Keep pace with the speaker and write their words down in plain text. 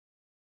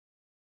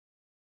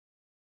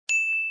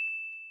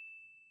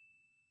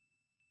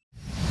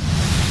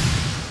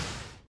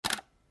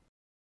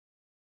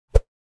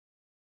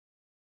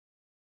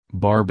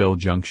Barbell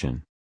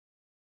Junction.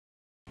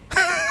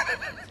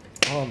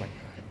 Oh my god.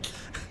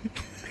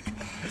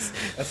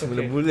 That's okay.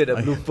 Mula-mula dah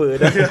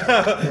blooper dah.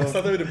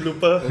 Started with the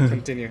blooper. We'll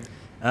continue.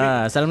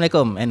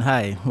 Assalamualaikum and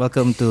hi.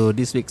 Welcome to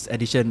this week's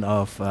edition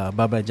of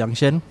Barbell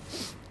Junction.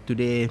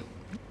 Today,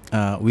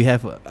 we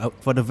have,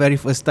 for the very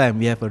first time,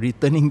 we have a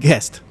returning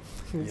guest.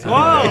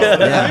 Wow!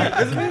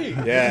 Yeah. That's me!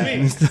 Yeah.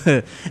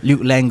 Mr.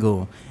 Luke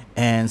Lango.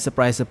 And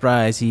surprise,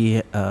 surprise,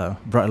 he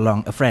brought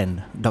along a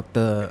friend,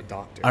 Dr.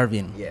 Doctor.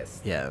 Arvin.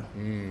 Yes. Yeah.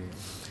 Mm.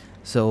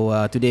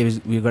 So today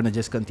we're gonna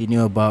just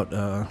continue about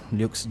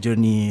Luke's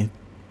journey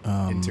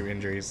Into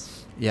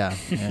injuries. Yeah,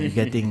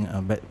 getting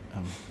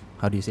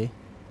how do you say?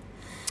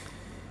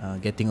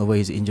 Getting over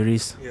his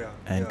injuries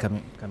and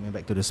coming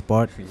back to the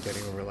sport.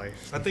 Getting over life.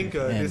 I think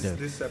And,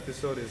 this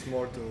episode is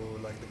more to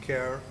like the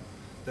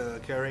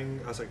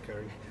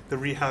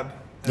rehab.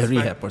 The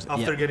aspect rehab process,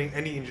 after yeah. getting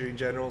any injury in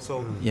general.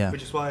 So, Yeah.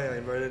 which is why I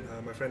invited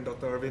my friend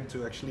Dr. Arvin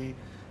to actually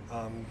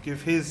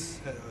give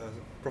his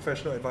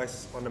professional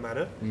advice on the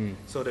matter.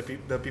 So that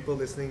the people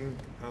listening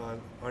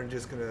aren't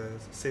just gonna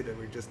say that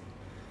we're just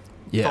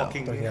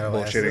talking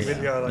bullshitting.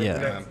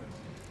 Yeah.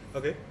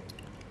 Okay.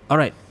 All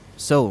right.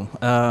 So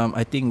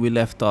I think we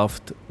left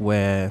off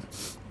where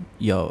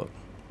your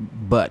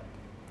butt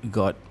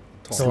got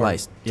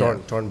sliced. Torn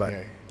butt.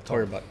 Yeah.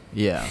 Tore your butt.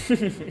 Yeah.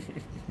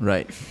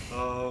 Right.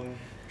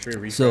 Should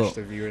we refresh So-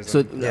 the viewers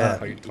so, on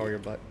how you tore your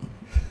butt?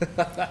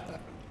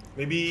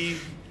 Maybe.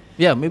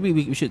 Yeah. Maybe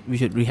we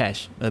should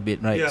rehash a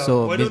bit, right? Yeah.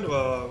 So Why don't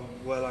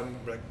while I'm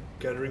like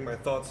gathering my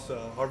thoughts,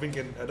 Dr.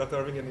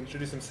 Arvin can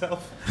introduce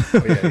himself.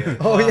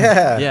 Oh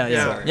yeah.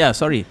 yeah.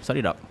 Sorry,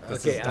 doc.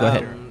 Okay. Go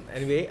ahead.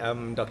 Anyway,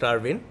 I'm Dr.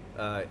 Arvin.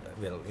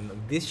 Well, in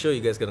this show,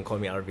 you guys gonna call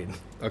me Arvin.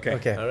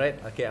 Okay. All right.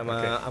 Okay.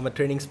 I'm a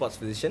training sports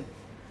physician,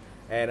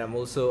 and I'm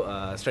also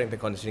a strength and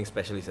conditioning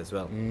specialist as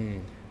well.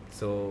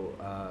 So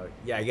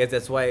I guess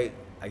that's why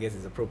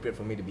it's appropriate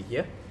for me to be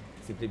here,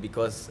 simply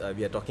because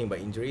we are talking about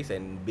injuries,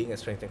 and being a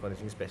strength and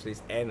conditioning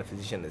specialist and a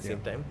physician at the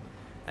same time,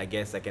 I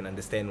guess I can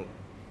understand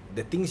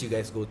the things you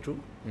guys go through,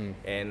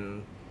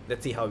 and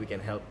let's see how we can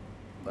help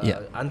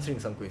answering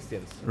some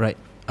questions. Right.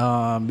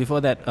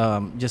 Before that,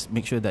 just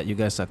make sure that you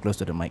guys are close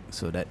to the mic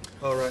so that.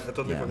 All right. I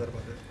totally Yeah. forgot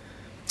about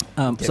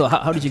that. So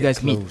how did you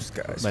guys meet?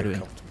 Guys, by the way.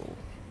 comfortable.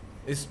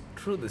 It's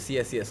through the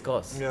CSCS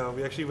course. Yeah,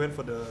 we actually went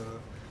for the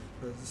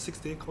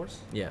 6-day course.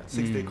 Yeah.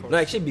 6-day course. No,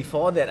 actually,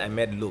 before that, I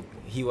met Luke.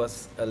 He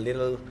was a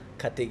little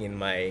cutting in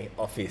my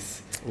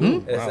office.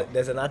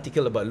 There's an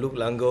article about Luke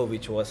Lango,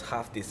 which was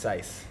half this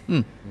size.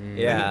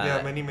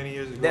 Yeah. Many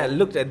years ago. Then I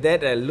looked at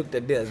that. I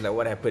was like,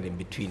 what happened in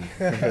between?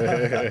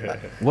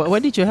 Why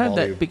did you have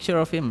Volume. that picture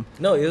of him?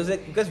 No, it was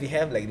like because we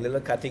have like little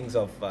cuttings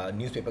of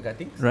newspaper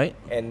cuttings, Right.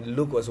 And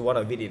Luke was one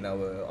of it in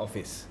our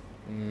office.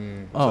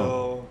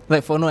 Oh,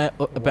 like for no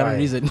apparent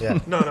reason. Yeah.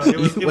 No, it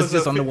was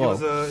just on the wall.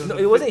 No,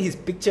 it wasn't his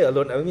picture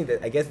alone. I mean,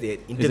 I guess they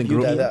It's a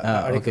interviewed group.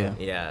 him. Okay.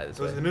 Yeah, It that's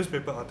was why. a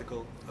newspaper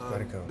article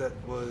Article. that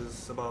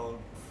was about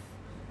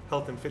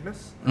health and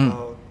fitness, Mm.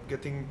 about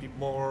getting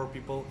more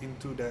people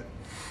into that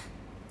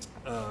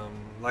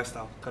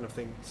lifestyle kind of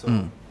thing. So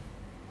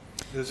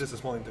it was just a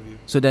small interview.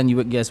 So then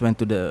you guys went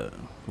to the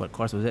what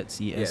course was that?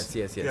 CS.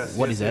 Yes. Yes,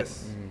 What yes, is that?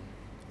 yes.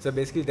 So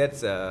basically,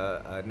 that's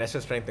a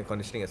National Strength and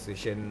Conditioning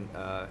Association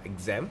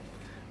exam,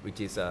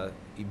 which is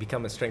you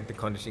become a strength and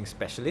conditioning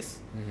specialist.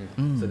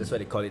 So that's why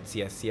they call it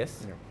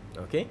CSCS.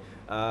 Yeah. Okay.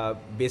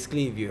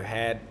 Basically,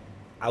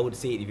 I would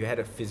say if you had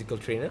a physical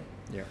trainer,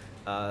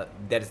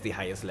 that is the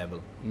highest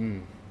level.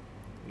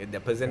 The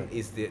person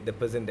is the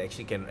person that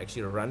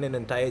can run an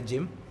entire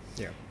gym.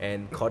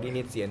 And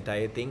coordinates the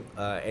entire thing,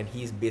 and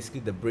he's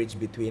basically the bridge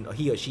between, or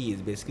he or she is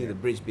basically the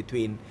bridge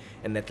between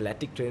an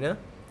athletic trainer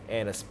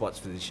and a sports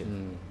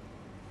physician.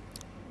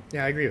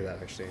 Yeah, I agree with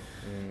that actually.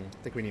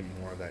 I think we need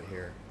more of that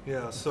here.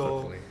 Yeah, so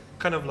Hopefully.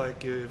 kind of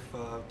like if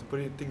to put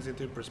things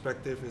into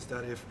perspective is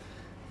that if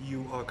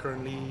you are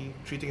currently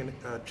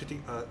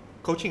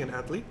coaching an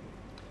athlete,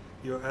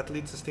 your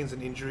athlete sustains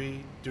an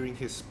injury during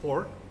his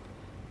sport,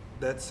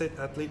 that said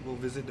athlete will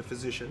visit the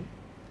physician.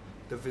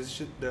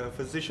 The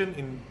physician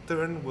in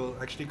turn will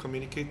actually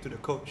communicate to the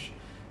coach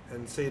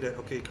and say that,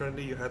 okay,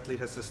 currently your athlete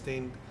has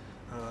sustained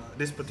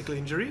this particular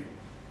injury.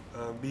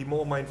 Be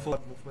more mindful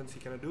of movements he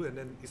cannot do, and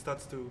then he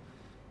starts to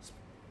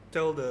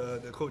tell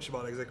the coach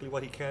about exactly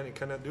what he can and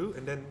cannot do,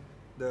 and then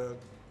the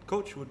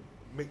coach would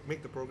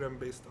make the program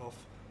based off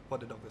what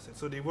the doctor said.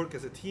 So they work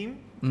as a team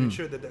to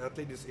ensure that the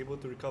athlete is able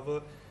to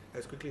recover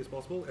as quickly as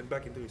possible and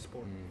back into his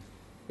sport.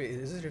 Wait,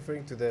 is this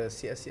referring to the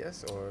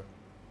CSCS or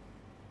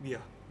Yeah.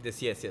 The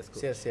CSCS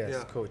coach. CSCS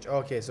Yeah. coach? Oh,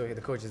 okay, so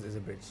the coach is a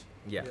bridge.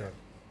 Yeah. Okay.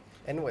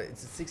 And what?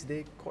 It's a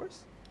 6-day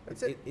course.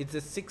 That's it. It's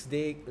a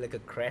 6-day like a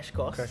crash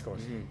course. Crash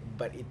course.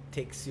 But it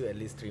takes you at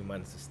least 3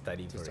 months to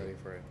study for it.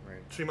 for it,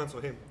 right? 3 months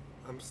for him.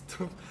 I'm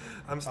still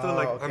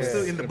Oh, I'm okay.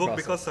 still in It's the in book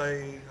process. because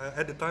I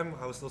at the time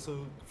I was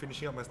also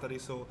finishing up my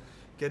studies, so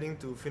getting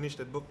to finish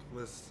that book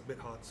was a bit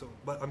hard. So,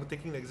 but I'm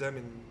taking the exam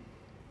in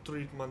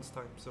 3 months'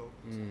 time. So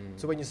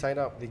So when you sign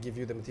up, they give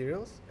you the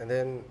materials, and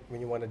then when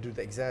you want to do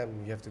the exam,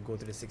 you have to go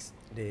to the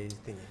 6-day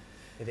thing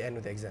at the end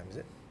of the exam, is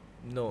it?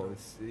 No,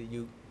 it's,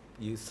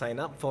 you sign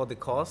up for the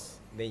course,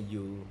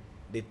 then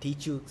they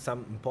teach you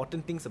some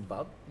important things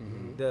about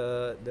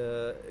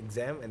the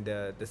exam and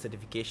the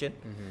certification,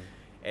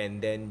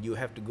 and then you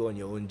have to go on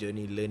your own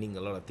journey, learning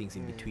a lot of things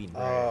in between.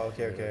 Oh,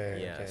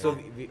 okay. Yeah. Okay. So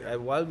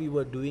while we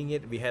were doing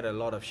it, we had a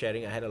lot of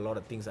sharing. I had a lot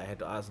of things I had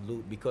to ask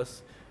Luke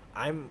because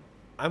I'm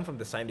from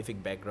the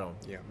scientific background.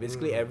 Yeah.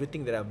 Basically,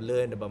 everything that I've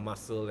learned about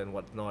muscle and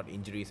whatnot,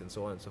 injuries and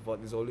so on and so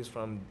forth, is always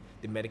from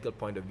the medical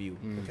point of view.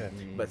 Okay.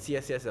 But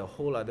CSCS is a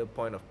whole other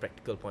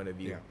practical point of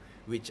view,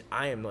 which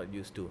I am not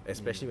used to,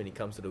 especially when it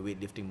comes to the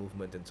weightlifting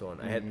movement and so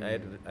on.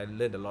 I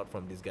learned a lot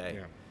from this guy.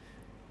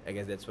 Yeah. I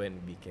guess that's when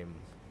we became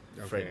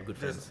good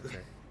friends.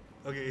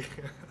 Okay.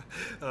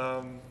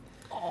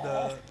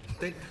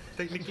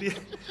 Technically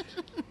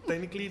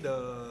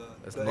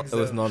It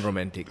was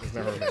non-romantic.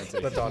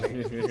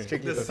 Platonic.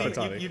 Strictly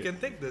platonic. you can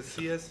take the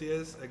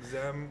CSCS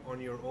exam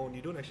on your own.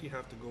 You don't actually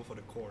have to go for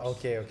the course.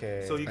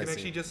 Okay. So you I can see.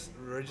 actually just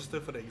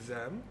register for the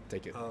exam,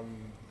 Take it.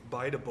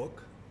 buy the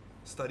book,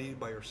 study it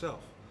by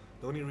yourself.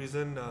 The only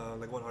reason,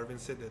 like what Arvin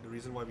said, that the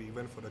reason why we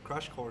went for the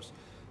crash course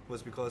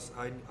was because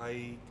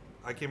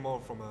I came more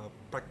from a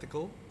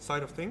practical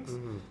side of things.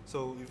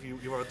 So if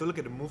you were to look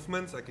at the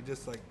movements, I could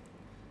just like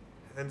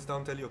hands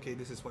down tell you, okay,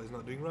 this is what is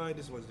not doing right,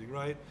 this is what is doing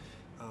right.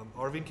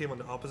 Arvin came on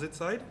the opposite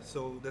side,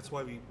 so that's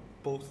why we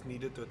both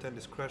needed to attend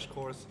this crash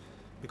course,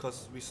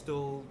 because we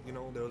still,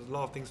 there was a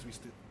lot of things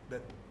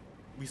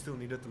we still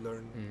needed to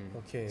learn.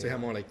 Okay. So you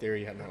had more like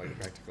theory, you had more like the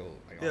practical,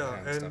 like Yeah,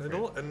 on-hand and stuff, and,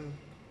 right? all, and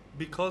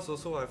because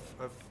also I've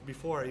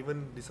before I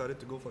even decided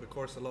to go for the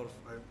course,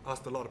 I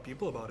asked a lot of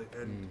people about it,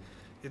 and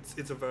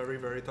it's a very,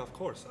 very tough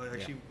course. I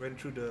actually went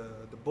through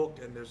the book,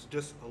 and there's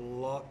just a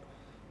lot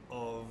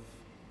of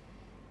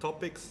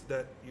topics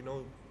that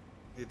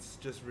it's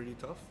just really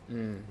tough.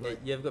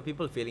 You've got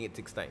people failing it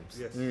 6 times.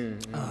 Yes.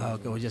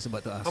 Okay, I was just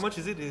about to ask. How much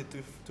is it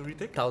to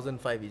retake?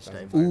 1,005 each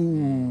time.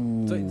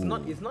 Ooh. So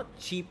it's not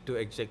cheap to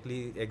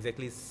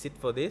exactly sit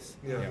for this.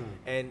 Yeah.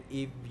 And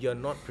if you're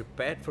not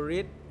prepared for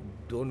it,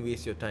 don't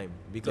waste your time,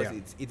 because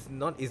it's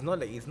not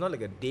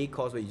like a day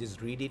course where you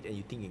just read it and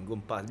you think you can go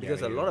and pass,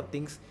 because a lot of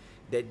things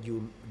that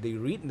they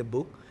read in the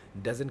book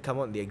doesn't come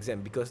out in the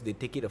exam, because they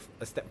take it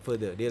a step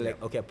further. They're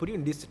like, okay, I put you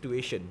in this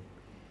situation,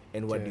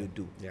 and what do you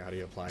do? Yeah, how do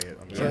you apply it?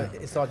 On the So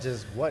it's not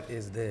just what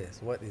is this,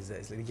 what is that.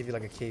 It's like they give you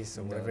like a case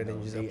or whatever, then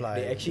you just apply.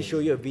 They actually show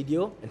you a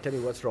video and tell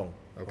you what's wrong.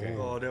 Okay.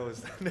 Oh, that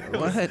was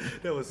What?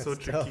 that was so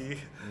That's tough.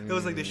 tricky. It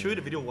was like they show you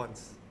the video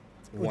once.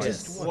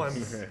 Just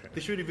Once.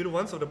 They show you the video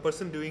once of the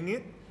person doing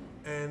it,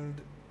 and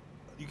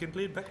you can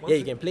play it back once. Yeah,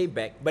 you can play it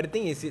back. But the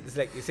thing is, it's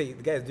like you say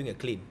the guy is doing a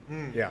clean,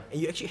 Yeah. and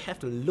you actually have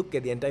to look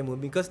at the entire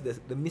movement, because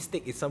the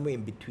mistake is somewhere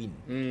in between.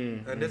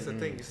 And that's the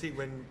thing. You see,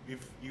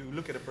 if you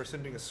look at a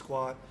person doing a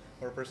squat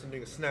or a person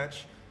doing a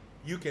snatch,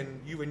 when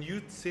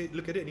you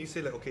look at it and you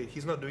say like, okay,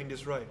 he's not doing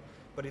this right.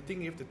 But the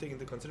thing you have to take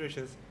into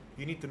consideration is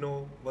you need to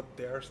know what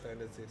their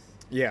standards is.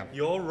 Yeah.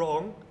 You're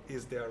wrong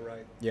is their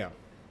right. Yeah.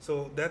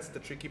 So that's the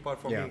tricky part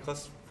for me,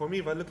 because for me,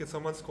 if I look at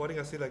someone squatting,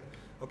 I say like,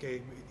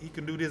 okay, he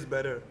can do this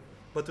better,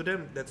 but to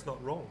them that's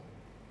not wrong.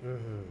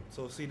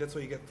 So see, that's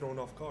why you get thrown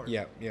off guard.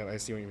 Yeah. I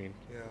see what you mean.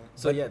 Yeah.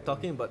 So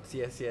talking about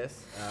CSCS,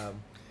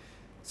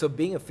 so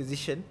being a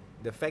physician,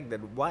 the fact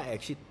that why I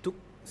actually took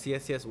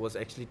CSCS was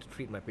actually to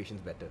treat my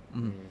patients better.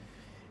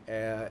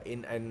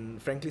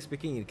 And frankly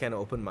speaking, it kind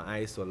of opened my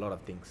eyes to a lot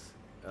of things,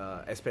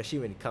 especially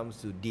when it comes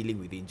to dealing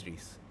with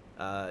injuries.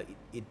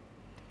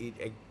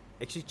 It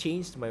actually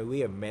changed my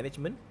way of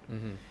management,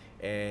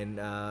 and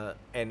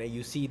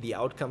you see the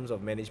outcomes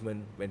of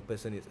management when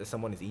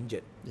someone is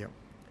injured. Yeah.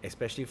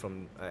 Especially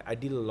from I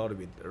deal a lot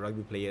with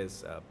rugby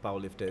players,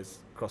 powerlifters,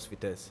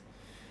 crossfitters.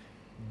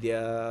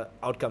 Their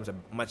outcomes are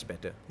much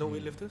better. No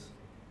weightlifters?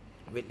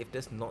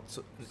 Weightlifters not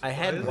so. I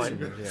had one.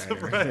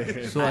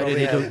 Surprise. So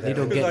either they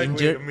don't get Like,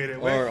 injured, wait a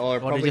minute, Or they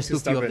probably just too too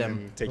few of stubborn them.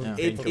 and taking Yeah.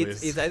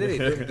 painkillers. It's either they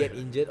don't get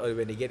injured, or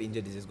when they get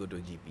injured, they just go to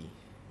a GP.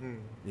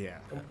 Yeah.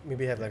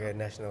 Maybe have like a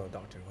national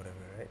doctor, whatever,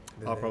 right?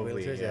 Oh,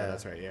 probably. wheelchairs, Yeah,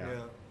 that's right. Yeah.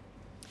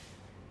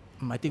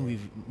 Mm. I think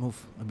we've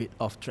moved a bit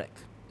off track.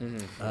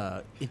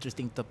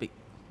 Interesting topic,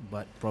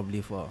 but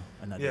probably for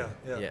another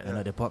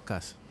another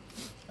podcast.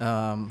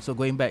 So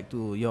going back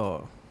to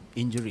your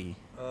injury,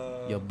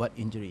 your butt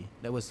injury,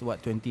 that was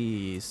what,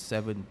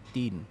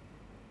 2017?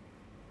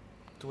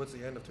 Towards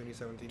the end of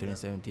 2017.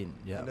 2017,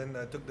 yeah. And then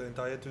I took the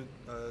entire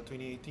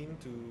 2018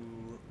 to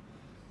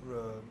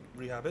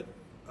rehab it,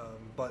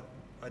 but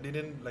I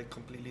didn't like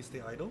completely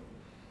stay idle.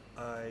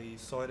 I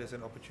saw it as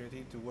an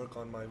opportunity to work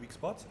on my weak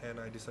spots, and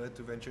I decided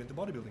to venture into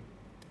bodybuilding.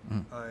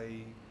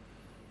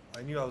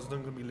 I knew I was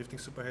not going to be lifting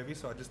super heavy,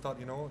 so I just thought,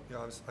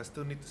 I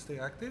still need to stay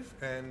active,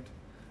 and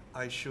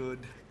I should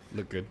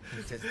Look good.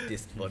 Just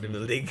this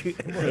bodybuilding.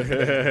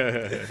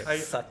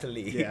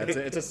 Subtly. Yeah,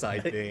 it's a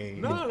side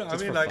thing. No. I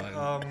Just mean, for like,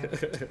 fun.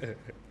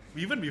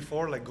 even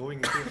before like going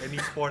into any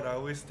sport, I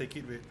always take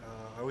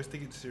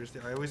it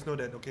seriously. I always know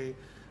that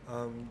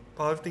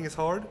powerlifting is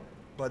hard,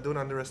 but don't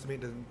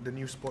underestimate the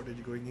new sport that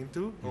you're going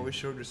into. Always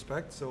show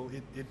respect. So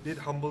it did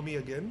humble me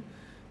again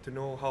to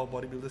know how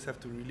bodybuilders have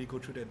to really go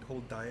through that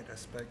whole diet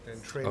aspect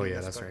and training. Oh yeah,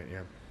 aspect. that's right.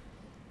 Yeah.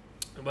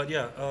 But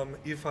yeah,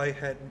 if I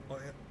had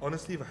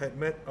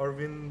met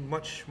Arvin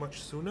much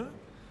sooner,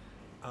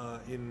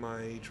 in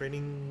my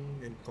training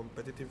and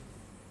competitive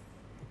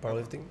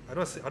Powerlifting? I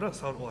don't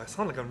sound old. I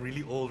sound like I'm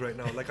really old right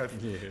now. Like I've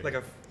Yeah. like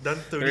I've done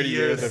 30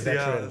 years years. of Yeah,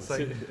 veteran. it's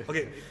like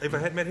okay. If I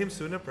had met him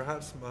sooner,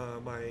 perhaps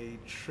my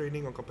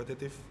training or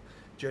competitive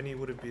journey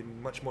would have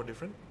been much more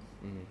different.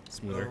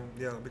 Smoother.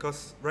 Yeah,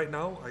 because right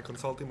now I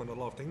consult him on a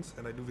lot of things,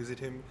 and I do visit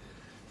him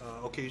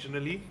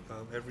occasionally,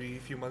 every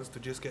few months to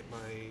just get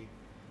my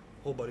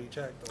whole body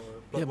checked or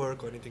blood Yeah,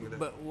 work or anything like that.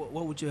 But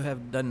what would you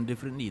have done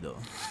differently though?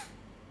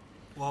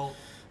 Well,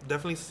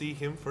 definitely see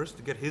him first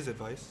to get his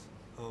advice.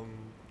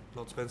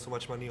 Not spend so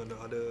much money on the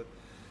other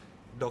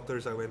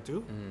doctors I went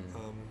to.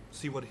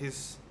 See what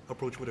his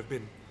approach would have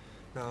been.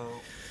 Now,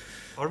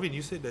 Arvin,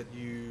 you said that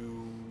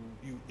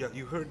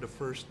you heard the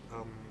first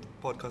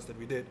podcast that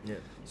we did. Yeah.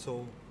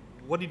 So,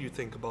 what did you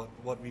think about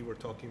what we were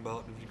talking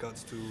about in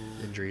regards to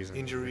Injuries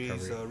and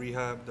recovery.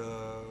 rehab,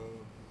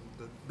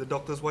 the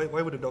doctors? Why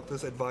would the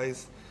doctors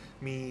advise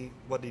me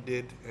what they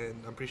did? And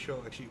I'm pretty sure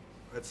actually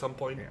at some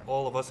point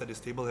all of us at this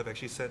table have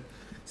actually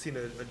seen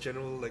a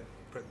general like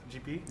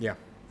GP. Yeah.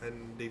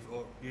 And they've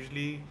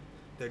usually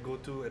their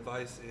go-to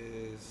advice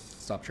is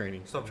Stop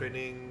training.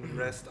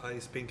 rest,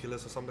 ice,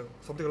 painkillers, or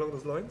something along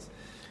those lines.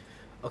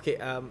 Okay,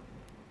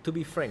 to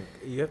be frank,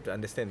 you have to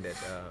understand that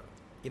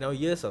in our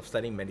years of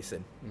studying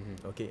medicine,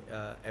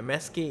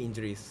 MSK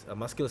injuries,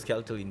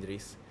 musculoskeletal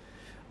injuries,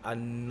 are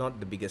not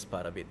the biggest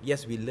part of it.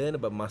 Yes, we learn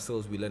about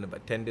muscles, we learn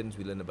about tendons,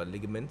 we learn about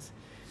ligaments,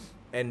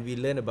 and we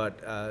learn about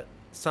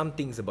some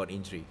things about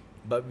injury.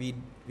 But we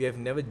have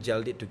never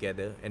gelled it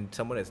together, and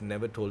someone has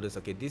never told us,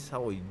 okay, this is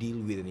how we deal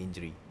with an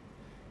injury.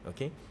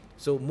 Okay,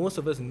 so most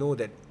of us know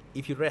that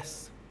if you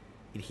rest,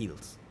 it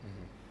heals.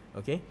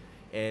 Okay,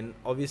 and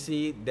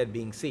obviously that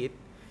being said,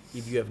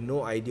 if you have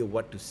no idea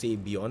what to say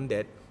beyond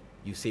that,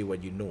 you say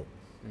what you know.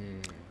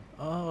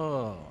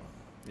 Oh,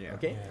 Yeah.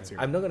 Okay,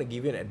 Yeah. I'm not gonna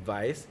give you an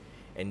advice,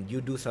 and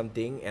you do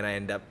something, and I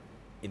end up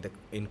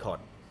in court.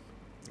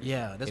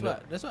 yeah. That's You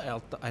what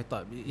I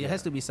thought. It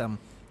has to be some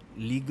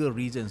legal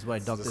reasons why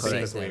doctors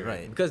say safest way, that,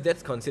 right? Because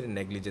that's considered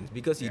negligence.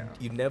 Because Yeah.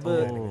 you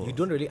never Oh. you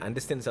don't really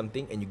understand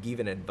something, and you give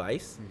an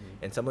advice,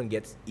 and someone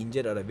gets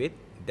injured out of it.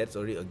 That's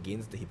already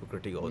against the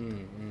Hippocratic oath.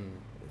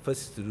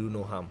 First is to do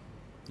no harm.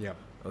 Yeah.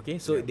 Okay,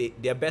 so Yeah.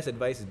 their best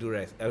advice is to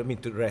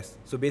rest.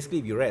 So basically,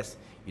 if you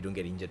rest, you don't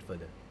get injured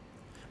further.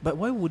 But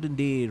why wouldn't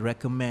they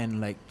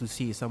recommend like to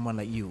see someone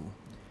like you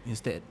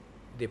instead?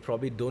 They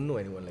probably don't know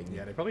anyone like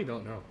me. Yeah, they probably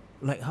don't know.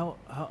 Like how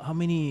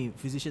many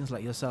physicians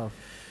like yourself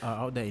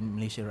are out there in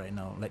Malaysia right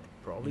now? Like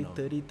Probably you know.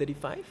 30,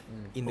 35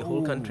 in the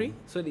whole country.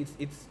 Oh. So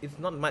it's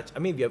not much. I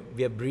mean,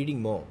 we are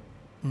breeding more,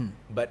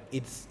 but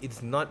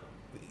it's not.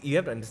 You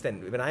have to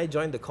understand. When I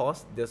joined the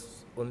course,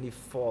 there's only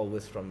 4 of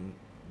us from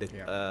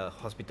the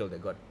hospital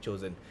that got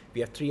chosen. We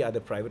have 3 other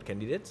private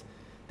candidates.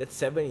 That's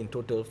 7 in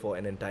total for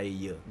an entire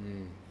year.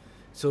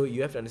 So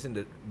you have to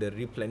understand the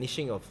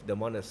replenishing of the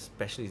amount of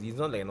specialists. It's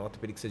not like an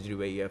orthopedic surgery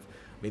where you have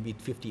maybe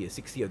 50 or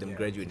 60 of them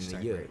graduate in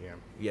a year.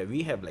 Yeah,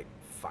 we have like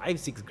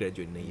 5-6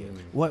 graduate in a year.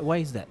 Why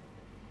is that?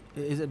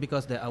 Is it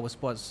because our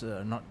sports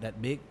not that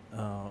big,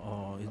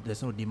 or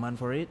there's no demand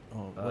for it,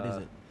 or what is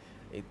it?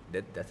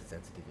 That's a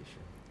sensitive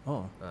issue.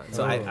 Oh,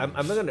 So I'm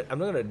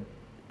not gonna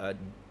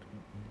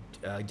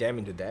jam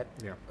into that.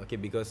 Yeah. Okay,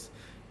 because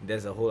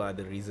there's a whole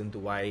other reason to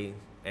why,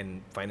 and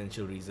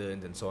financial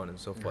reasons and so on and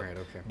so forth. Right,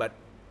 okay. But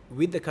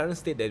with the current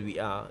state that we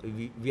are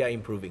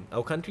improving.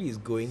 Our country is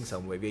going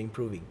somewhere. We are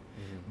improving,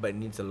 but it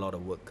needs a lot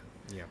of work.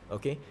 Yeah.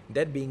 Okay.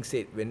 That being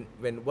said,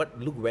 when what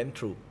Luke went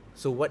through,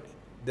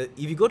 if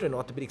you go to an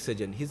orthopedic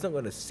surgeon, he's not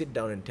going to sit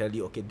down and tell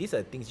you, okay, these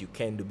are things you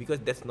can do, because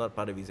that's not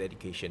part of his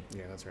education.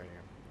 Yeah, that's right.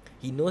 Yeah.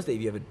 He knows that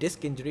if you have a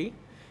disc injury,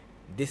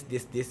 this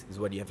is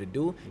what you have to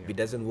do. If it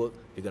doesn't work,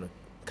 you're going to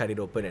cut it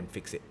open and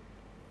fix it.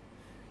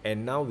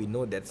 And now we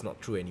know that's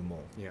not true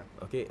anymore. Yeah.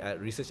 Okay.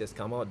 Research has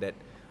come out that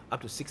up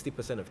to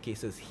 60% of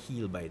cases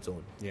heal by its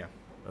own. Yeah.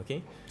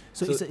 Okay.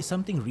 so it's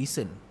something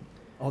recent.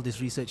 All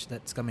this research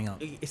that's coming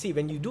out. You see,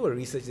 when you do a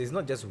research, there's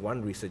not just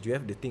one research. You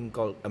have the thing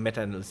called a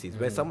meta-analysis,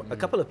 where a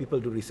couple of people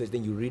do research,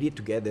 then you read it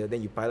together,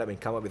 then you pile up and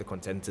come up with a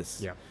consensus.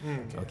 Yeah.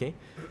 Okay.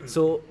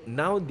 So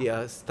now they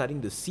are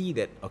starting to see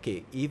that,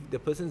 okay, if the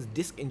person's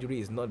disc injury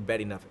is not bad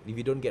enough, if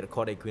you don't get a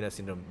cord equina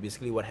syndrome,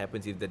 basically what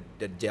happens is that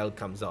the gel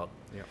comes out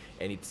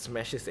and it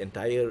smashes the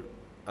entire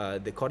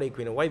the cord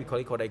equina. Why we call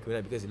it cord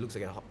equina? Because it looks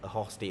like a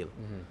horse tail.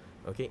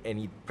 Okay, and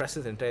it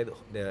presses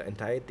the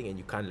entire thing, and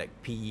you can't like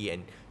pee,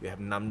 and you have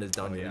numbness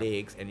down your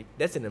legs, and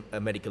that's a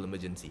medical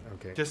emergency.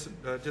 Okay. Just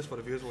for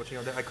the viewers watching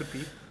out there, I could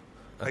pee.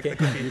 Okay. I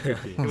could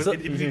pee.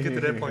 It didn't get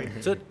to that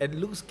point. So at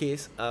Luke's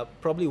case,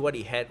 probably what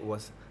he had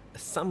was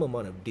some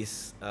amount of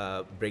disc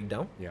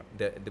breakdown. Yeah.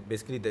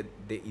 Basically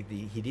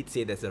he did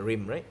say there's a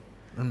rim, right?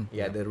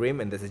 Yeah, the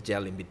rim, and there's a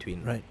gel in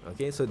between. Right.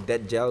 Okay, so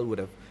that gel would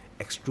have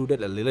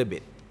extruded a little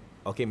bit.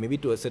 Okay, maybe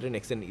to a certain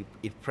extent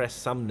it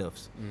pressed some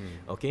nerves.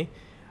 Okay.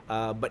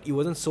 But it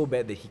wasn't so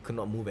bad that he could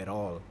not move at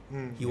all.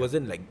 He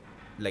wasn't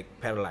like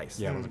paralyzed.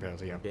 Yeah, it was a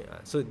penalty. Yeah. Okay,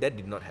 so that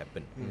did not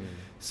happen.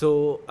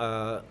 So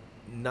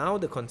now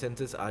the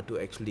consensus are to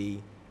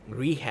actually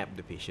rehab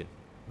the patient.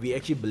 We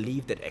actually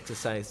believe that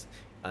exercise,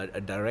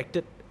 a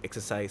directed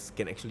exercise,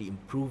 can actually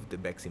improve the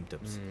back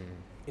symptoms.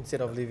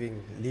 Instead of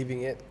leaving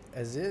it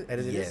as it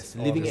is. Yes,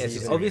 leaving it as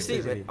it is.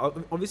 Obviously,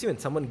 Obviously, when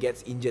someone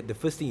gets injured, the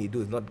first thing you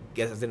do is not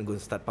get then go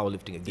and start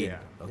powerlifting again.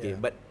 Yeah. Okay,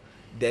 Yeah. but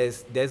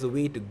there's a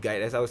way to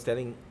guide. As I was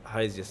telling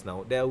Haris just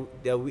now,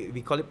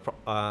 we call it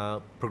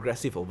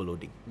progressive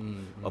overloading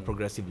or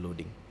progressive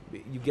loading.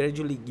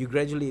 You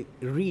gradually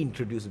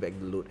reintroduce back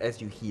the load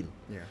as you heal.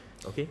 Yeah.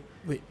 Okay.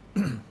 Wait.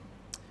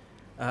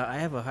 I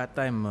have a hard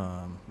time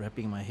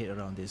wrapping my head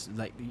around this.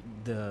 Like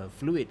the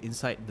fluid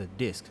inside the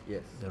disc,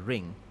 Yes. the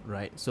ring,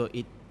 right? So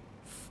it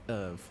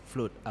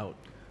float out,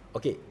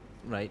 Okay.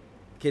 right?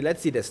 Okay.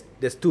 Let's see.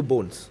 There's two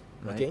bones.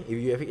 Right. Okay.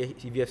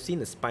 If you have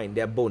seen a spine,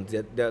 there are bones.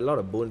 There are a lot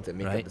of bones that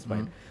make up Right. the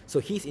spine. So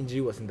his injury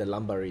was in the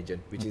lumbar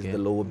region, which is Okay. the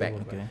lower back.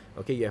 Okay.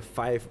 Okay, you have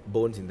 5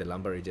 bones in the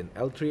lumbar region,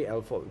 L3,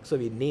 L4. So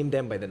we name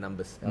them by the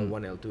numbers,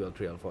 L1, L2,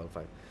 L3, L4,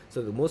 L5.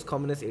 So the most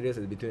commonest areas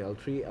is between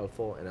L3,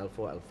 L4, and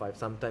L4, L5,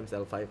 sometimes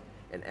L5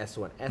 and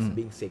S1, S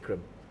being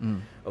sacrum.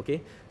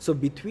 Okay, so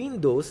between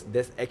those,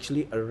 there's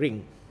actually a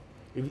ring.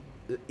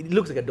 It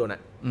looks like a donut.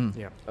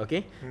 Yeah.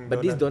 Okay,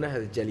 but this donut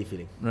has a jelly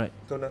filling. Right.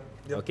 Donut.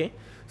 Yep. Okay,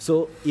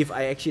 so if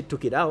I actually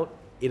took it out,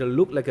 it'll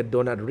look like a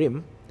donut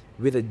rim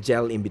with a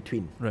gel in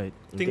between. Right.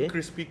 Okay? Think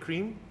Krispy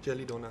Kreme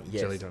jelly donut.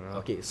 Yes. Jelly donut.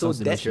 Okay, so Sounds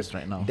that delicious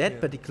right now.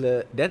 that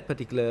Yeah.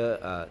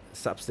 particular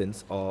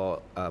substance or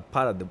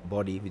part of the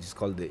body, which is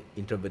called the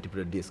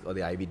intravertebral disc or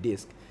the IV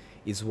disc,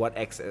 is what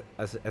acts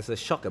as a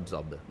shock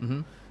absorber.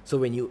 So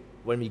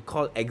when we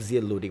call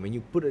axial loading, when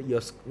you put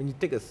when you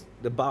take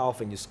the bar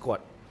off and you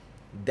squat,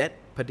 that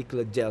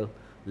particular gel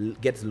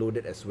gets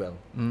loaded as well,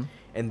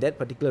 and that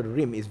particular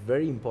rim is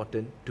very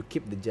important to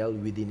keep the gel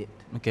within it.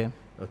 Okay.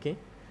 Okay,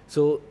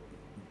 so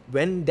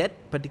when that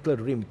particular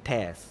rim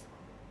tears,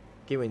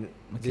 okay,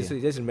 just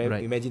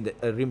Right. imagine that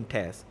a rim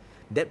tears,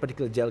 that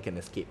particular gel can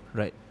escape.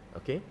 Right.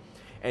 Okay,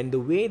 and the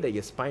way that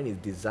your spine is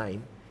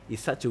designed is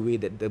such a way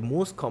that the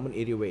most common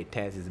area where it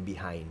tears is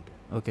behind.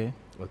 Okay.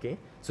 Okay,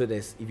 so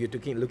if you're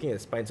looking at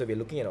the spine, so we're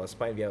looking at our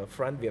spine, we have a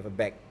front, we have a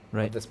back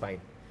Right. of the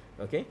spine.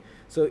 Okay,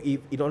 so if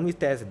it always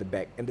tears at the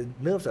back, and the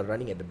nerves are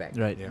running at the back.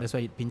 Right. Yeah. That's why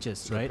it pinches,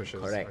 So it right? pushes.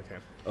 Correct. Okay.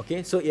 Okay,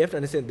 so you have to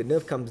understand the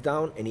nerve comes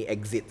down and it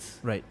exits.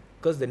 Right.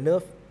 Because the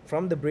nerve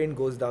from the brain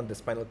goes down the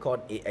spinal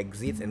cord, it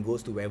exits and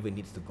goes to wherever it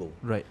needs to go.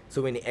 Right.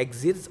 So when it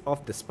exits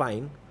off the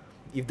spine,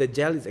 if the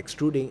gel is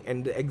extruding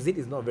and the exit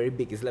is not very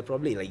big, it's like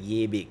probably like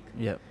yay big,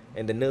 Yeah.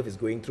 and the nerve is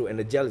going through and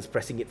the gel is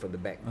pressing it from the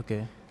back.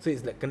 Okay. So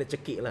it's like kena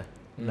cekik lah.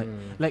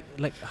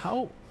 Like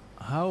how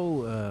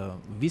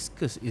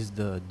viscous is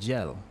the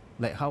gel?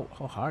 Like how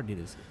hard it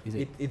is? Is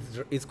it?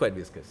 It's quite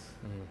viscous.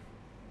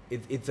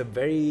 It's a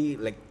very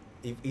like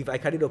if I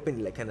cut it open,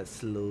 it like kind of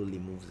slowly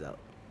moves out.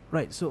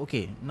 Right. So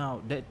okay,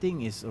 now that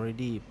thing is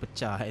already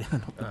pecah,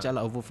 pecah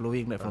lah,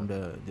 overflowing like from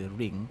the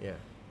ring. Yeah.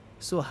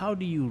 So how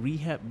do you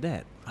rehab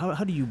that?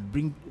 How do you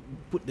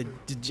put the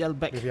gel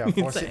back Yeah,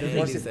 force inside? it-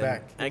 force it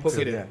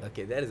back.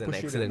 Okay, that is an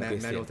Push it excellent in.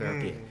 question. Manual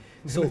therapy. Okay,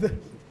 so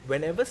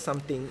whenever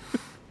something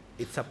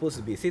it's supposed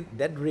to be, see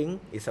that ring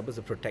is supposed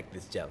to protect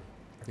this gel.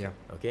 Yeah.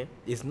 Okay,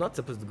 it's not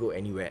supposed to go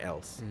anywhere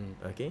else.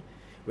 Okay,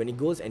 when it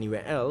goes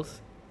anywhere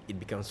else, it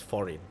becomes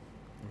foreign.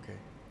 Okay.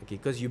 Okay,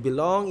 because you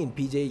belong in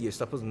PJ, you're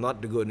supposed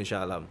not to go into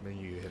Shah Alam. Then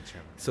you hit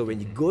channel. So when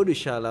you go to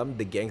Shah Alam,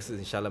 the gangsters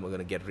in Shah Alam are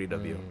gonna get rid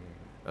of you.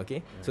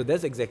 Okay, so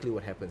that's exactly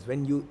what happens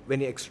when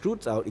it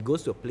extrudes out. It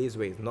goes to a place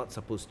where it's not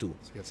supposed to,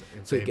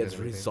 so it gets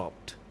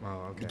resorbed.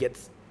 Oh, okay. It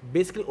gets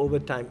basically over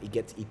time it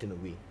gets eaten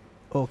away.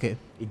 Okay.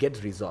 It gets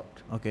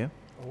resorbed. Okay.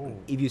 Oh.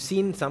 If you've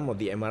seen some of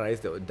the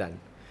MRIs that were done,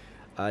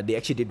 they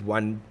actually did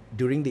one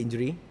during the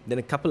injury, then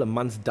a couple of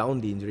months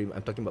down the injury.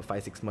 I'm talking about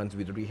 5-6 months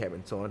with rehab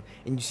and so on,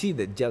 and you see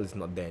the gel is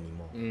not there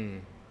anymore.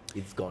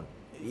 It's gone.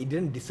 It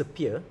didn't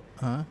disappear.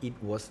 Huh? It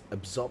was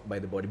absorbed by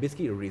the body.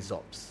 Basically, it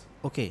resorbs.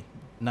 Okay.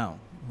 Now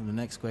the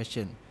next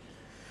question.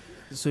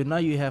 So now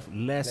you have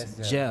less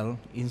Less gel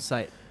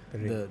inside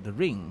The the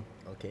ring.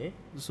 Okay.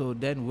 So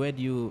then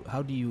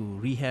how do you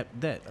rehab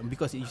that?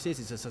 Because it says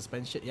it's a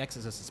suspension, it acts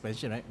as a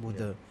suspension, right? Both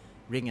the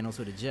ring and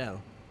also the gel.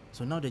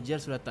 So now the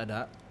gel sudah tak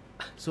ada.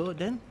 So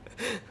then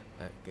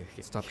Okay.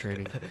 Stop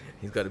trading.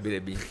 He's got a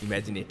bit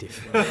imaginative.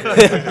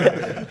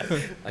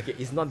 Okay,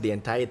 it's not the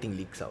entire thing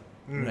leaks out.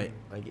 right.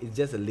 Like it's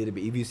just a little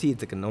bit. If you see,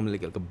 it's like normally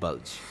like a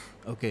bulge.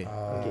 Okay.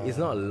 Okay, it's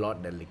not a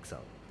lot that leaks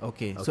out.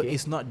 Okay. So Okay.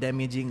 it's not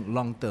damaging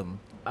long term.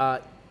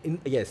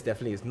 Yes,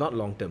 definitely, it's not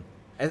long term.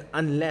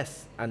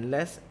 Unless,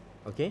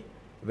 okay,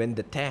 when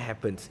the tear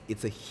happens,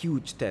 it's a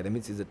huge tear. That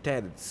means it's a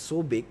tear that's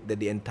so big that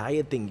the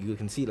entire thing you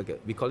can see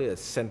we call it a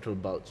central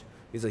bulge.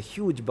 It's a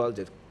huge bulge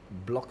that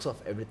blocks off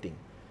everything.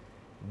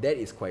 That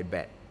is quite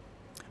bad.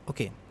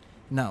 Okay.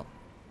 Now,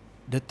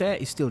 the tear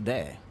is still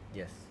there.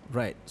 Yes,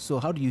 Right. So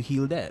how do you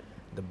heal that?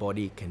 the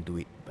body can do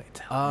it by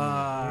itself.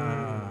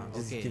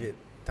 Just Okay. give it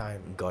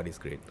time. God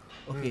is great.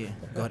 Okay.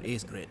 God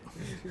is great.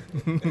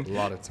 A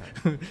lot of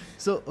time.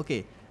 So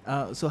okay.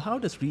 So how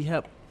does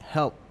rehab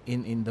help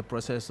in the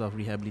process of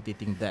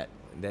rehabilitating that?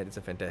 That is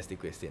a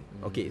fantastic question.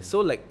 Okay, so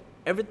like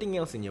everything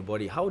else in your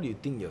body, how do you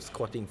think you're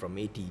squatting from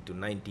 80 to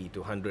 90 to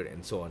 100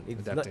 and so on?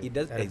 It's not. Adapting. It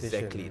does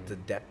exactly. It's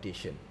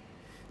adaptation.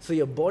 So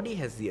your body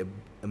has the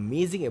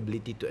amazing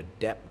ability to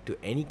adapt to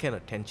any kind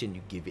of tension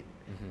you give it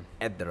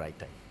at the right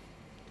time.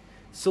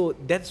 So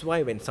that's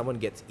why when someone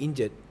gets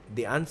injured,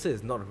 the answer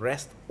is not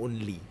rest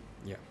only.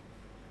 Yeah.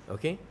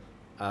 Okay,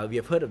 we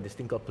have heard of this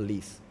thing called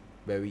police,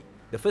 where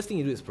the first thing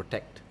you do is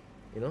protect.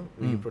 You know,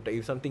 you protect.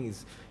 If something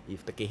is,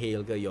 if the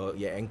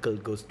your ankle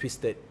goes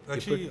twisted.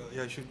 Actually,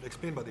 I should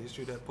explain about the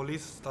history. That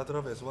police started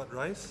off as what,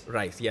 rise?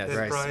 Rise, yes. Then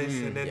Rise. price,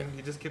 and then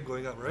you just keep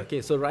going up, right?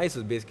 Okay, so rise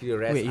was basically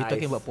rest. Wait, you're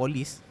talking eyes. about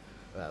police?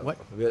 What?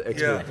 We'll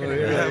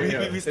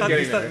explain. We start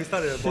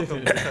at the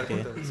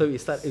bottom. So we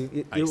start.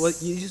 It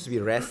used to be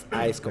rest,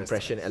 eyes,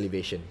 compression,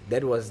 elevation.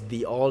 That was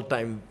the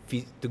all-time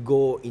to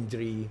go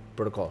injury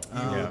protocol.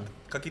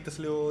 Kaki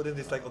terselio, then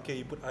it's like, okay,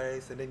 you put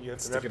ice and then you have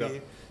to Stick wrap it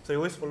it. So you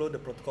always follow the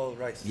protocol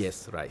rise.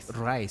 Yes, rise.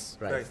 Rice.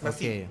 Rise.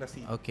 Nasi. Okay.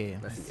 Nasi. Okay.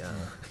 Nasi,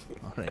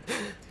 All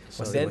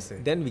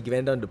right. then we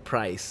went down to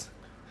price.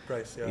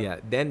 Price, Yeah.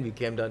 Then we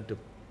came down to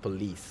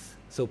police.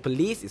 So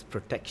police is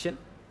protection,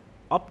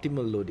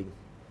 optimal loading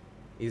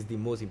is the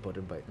most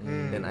important part.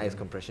 Then eyes,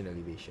 compression,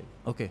 elevation.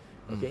 Okay.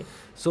 Okay.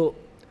 So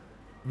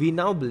we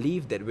now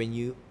believe that when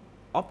you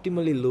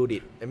optimally load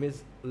it, that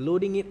means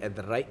loading it at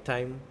the right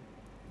time,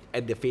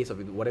 at the phase of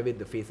it, whatever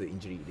the phase of the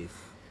injury it is.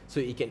 So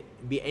it can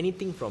be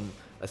anything from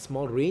a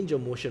small range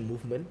of motion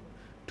movement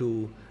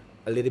to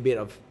a little bit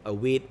of a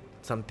weight,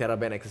 some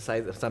TheraBand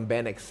exercise, some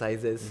band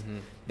exercises.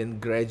 Then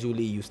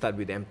gradually you start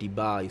with empty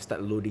bar, you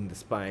start loading the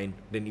spine.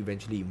 Then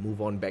eventually you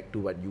move on back to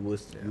what you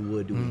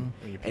were doing,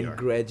 and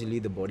gradually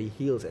the body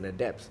heals and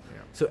adapts.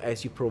 So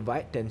as you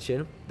provide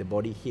tension, the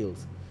body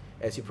heals.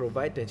 As you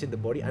provide tension, the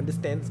body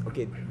understands.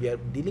 Okay, we are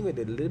dealing with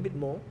it a little bit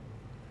more.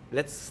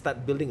 Let's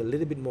start building a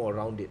little bit more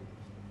around it.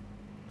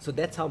 So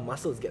that's how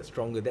muscles get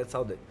stronger. That's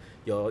how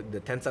the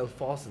tensile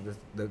force,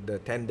 the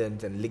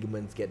tendons and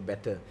ligaments get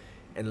better.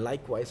 And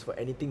likewise, for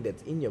anything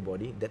that's in your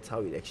body, that's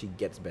how it actually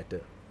gets better.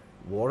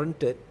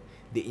 Warranted,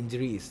 the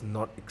injury is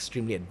not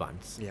extremely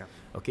advanced. Yeah.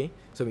 Okay?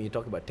 So when you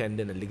talk about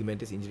tendon and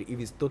ligamentous injury, if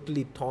it's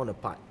totally torn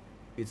apart,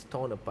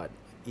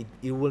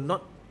 it will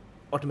not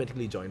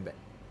automatically join back.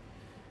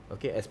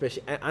 Okay?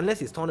 Especially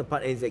unless it's torn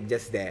apart and it's like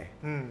just there.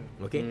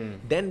 Okay?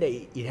 Then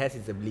it has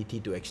its ability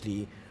to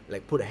actually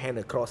like put a hand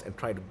across and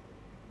try to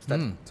start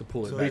to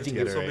pull it So, back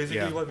together. so right? basically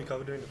Yeah. what we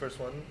covered during the first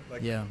one,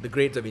 like the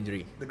grades of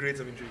injury. the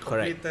grades of injury.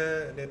 Correct. Complete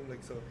and then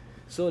like so.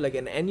 So like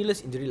an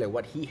annulus injury like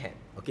what he had.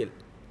 Okay,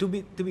 to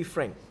be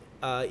frank,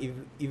 if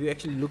you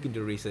actually look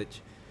into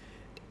research,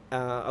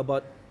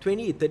 about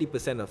 20 to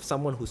 30% of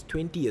someone who's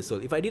 20 years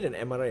old, if I did an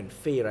MRI in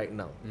Faye right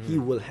now, he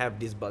will have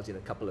this bulge in a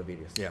couple of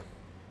areas. Yeah.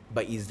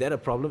 But is that a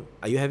problem?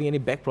 Are you having any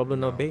back problem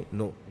now, No. Faye?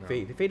 No. No.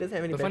 Faye doesn't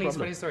have any The back problem.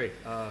 funny story.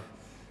 I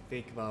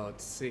think about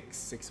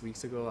six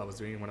weeks ago, I was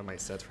doing one of my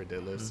sets for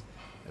deadlifts,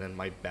 and then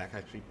my back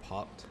actually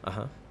popped.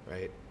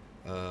 Right.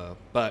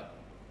 But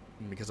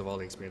because of all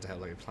the experience I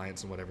had, like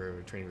clients and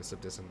whatever, training with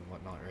slip disc and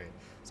whatnot, right?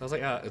 So I was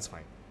like, it's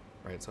fine,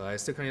 right? So I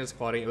still continued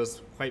squatting. It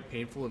was quite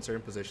painful in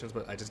certain positions,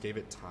 but I just gave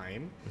it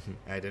time, and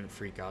I didn't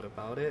freak out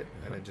about it,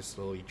 and I just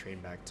slowly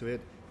trained back to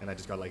it. And I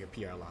just got like a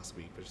PR last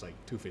week, which is like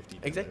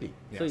 250. Exactly.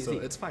 Yeah, So you so see-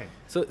 it's fine.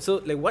 So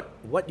like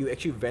what you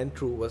actually went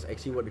through was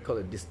actually what we call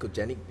a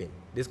discogenic pain.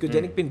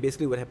 Discogenic pain,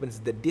 basically what happens is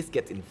the disc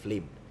gets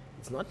inflamed.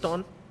 It's not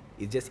torn,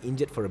 it's just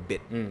injured for a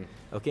bit.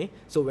 Okay?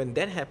 So when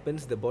that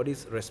happens, the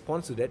body's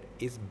response to that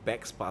is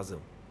back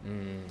spasm.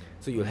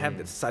 So you'll have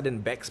that sudden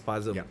back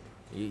spasm. Yeah.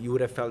 You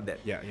would have felt that.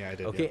 Yeah, I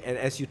did. Okay, Yeah. and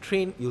as you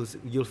train,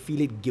 you'll feel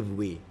it give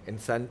way, and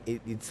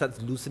it starts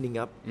loosening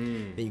up.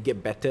 Then you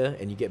get better,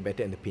 and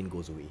the pain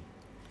goes away.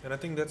 And I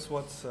think that's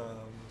what's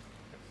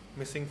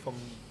missing from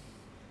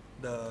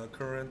the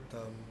current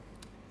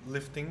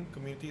lifting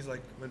communities.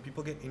 Like when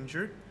people get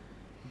injured,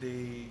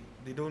 they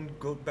don't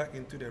get back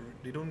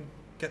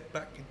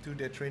into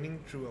their training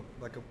through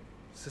a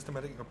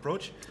systematic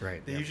approach.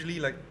 Right. They yeah. usually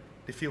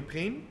they feel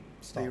pain,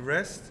 they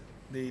rest,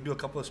 they do a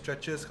couple of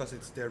stretches because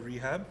it's their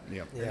rehab,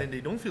 Yeah. and then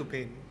they don't feel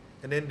pain.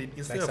 And then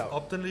instead Max of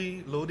out.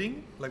 optimally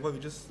loading, like what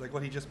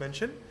he just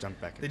mentioned,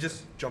 Jump back. they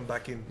just jump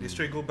back in. They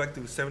straight go back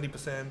to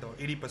 70% or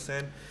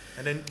 80%,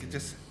 and then it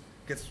just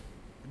gets,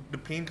 the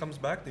pain comes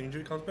back, the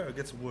injury comes back, or it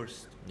gets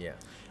worse. Yeah.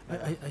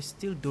 I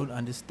still don't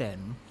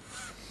understand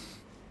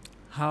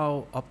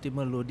how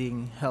optimal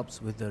loading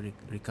helps with the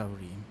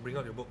recovery. Bring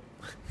out your book.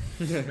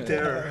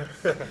 Terror.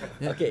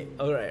 Okay.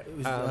 All right.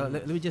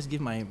 Let me just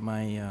give my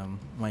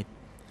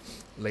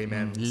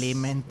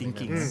layman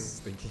thinking.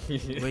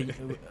 Where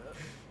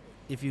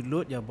if you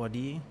load your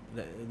body,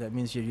 that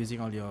means you're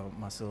using all your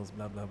muscles,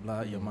 blah blah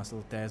blah, your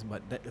muscle tears,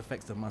 but that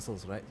affects the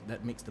muscles, right?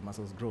 That makes the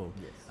muscles grow.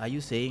 Yes. Are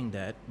you saying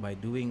that by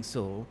doing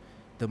so,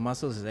 the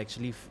muscles is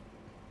actually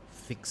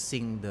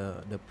fixing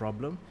the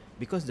problem?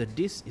 Because the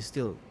disc is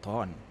still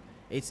torn.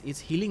 It's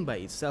healing by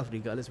itself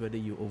regardless whether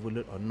you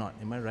overload or not.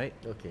 Am I right?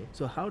 Okay.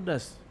 So how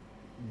does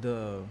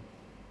the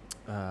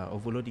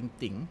overloading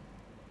thing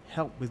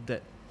help with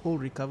that whole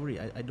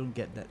recovery? I don't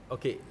get that.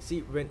 Okay.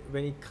 See, when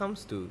it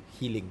comes to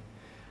healing,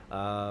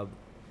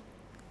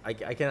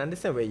 I can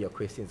understand where your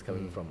question is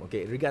coming from.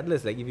 Okay,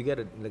 regardless, like if you get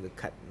a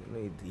cut,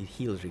 it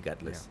heals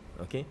regardless.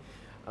 Yeah. Okay,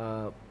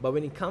 but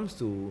when it comes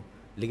to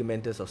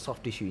ligamentous or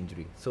soft tissue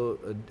injury, so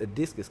a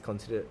disc is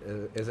considered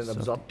as an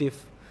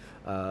absorptive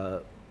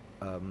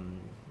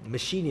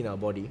machine in our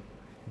body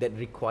that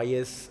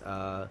requires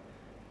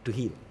to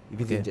heal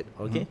if it's injured.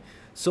 Okay,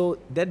 so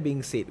that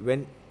being said,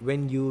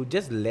 when you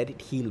just let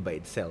it heal by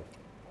itself,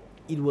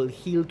 it will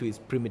heal to its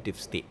primitive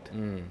state.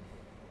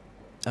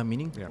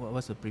 Meaning,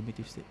 what's the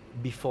primitive state?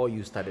 Before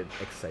you started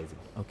exercising.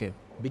 Okay.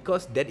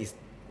 Because that is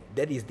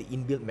the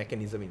inbuilt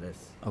mechanism in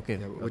us. Okay.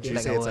 Yeah, would you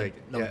like say it's our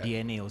like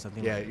DNA or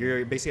something? Yeah, like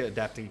you're basically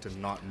adapting to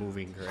not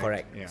moving, correct?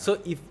 Correct. Yeah.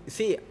 So if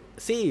say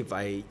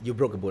if you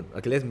broke a bone,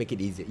 okay, let's make it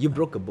easier. You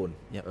broke a bone,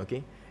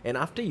 okay, and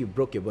after you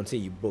broke your bone, say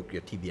you broke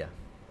your tibia,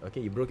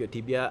 okay, you broke your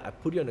tibia. I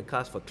put you on a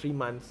cast for 3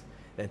 months,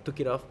 then took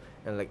it off,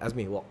 and like asked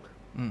me to walk.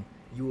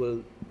 You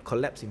will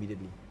collapse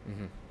immediately.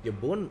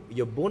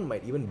 Your bone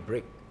might even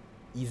break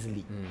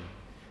easily.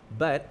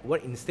 But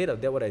instead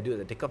of that, what I do is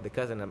I take off the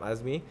cast and I'm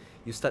asking me,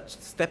 you start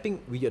stepping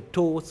with your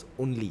toes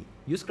only.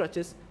 Use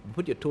crutches,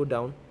 put your toe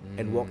down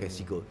and walk as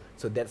you go.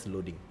 So that's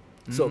loading.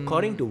 So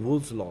according to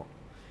Wolff's law,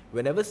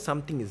 whenever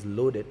something is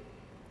loaded,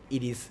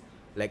 it is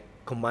like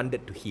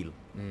commanded to heal.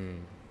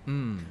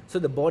 So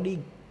the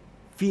body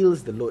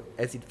feels the load.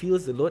 As it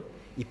feels the load,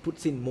 it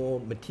puts in more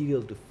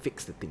material to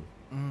fix the thing.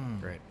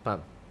 Right.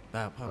 Pam.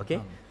 Okay.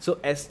 Pam. So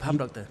as Pam,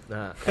 doctor.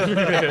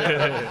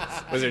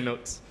 Was there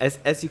notes?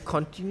 As you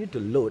continue to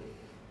load,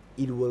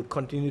 it will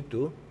continue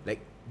to like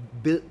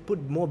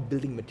put more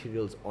building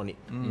materials on it.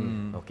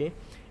 Okay.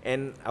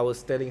 And I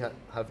was telling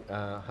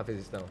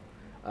Hafiz now,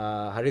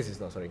 Haris is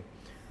now, sorry.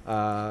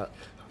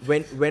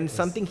 When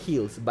something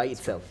heals by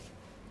itself,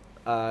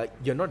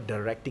 you're not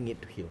directing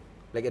it to heal.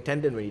 Like a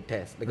tendon when it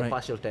tears, like a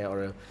partial tear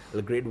or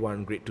a grade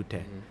 1, grade 2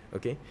 tear.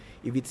 Okay.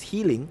 If it's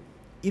healing,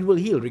 it will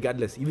heal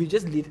regardless. If you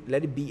just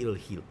let it be, it'll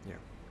heal. Yeah.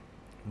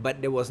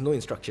 But there was no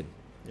instruction.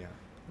 Yeah.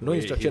 No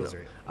instruction. Heals,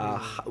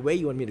 right? Where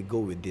you want me to go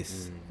with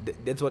this?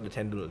 That's what the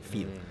tendon will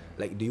feel.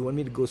 Like, do you want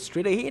me to go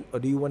straight ahead, or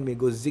do you want me to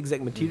go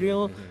zigzag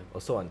material, or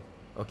so on?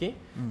 Okay.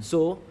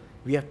 So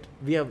we have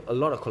a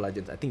lot of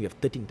collagens. I think we have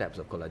 13 types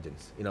of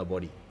collagens in our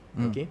body.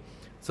 Okay.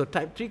 So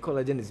type 3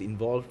 collagen is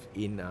involved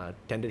in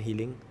tendon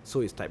healing.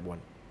 So is type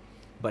 1.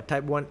 But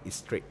type 1 is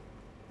straight.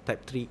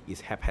 Type 3 is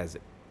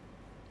haphazard.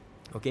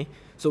 Okay,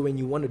 so when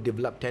you want to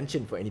develop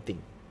tension for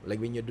anything, like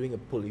when you're doing a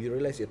pull, you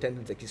realize your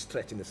tendons actually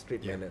stretch in a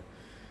straight manner.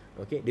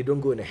 Okay, they don't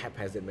go in a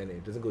haphazard manner.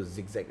 It doesn't go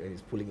zigzag and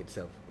it's pulling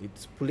itself.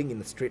 It's pulling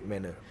in a straight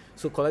manner.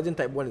 So collagen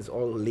type 1 is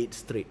all laid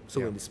straight.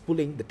 So when it's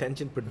pulling, the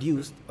tension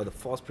produced or the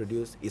force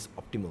produced is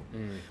optimal.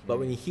 But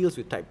when it heals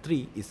with type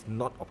 3, it's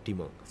not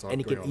optimal.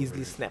 And it can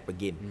easily snap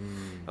again.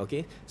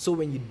 Okay, so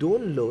when you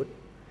don't load,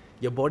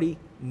 your body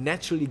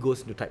naturally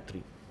goes into type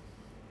 3.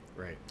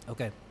 Right.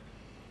 Okay.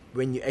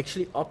 When you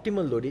actually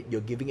optimal load it,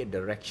 you're giving it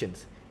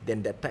directions.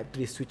 Then that type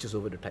 3 switches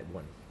over to type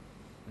 1.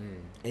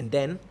 And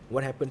then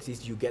what happens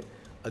is you get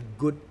a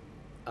good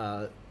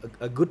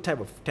type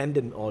of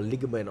tendon or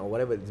ligament or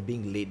whatever is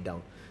being laid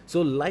down.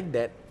 So like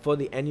that, for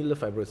the annular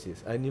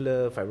fibrosis,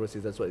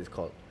 that's what it's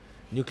called.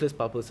 Nucleus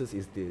pulposus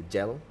is the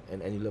gel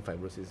and annular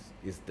fibrosis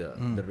is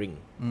the ring.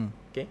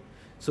 Okay?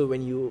 So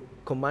when you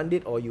command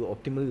it or you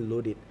optimally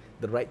load it,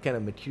 the right kind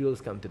of materials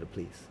come to the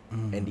place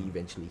and they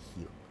eventually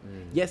heal.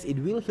 Yes, it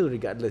will heal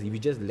regardless if you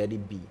just let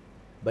it be,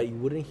 but it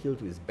wouldn't heal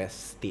to its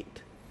best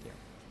state.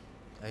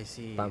 I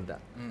see. Faham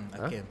tak?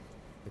 Okay.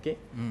 Okay.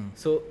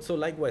 So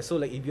likewise, so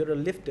like if you're a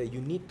lifter,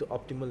 you need to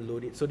optimal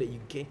load it so that you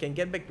can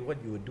get back to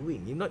what you were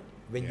doing. You not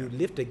when you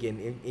lift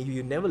again, if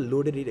you never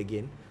loaded it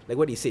again, like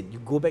what he said, you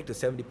go back to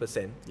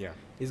 70%.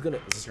 It's gonna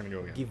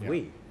go again. give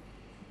way.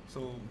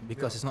 So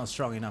Because it's not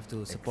strong enough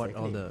to support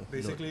all the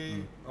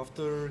basically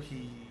after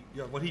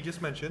what he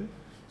just mentioned.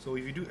 So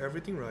if you do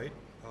everything right,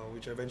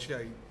 which eventually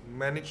I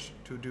managed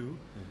to do,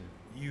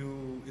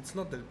 it's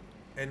not the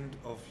end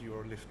of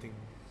your lifting.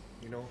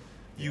 You know,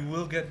 you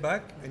will get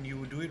back and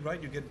you do it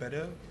right. You get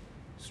better,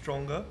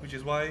 stronger. Which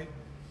is why,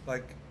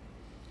 like,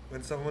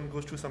 when someone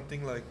goes through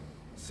something like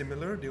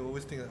similar, they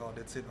always think, oh,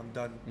 that's it, I'm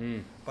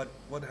done. But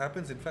what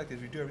happens, in fact, is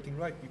if you do everything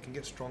right, you can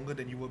get stronger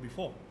than you were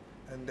before,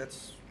 and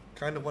that's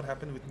kind of what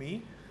happened with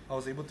me. I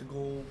was able to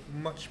go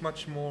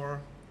much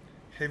more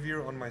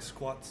heavier on my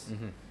squats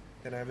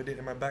than I ever did,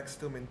 and my back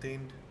still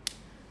maintained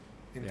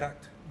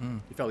intact.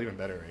 You felt even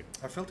better, right?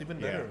 I felt even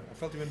better. I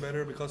felt even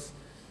better because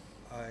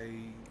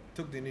I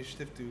took the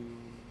initiative to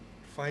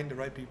find the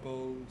right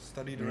people,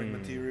 study the right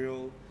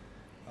material,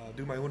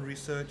 do my own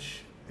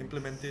research,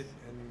 implement it,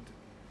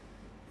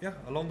 and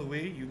along the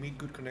way you meet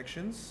good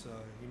connections.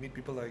 You meet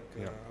people like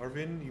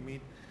Arvin, you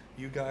meet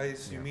you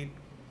guys, you meet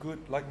good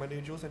like-minded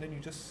individuals, and then you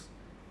just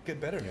get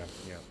better.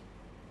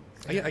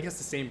 I guess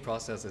the same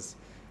process is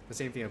the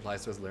same thing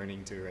applies to us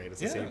learning too, right?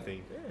 It's the same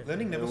thing.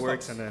 Learning never it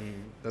works stops. And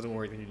then doesn't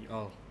work, and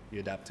you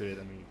adapt to it.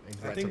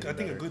 I think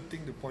a good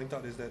thing to point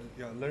out is that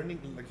learning,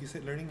 like you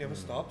said, learning never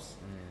stops.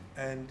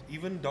 And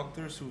even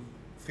doctors who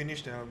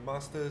finish their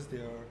masters,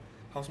 their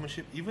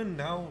housemanship, even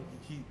now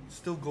he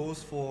still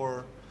goes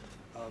for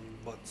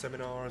about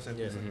seminars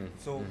and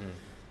so.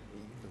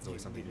 It's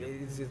always something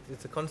new.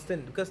 It's a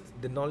constant, because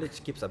the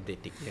knowledge keeps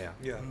updating.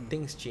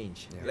 Things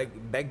change. Like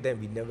back then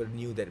we never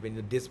knew that when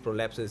the disc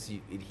prolapses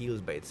it heals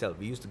by itself.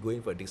 We used to go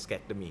in for a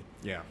discectomy.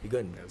 You go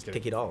and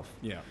take it off.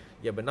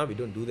 But now we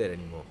don't do that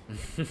anymore.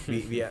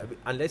 we are,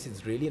 unless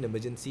it's really an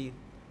emergency,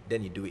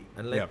 then you do it.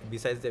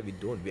 Besides that, we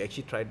don't. We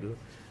actually try to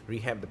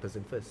rehab the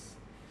person first.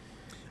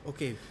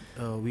 Okay,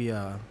 we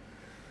are.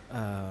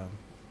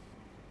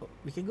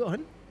 We can go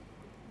on.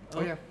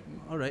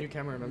 All right. New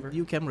camera, remember?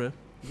 New camera.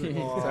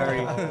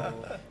 Sorry.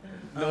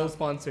 No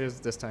sponsors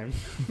this time.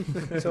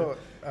 So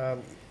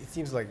it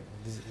seems like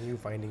these new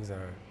findings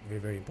are very,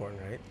 very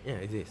important, right? Yeah,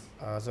 it is.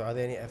 So are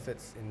there any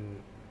efforts in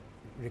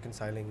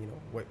reconciling,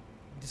 what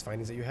these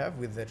findings that you have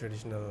with the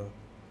traditional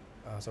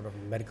sort of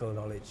medical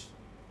knowledge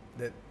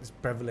that is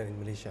prevalent in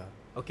Malaysia?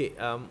 Okay,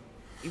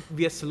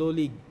 we are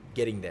slowly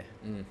getting there.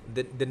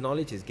 The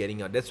knowledge is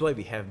getting out. That's why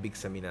we have big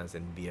seminars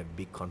and we have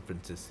big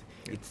conferences.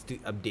 It's to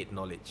update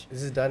knowledge.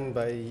 This is done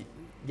by...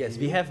 Yes,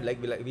 we have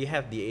we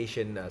have the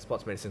Asian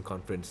Sports Medicine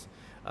Conference.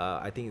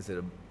 I think it's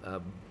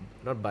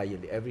not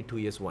bi-yearly, every 2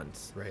 years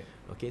once. Right.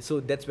 Okay, so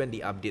that's when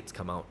the updates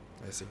come out.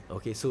 I see.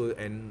 Okay, so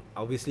and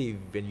obviously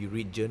when you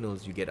read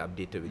journals, you get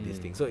updated with these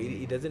things. So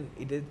it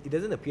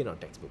doesn't appear in our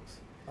textbooks.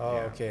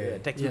 Okay.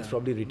 Textbooks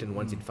probably written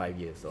once in 5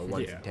 years or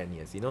once in 10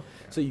 years,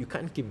 So you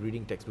can't keep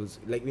reading textbooks.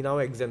 Like in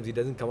our exams, it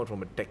doesn't come out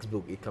from a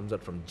textbook, it comes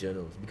out from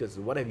journals. Because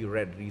what have you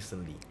read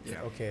recently?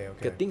 Okay.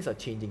 Because things are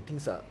changing,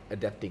 things are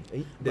adapting.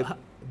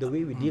 The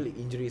way we deal with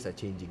injuries are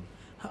changing.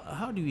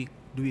 How do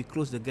we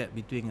close the gap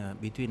between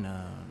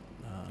a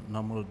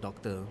normal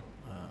doctor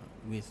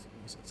with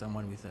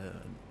someone with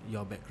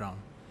your background?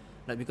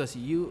 Like, because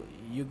you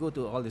go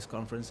to all these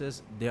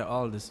conferences, they're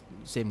all the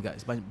same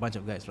guys, bunch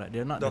of guys, right?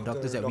 They're not the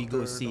doctors that we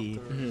go see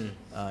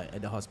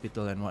at the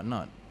hospital and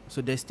whatnot. So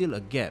there's still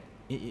a gap.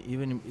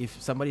 Even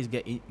if somebody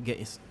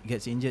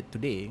gets injured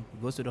today,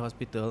 goes to the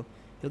hospital,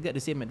 he'll get the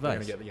same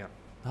advice.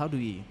 How do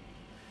we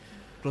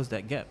close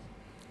that gap?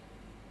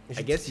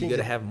 I guess you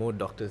gotta have more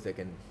doctors that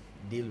can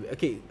deal with.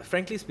 Okay,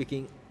 frankly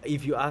speaking,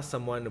 if you ask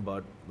someone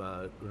about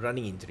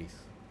running injuries,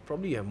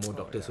 probably you have more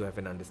doctors who have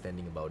an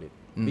understanding about it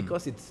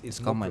because it's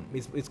common.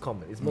 It's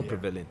common. It's more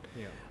prevalent.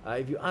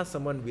 If you ask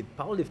someone with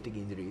powerlifting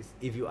injuries,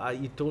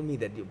 you told me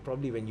that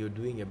probably when you're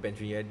doing your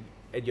bench, when you're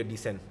at your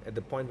descent, at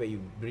the point where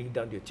you bring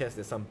down your chest,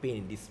 there's some pain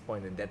in this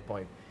point and that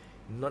point.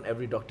 Not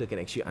every doctor can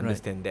actually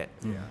understand that.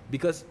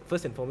 Because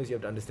first and foremost, you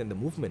have to understand the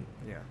movement.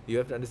 You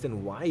have to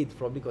understand why it's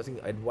probably causing,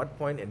 at what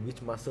point and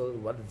which muscle,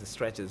 what is the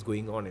stretch that's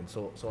going on, and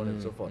so on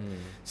and so forth.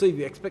 So if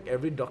you expect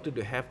every doctor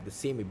to have the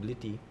same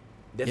ability,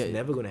 that's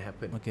never going to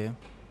happen. Okay.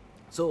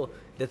 So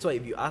that's why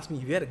if you ask me,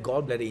 if you had a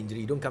gallbladder injury,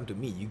 you don't come to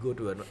me. You go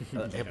to a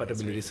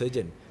hepatobiliary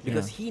surgeon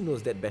because he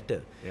knows that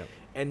better.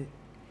 And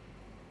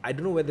I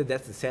don't know whether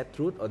that's the sad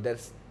truth or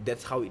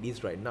that's how it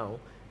is right now.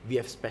 We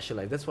have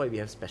specialized. That's why we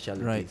have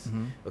specialties.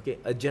 Okay,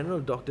 a general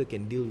doctor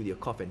can deal with your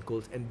cough and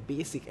colds and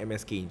basic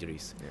MSK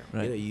injuries.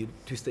 You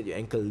twisted your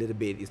ankle a little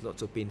bit. It's not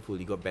so painful.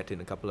 You got better in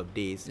a couple of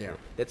days.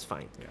 That's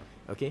fine.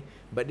 Okay,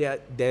 but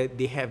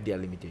they have their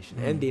limitation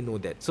and they know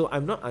that. So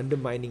I'm not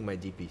undermining my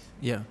GPs.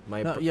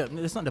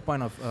 That's not the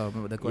point of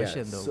the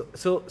question though.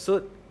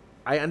 So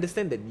I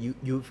understand that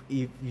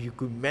if you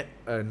could met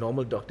a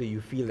normal doctor, you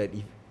feel that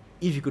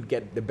if you could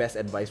get the best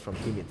advice from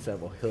him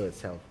itself or her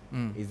itself,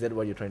 is that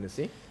what you're trying to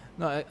say?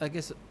 No, I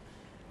guess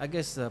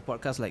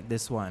podcasts like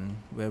this one,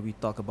 where we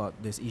talk about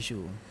this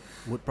issue,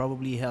 would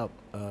probably help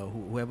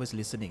whoever's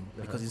listening.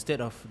 Because instead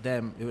of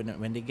them,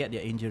 when they get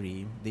their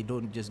injury, they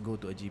don't just go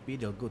to a GP,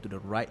 they'll go to the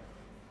right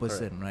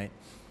person, right?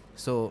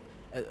 So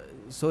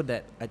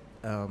that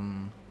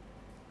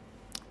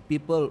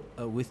people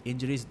with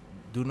injuries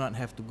do not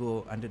have to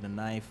go under the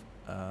knife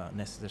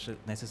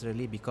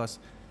necessarily, because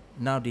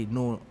now they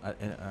know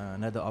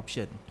another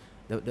option.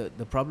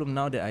 The problem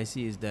now that I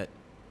see is that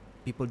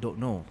people don't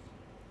know,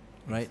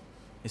 right?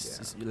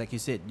 It's like you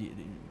said,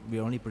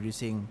 we're only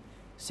producing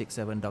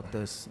 6-7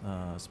 doctors,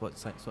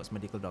 sports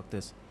medical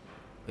doctors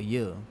a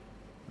year,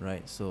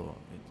 right? So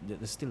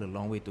there's still a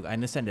long way to go. I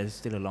understand there's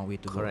still a long way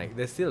to go. Correct.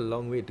 There's still a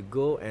long way to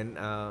go, and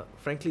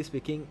frankly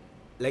speaking,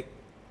 like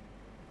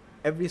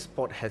every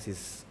sport has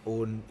its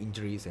own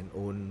injuries and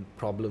own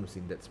problems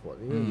in that sport.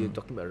 You're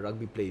talking about a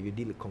rugby player, you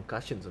deal with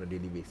concussions on a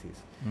daily basis.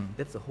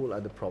 That's a whole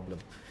other problem.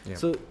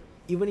 So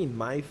even in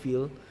my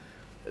field,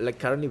 like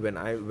currently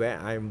where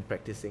I'm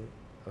practicing,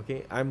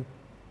 okay,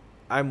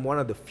 I'm one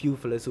of the few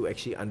fellas who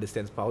actually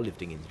understands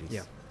powerlifting injuries.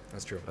 Yeah,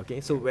 that's true.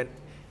 Okay, so when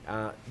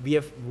we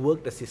have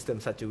worked the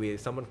system such a way, if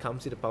someone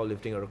comes with a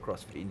powerlifting or a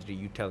CrossFit injury,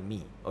 you tell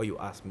me or you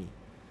ask me.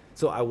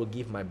 So I will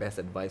give my best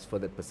advice for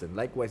that person.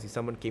 Likewise, if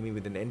someone came in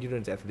with an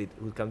endurance athlete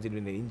who comes in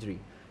with an injury,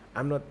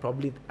 I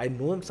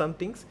know some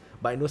things,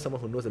 but I know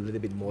someone who knows a little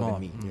bit more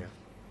than me.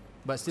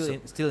 But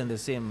still in the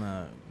same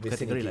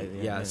category, like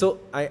yeah. So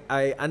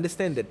I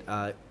understand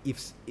that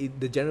if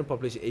the general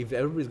population, if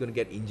everybody's going to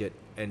get injured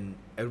and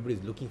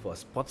everybody's looking for a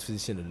sports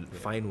physician to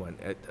find one,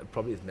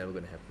 probably it's never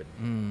going to happen.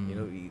 You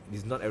know,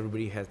 it's not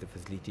everybody has the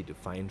facility to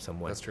find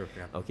someone. That's true.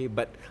 Yeah. Okay,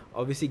 but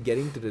obviously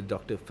getting to the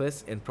doctor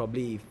first, and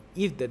probably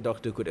if the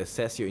doctor could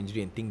assess your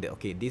injury and think that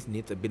okay, this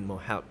needs a bit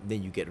more help,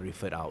 then you get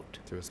referred out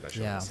To a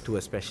specialist. to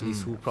a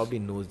specialist who probably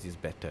knows this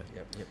better.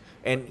 Yep.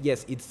 And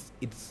yes,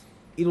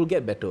 it will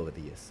get better over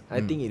the years.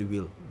 I think it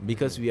will,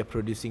 because we are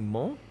producing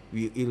more.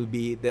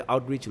 The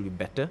outreach will be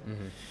better,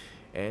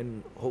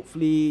 and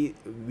hopefully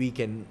we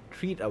can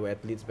treat our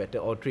athletes better,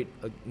 or treat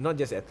not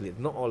just athletes.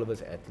 Not all of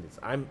us are athletes.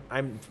 I'm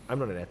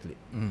not an athlete,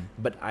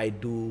 but I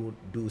do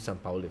some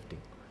powerlifting.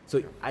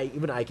 So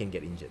I can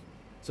get injured.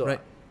 So Right.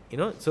 you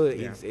know, so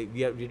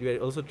we are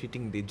also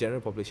treating the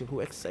general population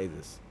who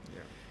exercises.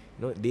 Yeah.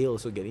 You know, they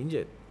also get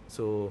injured.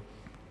 So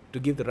to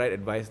give the right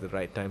advice at the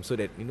right time, so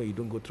that you know you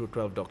don't go through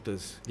 12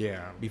 doctors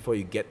Yeah. before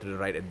you get to the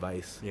right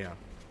advice. Yeah.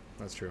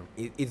 That's true.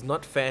 It's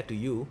not fair to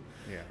you,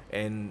 Yeah.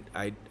 and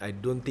I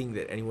don't think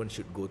that anyone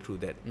should go through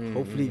that.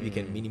 Hopefully we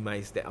can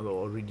minimize that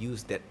or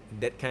reduce that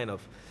kind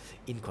of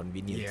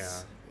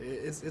inconvenience.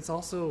 Yeah. It's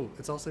also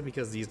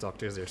because these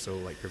doctors are so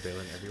like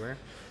prevalent everywhere.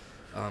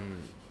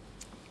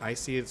 I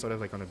see it sort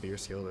of like on a bigger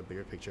scale, a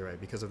bigger picture, right?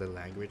 Because of the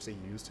language they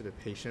use to the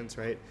patients,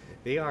 right?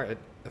 They are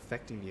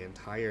affecting the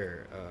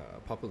entire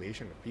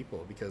population of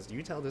people. Because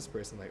you tell this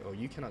person like, oh,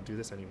 you cannot do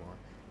this anymore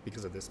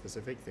because of this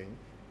specific thing,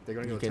 they're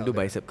going to go You can tell do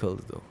them. bicep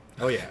curls though.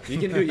 Oh yeah, you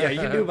can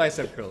do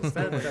bicep curls.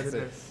 That's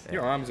it.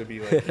 Your arms would be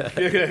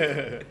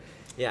like.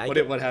 Yeah,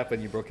 What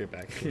happened? You broke your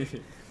back.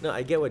 No,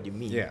 I get what you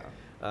mean. Yeah.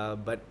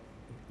 But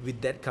with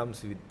that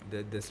comes with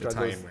the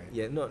struggles. time, right?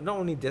 Yeah, not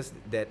only just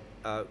that.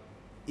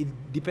 It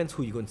depends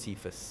who you're going to see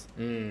first.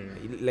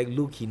 Like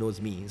Luke, he knows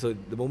me. So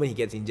the moment he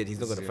gets injured, he's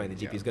not going to find the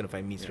GP. He's going to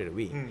find me straight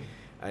away.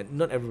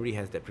 Not everybody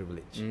has that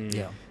privilege.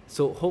 Yeah.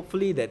 So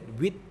hopefully that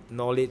with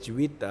knowledge,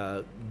 with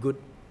good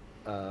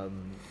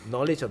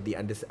knowledge of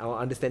our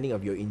understanding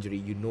of your injury,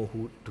 you know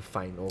who to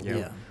find, or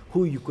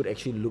who you could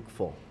actually look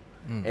for,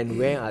 and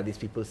where are these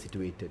people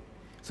situated.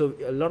 So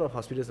a lot of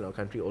hospitals in our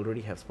country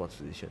already have sports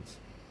physicians.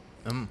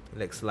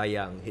 Like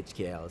Selayang,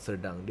 HKL,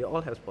 Serdang, they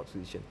all have sports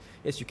physicians.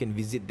 Yes, you can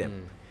visit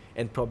them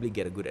and probably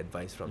get a good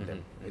advice from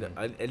them. You know,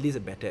 at least a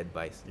better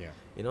advice. Yeah.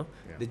 You know,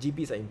 the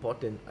GPs are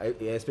important,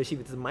 especially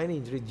if it's a minor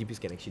injury.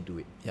 GPs can actually do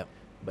it. Yep.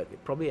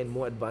 But probably in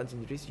more advanced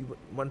injuries, you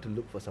want to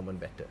look for someone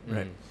better.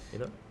 Right. You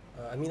know.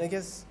 I mean, I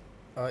guess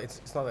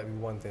it's not that we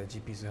want the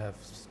GPs to have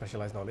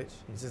specialized knowledge.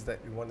 It's just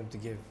that we want them to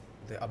give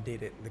the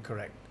updated, the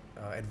correct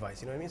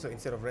advice. You know what I mean? So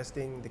instead of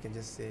resting, they can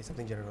just say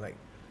something general like,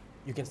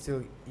 you can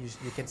still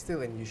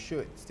and you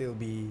should still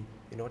be,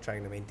 you know,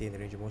 trying to maintain the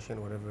range of motion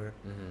or whatever.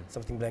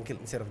 Something blanket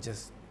instead of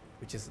just,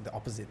 which is the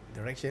opposite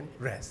direction,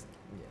 rest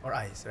or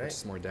ice, right? Which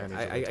is more damage.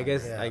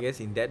 I guess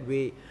in that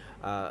way,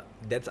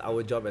 that's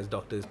our job as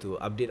doctors, to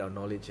update our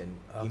knowledge and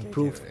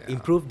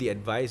improve the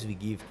advice we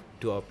give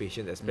to our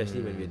patients,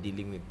 especially when we're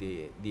dealing with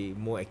the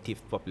more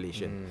active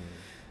population.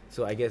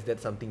 So I guess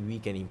that's something we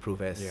can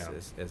improve as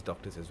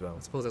doctors as well.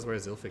 I suppose that's where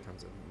Zealfit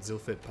comes in.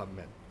 Zealfit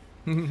PubMed.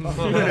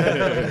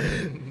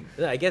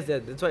 I guess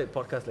that's why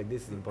podcasts like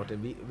this is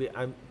important.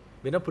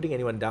 We're not putting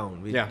anyone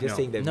down. We're just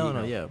saying that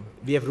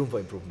we have room for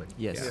improvement.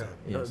 Yes. Yeah.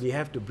 You know, we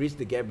have to bridge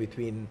the gap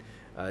between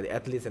the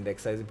athletes and the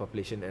exercising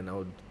population and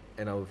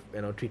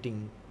our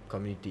treating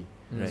community,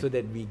 so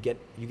that you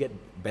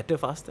get better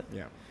faster.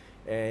 Yeah.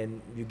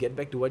 And you get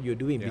back to what you're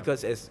doing,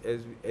 because as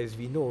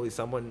we know, if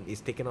someone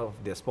is taken off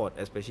their sport,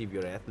 especially if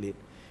you're an athlete,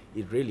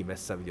 it really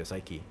messes up with your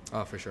psyche.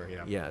 Oh, for sure.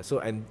 Yeah. Yeah. So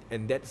and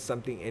that's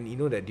something, and you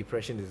know that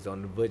depression is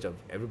on the verge of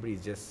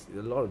everybody's just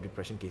a lot of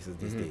depression cases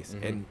these days.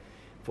 And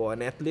for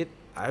an athlete,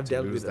 I've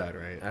dealt with that,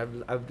 right?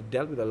 I've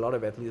dealt with a lot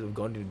of athletes who've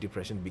gone into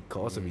depression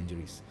because of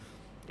injuries,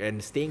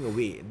 and staying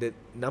away. The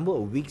number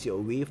of weeks you're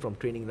away from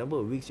training, number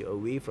of weeks you're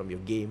away from your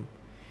game,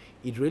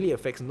 it really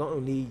affects not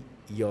only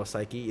your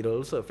psyche, it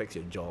also affects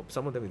your job.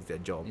 Some of them it's their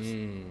jobs.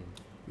 You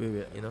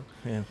know.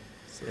 Yeah.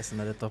 So that's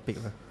another topic.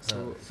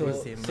 So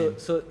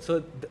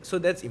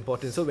that's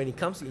important. So when it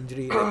comes to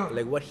injury,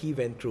 like what he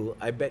went through,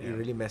 I bet it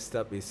really messed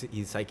up his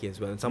psyche as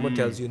well. And someone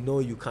tells you, no,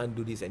 you can't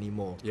do this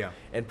anymore. Yeah.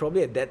 And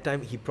probably at that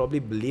time, he probably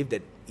believed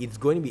that it's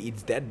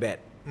that bad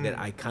that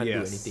I can't do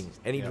anything.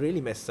 And it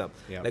really messed up.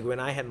 Yeah. Like when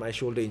I had my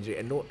shoulder injury,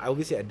 and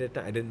obviously at that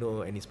time, I didn't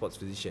know any sports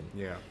physician.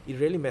 Yeah. It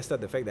really messed up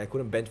the fact that I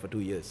couldn't bench for 2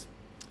 years.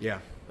 Yeah.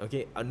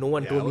 Okay, no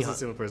one told me how. I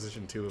was in a similar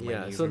position too. With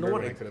my knees. So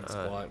I couldn't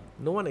squat.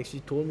 no one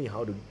actually told me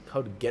how to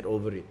get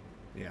over it.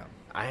 Yeah.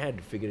 I had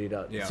to figure it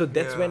out. Yeah. So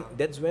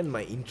that's when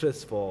my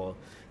interest for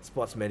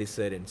sports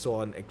medicine and so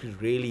on actually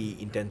really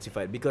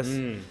intensified, because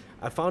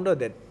I found out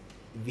that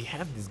we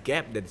have this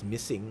gap that's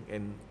missing,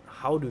 and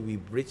how do we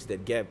bridge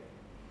that gap?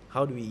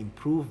 How do we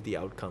improve the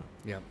outcome?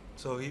 Yeah.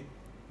 So he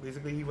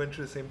went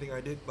through the same thing I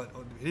did, but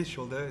on his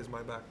shoulder is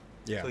my back.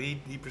 Yeah. So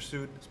he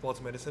pursued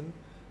sports medicine.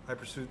 I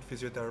pursued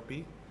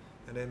physiotherapy,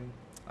 and then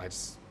I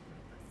just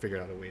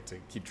figured out a way to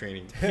keep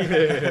training.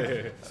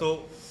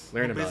 So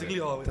Learn about basically,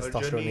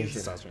 it.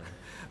 Testosterone.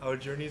 our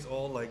journeys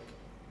all like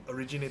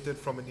originated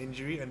from an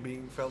injury and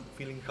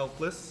feeling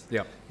helpless.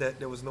 Yeah. That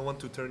there was no one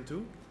to turn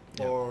to,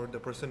 Yeah. or the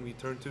person we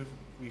turned to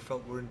we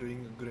felt weren't doing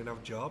a good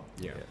enough job.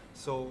 Yeah.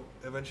 So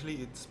eventually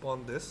it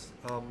spawned this.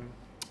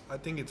 I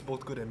think it's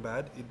both good and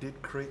bad. It did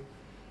create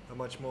a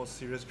much more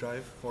serious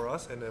drive for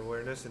us and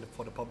awareness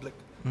for the public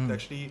to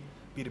actually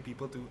be the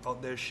people to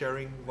out there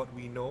sharing what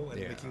we know and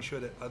Yeah. making sure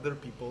that other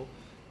people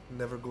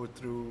never go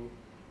through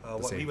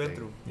what same we went thing.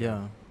 through.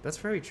 Yeah. That's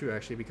very true,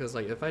 actually, because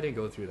like if I didn't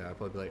go through that, I'd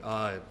probably be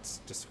like,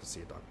 it's just go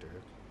see a doctor.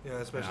 Yeah, And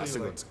I especially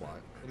still go like and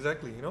squat.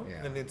 exactly, you know,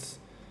 Yeah. and it's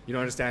You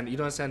don't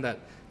understand that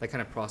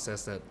kind of process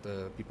that the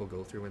people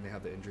go through when they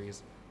have the injuries,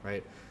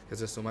 right? Because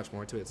there's so much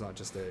more to it. It's not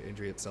just the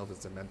injury itself;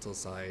 it's the mental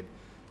side,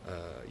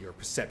 your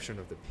perception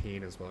of the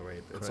pain as well,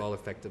 right? It's all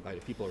affected by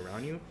the people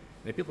around you,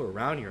 and the people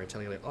around you are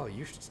telling you like, "Oh,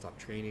 you should stop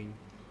training,"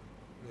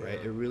 right?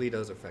 yeah. It really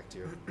does affect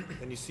you.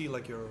 and you see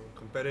like your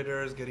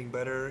competitors getting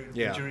better,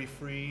 Yeah. injury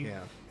free,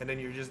 Yeah, and then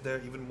you're just there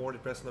even more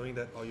depressed knowing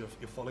that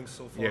you're falling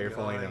so far yeah, you're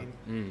falling behind.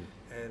 down.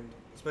 And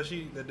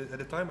especially at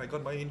the time I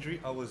got my injury,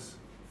 I was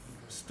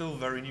still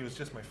very new. It's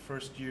just my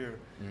first year,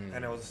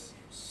 and I was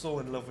so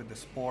in love with the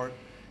sport.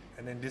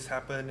 And then this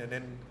happened, and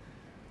then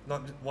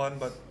not one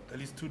but at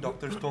least 2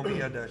 doctors told me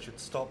that I should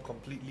stop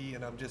completely,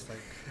 and I'm just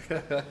like,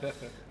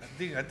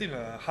 I think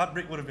a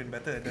heartbreak would have been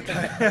better at that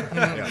time.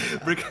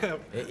 Yeah. Break up.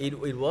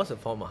 It was a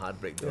form of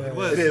heartbreak though. It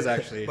was. It is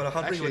actually. But a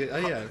heartbreak Actually,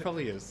 would- yeah, it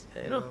probably is.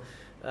 You know,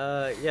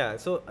 yeah.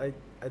 So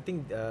I think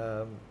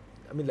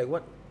I mean like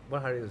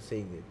what Hari was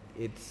saying,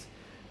 it's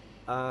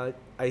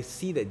I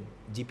see that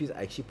GPs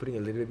are actually putting a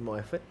little bit more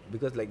effort,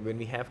 because like when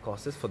we have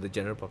courses for the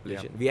general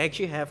population, we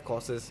actually have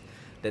courses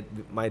that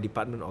my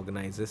department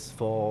organizes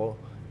for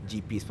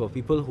GPs, for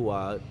people who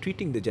are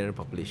treating the general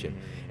population,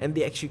 and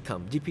they actually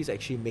come. GPs are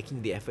actually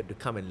making the effort to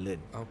come and learn.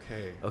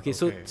 Okay,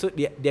 so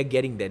they're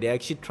getting there. They're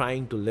actually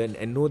trying to learn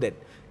and know that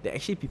there are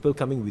actually people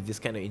coming with this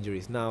kind of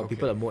injuries. Now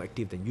people are more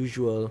active than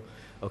usual.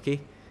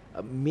 Okay,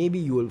 maybe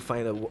you will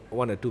find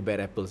one or two bad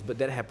apples, but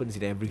that happens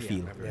in every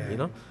field. You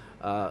know,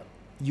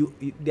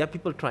 there are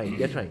people trying.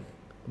 They're trying,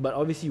 but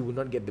obviously you will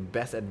not get the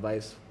best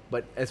advice.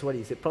 But as what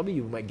he said, probably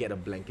you might get a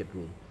blanket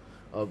rule,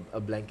 or a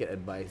blanket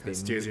advice. It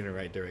steers you in the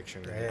right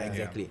direction. Right? Yeah.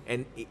 Exactly,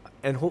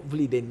 and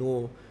hopefully they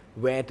know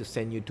where to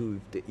send you to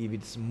if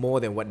it's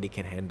more than what they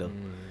can handle.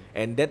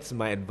 And that's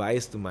my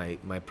advice to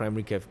my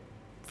primary care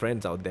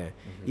friends out there.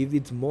 If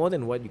it's more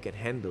than what you can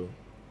handle,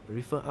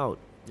 refer out.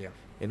 Yeah.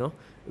 You know,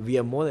 we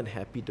are more than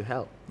happy to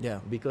help. Yeah.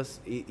 Because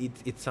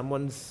it's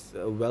someone's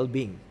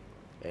well-being,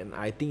 and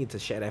I think it's a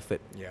shared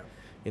effort. Yeah.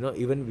 You know,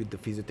 even with the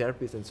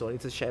physiotherapists and so on,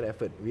 it's a shared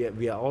effort.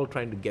 We are all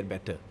trying to get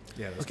better.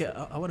 Yeah. Okay,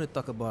 I want to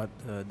talk about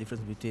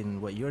difference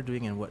between what you're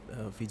doing and what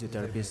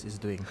physiotherapist is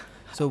doing.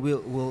 So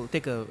we'll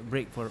take a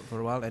break for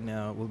a while, and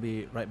we'll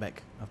be right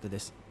back after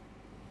this.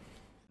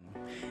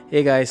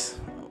 Hey guys,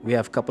 we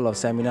have a couple of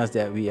seminars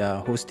that we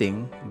are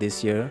hosting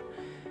this year.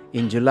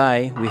 In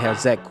July, we have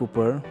Zach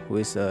Cooper, who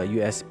is a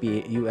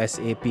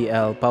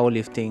USAPL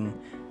powerlifting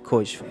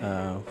coach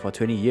for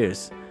 20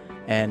 years.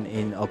 And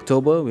in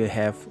October, we'll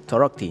have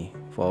Torokti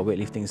for a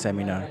weightlifting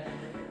seminar.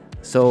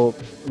 So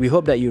we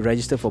hope that you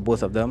register for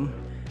both of them.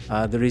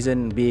 The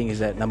reason being is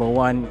that number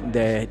one,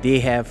 they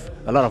have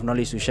a lot of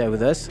knowledge to share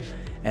with us,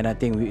 and I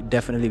think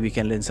we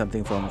can learn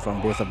something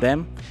from both of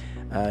them.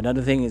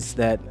 Another thing is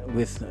that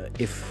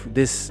if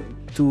these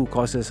 2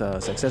 courses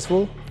are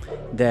successful,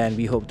 then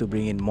we hope to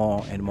bring in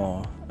more and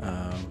more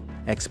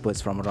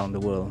experts from around the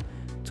world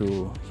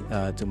to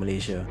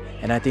Malaysia,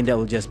 and I think that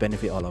will just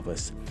benefit all of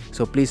us.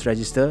 So please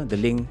register. The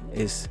link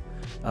is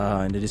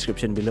in the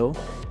description below,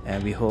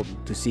 and we hope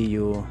to see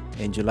you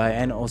in July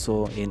and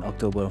also in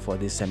October for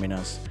these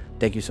seminars.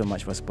 Thank you so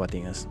much for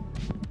supporting us.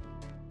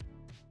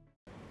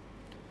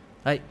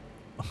 Hi.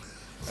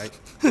 Hi.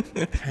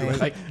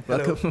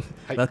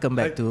 Welcome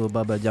back to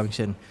Barbell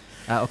Junction.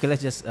 Okay,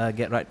 let's just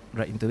get right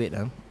into it.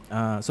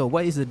 So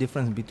what is the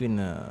difference between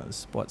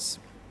sports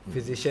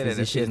Physician and a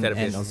physician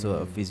physiotherapist. and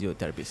also a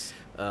physiotherapist?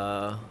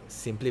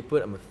 Simply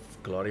put, I'm a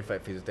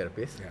glorified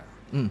physiotherapist.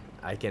 Yeah.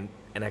 I can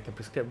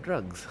prescribe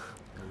drugs.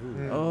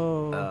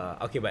 Oh.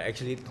 Okay, but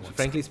actually,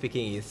 frankly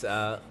speaking, is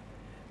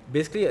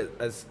basically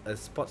a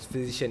sports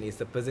physician is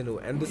the person who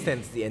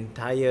understands the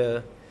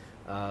entire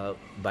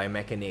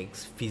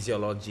biomechanics,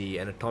 physiology,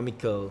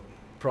 anatomical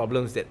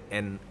problems that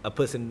a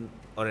person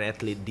or an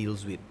athlete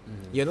deals with.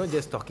 You're not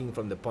just talking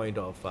from the point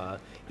of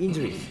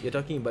injuries. You're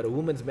talking about a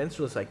woman's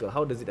menstrual cycle.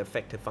 How does it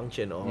affect her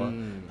function or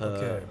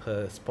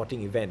her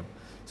sporting event?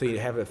 So you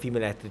have a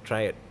female athlete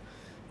try it,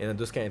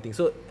 those kind of things.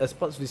 So a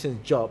sports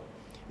physician's job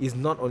is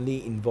not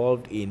only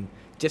involved in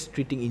just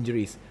treating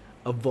injuries.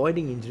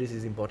 Avoiding injuries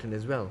is important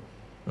as well.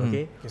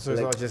 Okay, so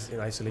it's not just in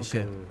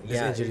isolation.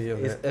 Injury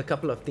it's a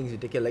couple of things you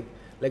take care.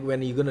 Like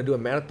when you're gonna do a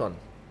marathon.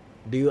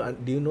 Do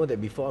you know that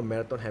before a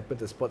marathon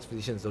happens, a sports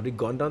physician has already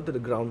gone down to the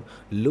ground,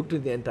 looked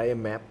at the entire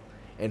map,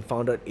 and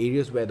found out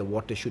areas where the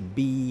water should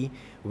be,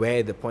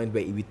 where the point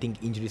where we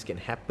think injuries can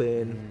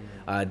happen.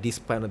 This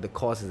point of the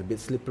course is a bit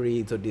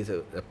slippery, so these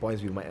are the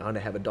points we might want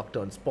to have a doctor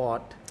on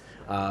spot.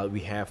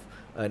 We have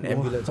an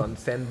ambulance on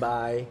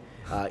standby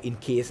in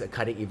case a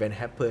cardiac event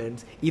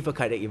happens. If a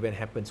cardiac event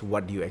happens,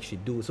 what do you actually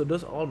do? So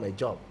those are all my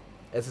job.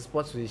 As a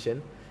sports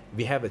physician,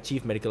 we have a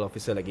chief medical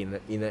officer like in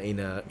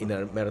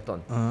a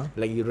marathon.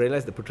 Like you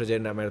realize the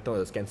Persiaran marathon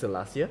was cancelled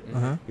last year.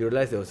 You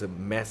realize there was a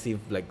massive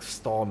like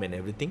storm and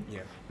everything.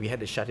 We had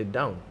to shut it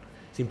down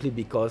simply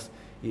because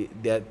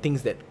there are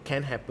things that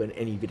can happen,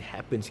 and if it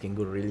happens, it can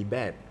go really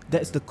bad.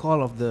 That's the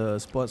call of the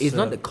sports. It's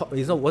not the call.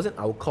 Wasn't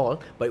our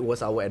call, but it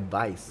was our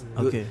advice.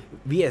 Okay.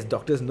 We as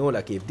doctors know,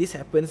 like, if this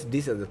happens,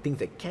 these are the things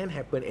that can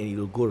happen, and it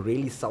will go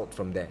really south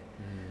from there.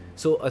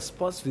 So a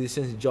sports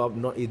physician's job,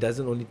 it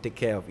doesn't only take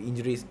care of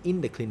injuries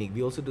in the clinic.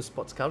 We also do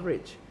sports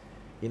coverage.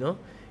 You know,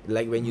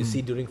 like when you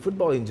see during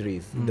football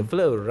injuries, the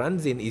fellow who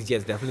runs in is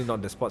definitely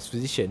not the sports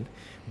physician,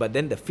 but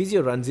then the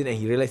physio runs in and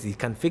he realizes he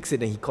can't fix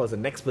it, and he calls the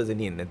next person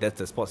in, and that's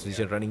the sports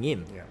physician running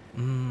in.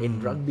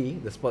 In rugby,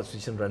 the sports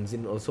physician runs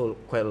in also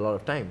quite a lot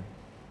of time.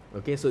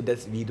 Okay, so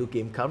we do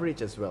game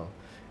coverage as well,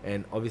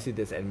 and obviously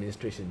there's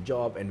administration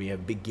job, and we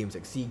have big games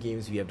like SEA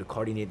Games. We have to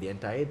coordinate the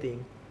entire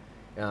thing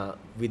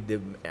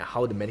with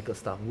how the medical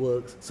staff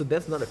works. So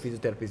that's not a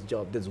physiotherapist's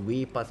job. That's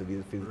way past a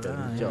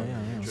physiotherapist's job.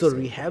 So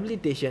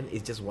rehabilitation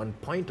is just one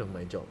point of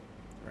my job.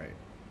 Right.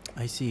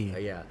 I see.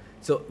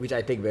 So which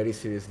I take very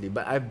seriously.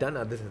 But I've done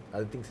other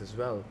things as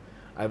well.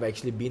 I've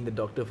actually been the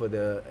doctor for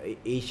the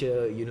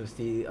Asia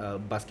University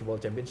Basketball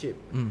Championship,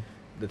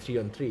 the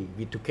 3-on-3.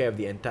 We took care of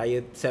the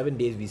entire 7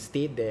 days. We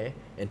stayed there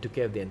and took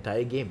care of the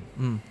entire game.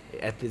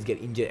 Athletes get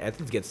injured.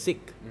 Athletes get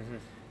sick.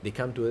 They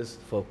come to us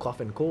for cough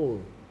and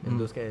cold and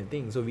those kind of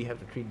things. So we have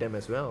to treat them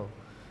as well.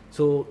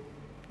 So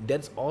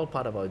that's all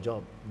part of our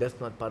job. That's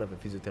not part of a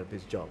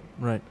physiotherapist's job.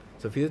 Right.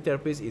 So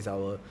physiotherapist is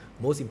our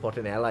most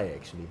important ally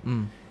actually,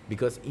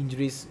 because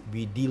injuries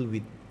we deal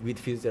with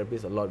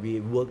physiotherapists a lot. We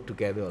work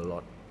together a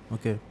lot.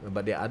 Okay.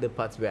 But there are other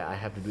parts where I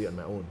have to do it on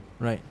my own.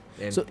 Right.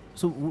 And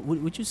So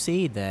would you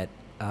say that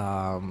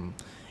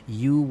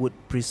you would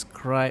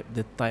prescribe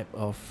the type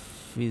of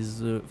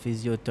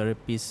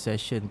physiotherapy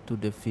session to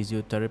the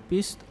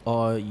physiotherapist,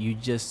 or you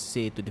just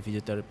say to the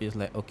physiotherapist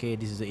like, okay,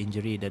 this is an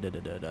injury,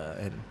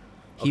 and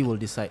he will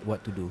decide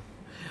what to do?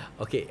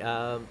 Okay,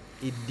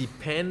 it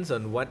depends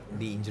on what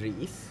the injury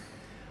is.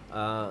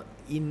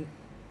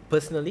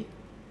 Personally,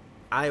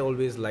 I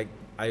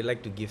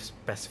like to give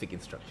specific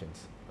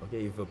instructions.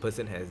 Okay, if a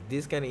person has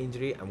this kind of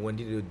injury, I'm going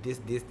to do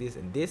this,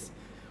 and this,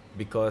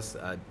 because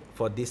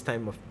for this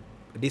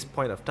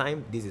point of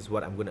time, this is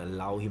what I'm going to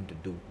allow him to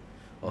do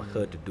or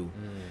her to do.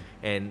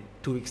 And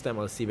 2 weeks time,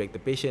 I'll see back the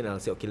patient. I'll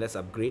say, okay, let's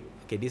upgrade.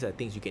 Okay, these are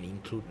things you can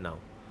include now.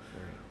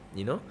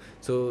 You know,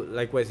 so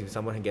likewise, if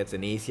someone gets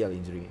an ACL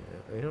injury,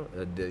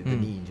 the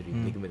knee injury,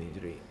 ligament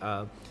injury,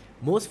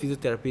 most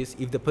physiotherapists,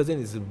 if the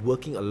person is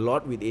working a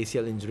lot with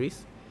ACL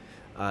injuries,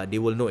 they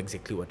will know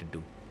exactly what to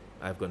do.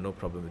 I've got no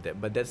problem with that,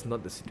 but that's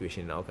not the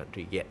situation in our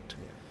country yet.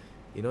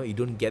 You know, you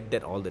don't get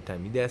that all the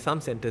time. There are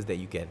some centers that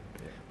you can,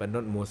 but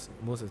not most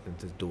of the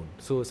centers don't.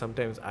 So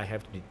sometimes I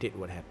have to dictate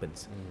what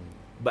happens.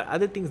 But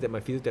other things that my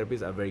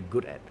physiotherapists are very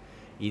good at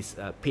is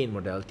pain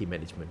modality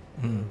management.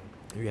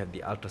 We have the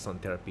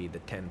ultrasound therapy, the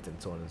TENS,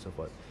 and so on and so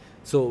forth.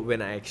 So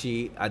when I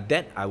actually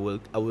I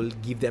will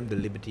give them the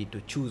liberty to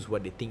choose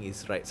what they think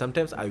is right.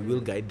 Sometimes I will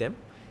guide them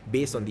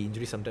based on the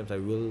injury. Sometimes I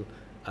will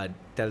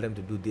tell them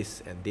to do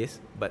this and this,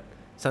 but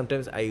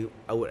sometimes I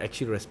would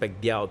actually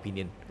respect their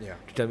opinion.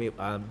 To tell me,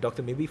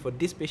 doctor, maybe for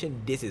this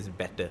patient this is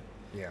better.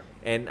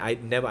 And I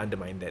never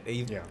undermine that.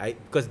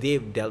 Because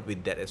they've dealt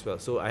with that as well.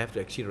 So I have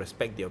to actually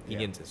respect their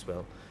opinions as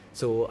well.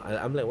 So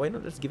I'm like, why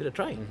not just give it a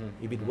try?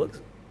 If it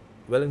works,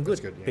 well and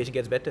good. Patient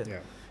gets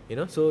better. You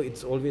know, so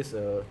it's always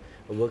a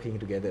working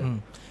together.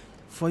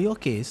 For your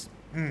case,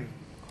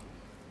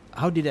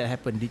 how did that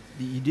happen?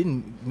 You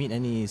didn't meet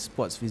any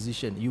sports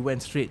physician. You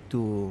went straight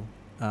to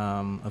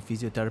a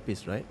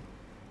physiotherapist, right?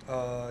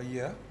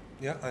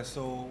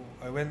 So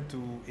I went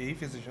to a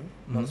physician,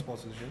 not a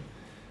sports physician.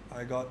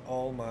 I got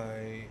all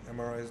my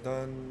MRIs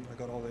done. I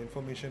got all the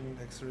information,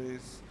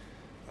 X-rays.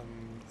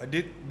 I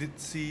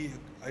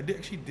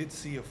actually did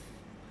see a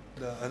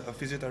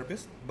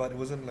physiotherapist, but it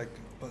wasn't like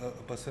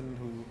a person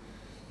who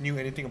knew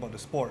anything about the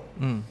sport.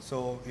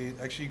 So it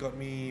actually got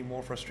me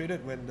more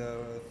frustrated when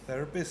the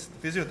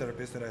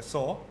physiotherapist that I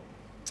saw,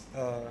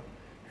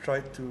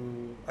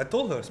 I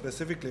told her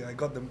specifically I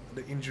got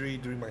the injury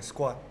during my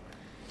squat,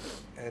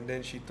 and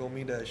then she told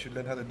me that I should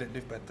learn how to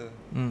deadlift better.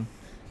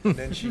 And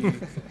then she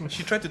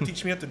tried to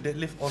teach me how to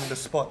deadlift on the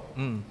spot.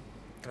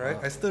 Right?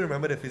 I still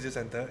remember the physio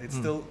center. It's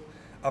still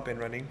up and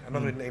running. I'm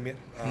not going to name it.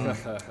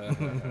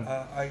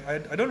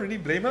 I don't really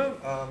blame her,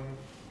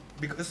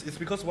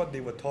 because what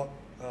they were taught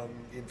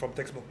from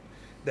textbook,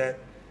 that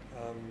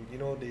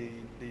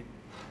they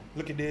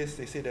look at this,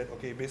 they say that,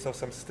 okay, based off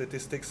some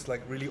statistics,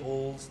 like really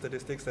old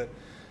statistics, that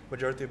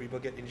majority of people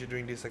get injured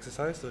during this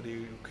exercise, so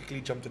they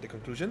quickly jump to the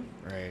conclusion,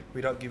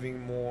 without giving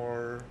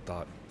more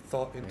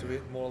thought into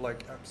it, more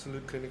like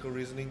absolute clinical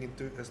reasoning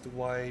into as to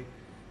why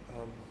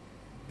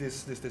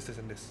this,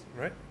 and this,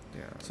 right?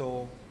 Yeah.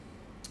 So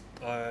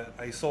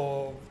I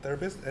saw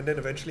therapists, and then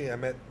eventually I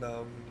met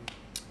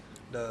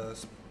the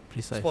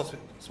sports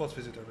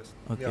physiotherapist.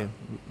 Okay. Yeah.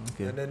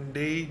 Okay. And then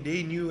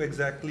they knew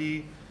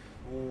exactly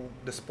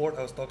the sport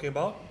I was talking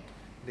about.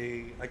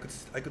 I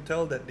could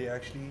tell that they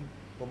actually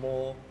were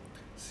more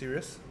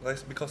serious, like,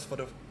 because for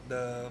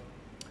the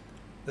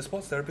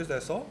sports therapist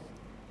that I saw,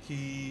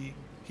 he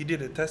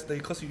did a test,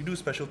 because you do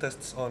special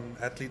tests on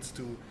athletes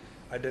to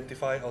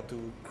identify or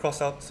to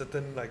cross out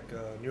certain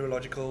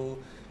neurological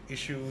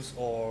issues,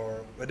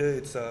 or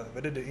whether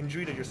the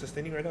injury that you're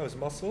sustaining right now is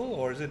muscle,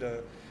 or is it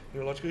a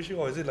neurological issue,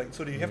 or is it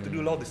so you have to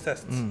do a lot of these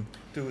tests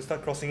to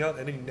start crossing out,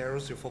 and then it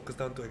narrows your focus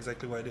down to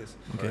exactly what it is.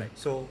 Okay. Right.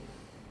 So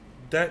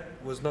that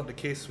was not the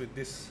case with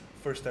this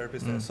first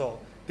therapist that I saw.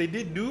 They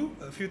did do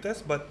a few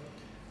tests, but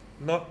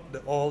not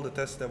all the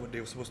tests that they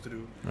were supposed to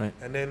do. Right.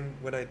 And then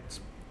when I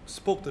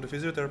spoke to the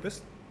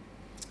physiotherapist,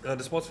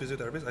 the sports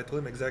physiotherapist, I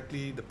told him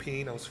exactly the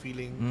pain I was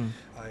feeling.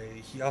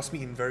 He asked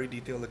me in very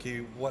detail, okay,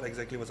 what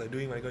exactly was I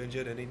doing when I got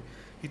injured, and then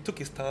he took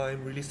his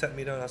time, really sat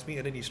me down, asked me,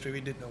 and then he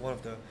straightaway did one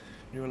of the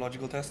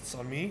neurological tests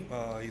on me.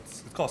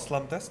 It's called a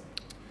slump test.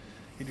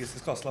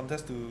 It's called a slump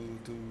test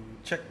to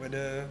check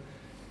whether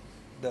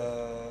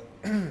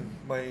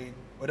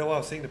what I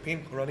was saying, the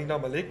pain running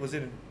down my leg, was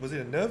it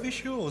a nerve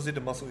issue or was it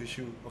a muscle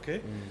issue?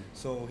 Okay,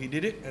 so he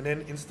did it, and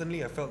then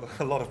instantly I felt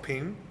a lot of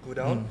pain go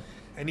down,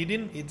 and he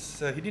didn't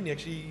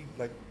actually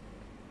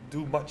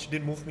do much,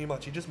 didn't move me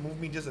much. He just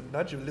moved me just a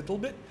nudge, a little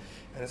bit,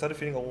 and I started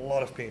feeling a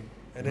lot of pain.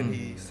 And then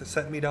he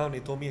sat me down. He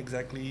told me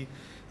exactly,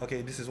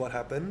 okay, this is what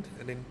happened,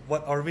 and then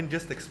what Arvin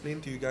just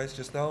explained to you guys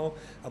just now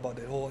about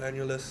that whole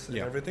annulus and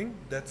everything.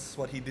 That's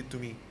what he did to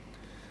me.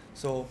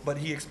 So, but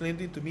he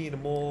explained it to me in a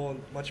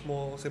much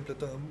more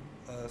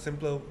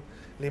simpler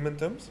layman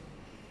terms.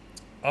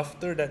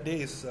 After that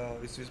day is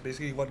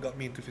basically what got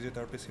me into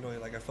physiotherapist.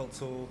 I felt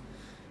so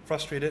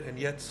frustrated and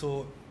yet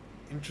so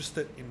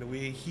interested in the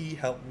way he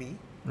helped me.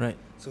 Right.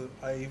 So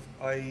I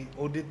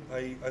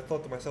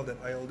thought to myself that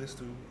I owe this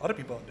to other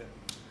people out there.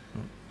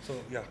 So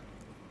yeah.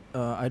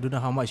 I don't know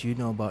how much you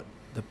know about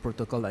the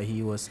protocol that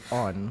he was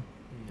on,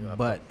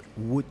 but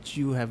would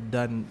you have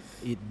done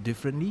it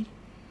differently?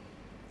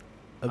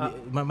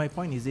 My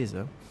point is this,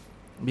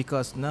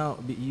 because now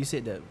you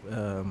said that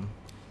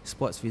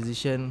sports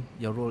physician,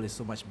 your role is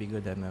so much bigger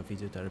than a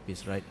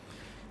physiotherapist, right?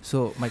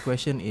 So my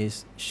question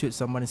is, should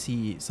someone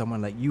see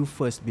someone like you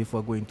first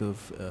before going to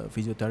a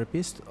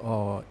physiotherapist,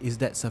 or is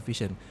that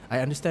sufficient? I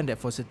understand that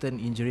for certain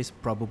injuries,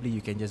 probably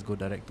you can just go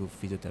direct to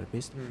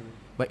physiotherapist.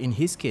 But in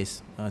his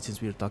case,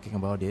 since we're talking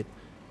about it,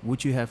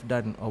 would you have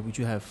done, or would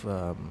you have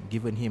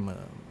given him,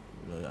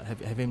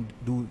 have him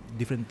do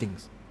different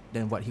things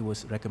than what he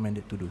was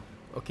recommended to do?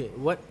 Okay,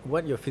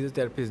 what your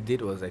physiotherapist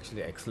did was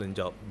actually an excellent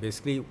job.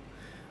 Basically,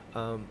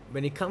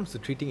 when it comes to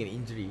treating an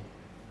injury,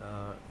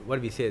 what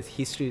we say is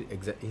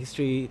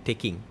history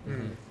taking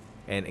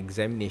and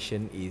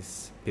examination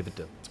is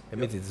pivotal. That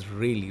means it's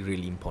really,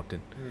 really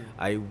important.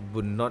 I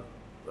would not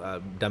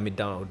dumb it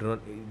down.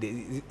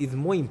 It's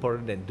more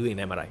important than doing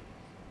an MRI.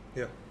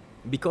 Yeah.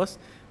 Because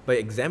by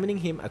examining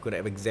him, I could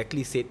have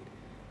exactly said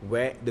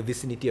where the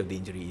vicinity of the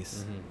injury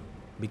is.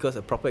 Because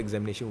a proper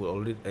examination will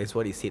already, as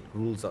what he said,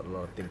 rules out a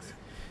lot of things.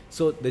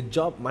 So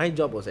my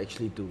job was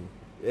actually to,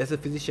 as a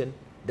physician,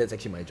 that's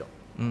actually my job.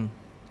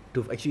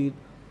 To actually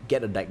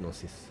get a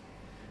diagnosis.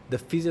 The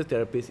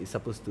physiotherapist is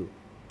supposed to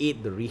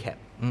aid the rehab.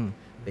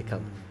 They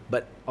come.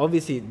 But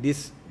obviously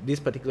this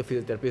particular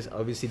physiotherapist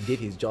obviously did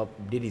his job,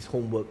 did his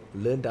homework,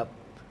 learned up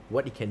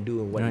what he can do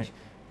and what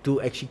to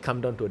actually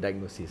come down to a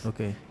diagnosis.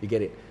 Okay. You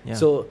get it? Yeah.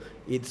 So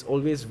it's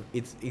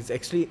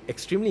actually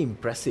extremely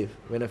impressive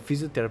when a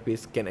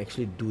physiotherapist can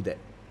actually do that.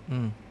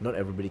 Not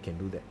everybody can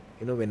do that.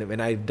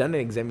 When I've done an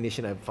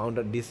examination, I've found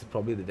out this is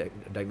probably the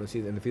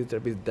diagnosis, and the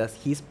physiotherapist does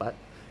his part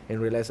and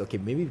realize, okay,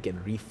 maybe we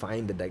can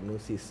refine the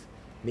diagnosis.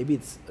 Maybe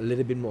it's a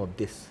little bit more of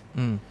this.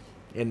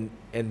 And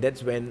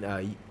that's when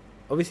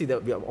obviously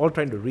that we are all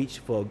trying to reach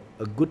for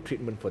a good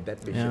treatment for that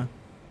patient. Yeah.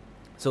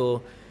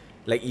 So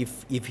like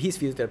if his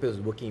physiotherapist was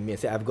working with me and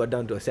said, I've got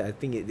down to I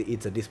think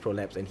it's a disc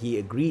prolapse, and he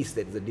agrees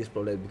that it's a disc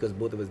prolapse because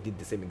both of us did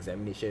the same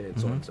examination and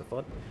so on and so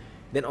forth,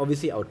 then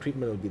obviously our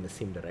treatment will be in the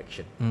same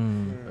direction.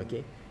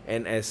 Okay.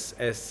 And as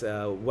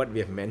what we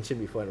have mentioned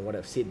before and what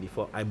I've said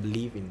before, I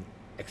believe in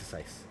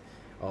exercise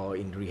or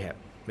in rehab.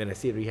 When I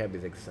say rehab,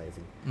 is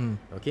exercising.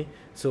 Okay.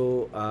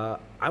 So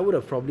I would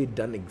have probably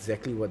done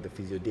exactly what the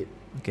physio did.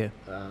 Okay.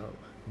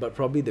 But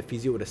probably the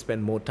physio would have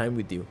spent more time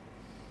with you,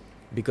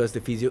 because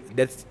the physio,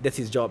 that's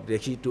his job,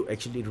 to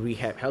actually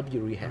rehab, help you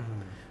rehab.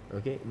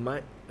 Okay.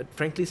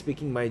 Frankly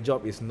speaking, my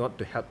job is not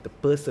to help the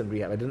person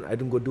rehab. I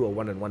don't go do a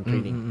one-on-one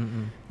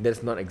training.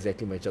 That's not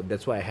exactly my job.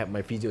 That's why I have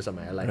my physios and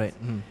my allies.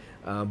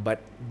 Right.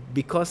 But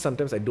because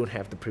sometimes I don't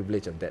have the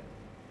privilege of that,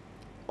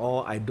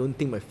 or I don't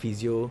think my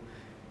physio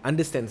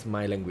understands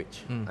my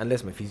language,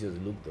 unless my physio is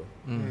Luke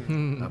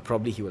though.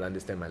 Probably he will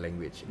understand my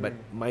language. But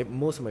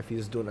most of my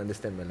physios don't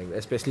understand my language,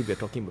 especially if we're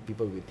talking about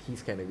people with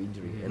his kind of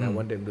injury, and I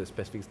want them to do a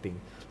specific thing.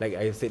 Like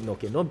I said, no,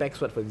 okay, no back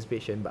squat for this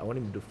patient, but I want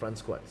him to do front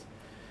squats.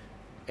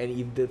 And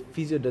if the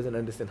physio doesn't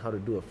understand how to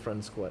do a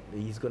front squat,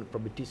 he's going to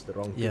probably teach the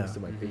wrong things to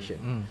my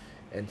patient.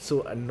 And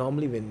so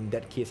normally when in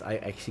that case, I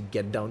actually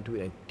get down to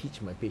it and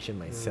teach my patient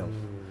myself.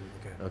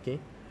 Okay?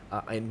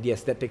 And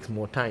yes, that takes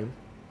more time,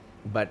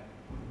 but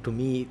to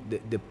me,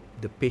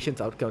 the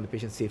patient's outcome, the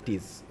patient's safety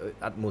is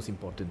utmost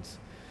importance.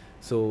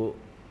 So,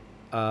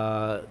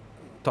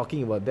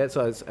 talking about that,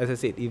 so as I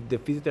said, if the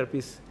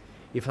physiotherapist,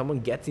 if someone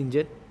gets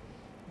injured,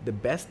 the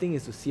best thing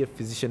is to see a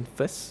physician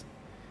first,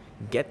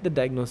 get the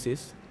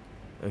diagnosis,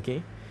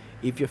 okay?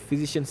 If your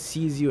physician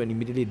sees you and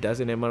immediately does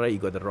an MRI, you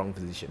got the wrong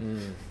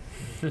physician.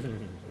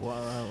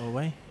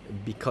 Why?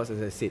 Because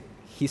as I said,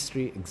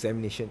 history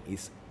examination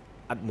is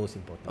utmost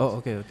important. Oh,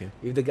 okay.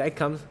 If the guy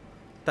comes,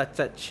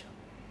 touch,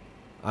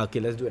 okay,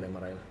 let's do an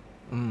MRI.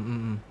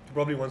 He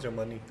probably wants your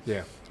money.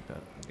 Yeah.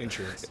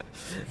 Insurance.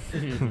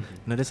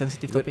 Another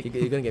sensitive topic.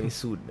 You're going to get me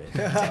sued,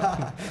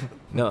 man.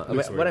 No,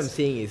 what I'm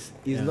saying is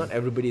not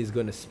everybody is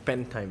going to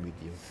spend time with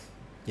you.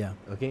 Yeah.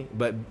 Okay?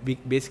 But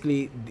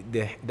basically,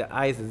 the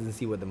eyes doesn't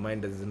see what the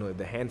mind doesn't know. If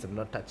the hands have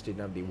not touched it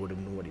enough, they wouldn't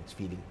know what it's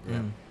feeling.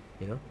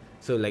 You know?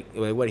 So like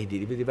what he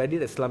did, if I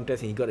did a slump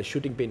test and he got a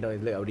shooting pain down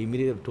his leg, I would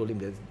immediately have told him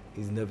that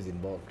his nerve is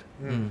involved.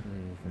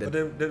 But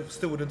then that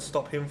still wouldn't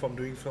stop him from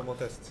doing some more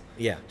tests.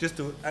 Yeah. Just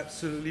to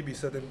absolutely be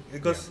certain.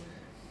 Because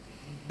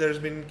there's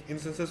been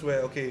instances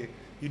where, okay,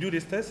 you do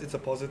this test, it's a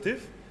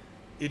positive,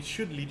 it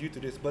should lead you to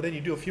this. But then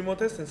you do a few more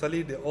tests and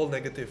suddenly they're all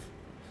negative.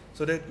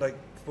 So that like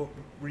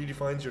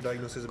redefines your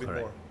diagnosis a bit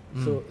more.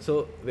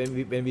 So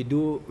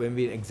when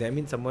we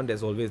examine someone,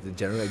 there's always the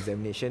general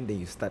examination. Then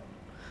you start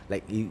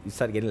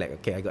getting like,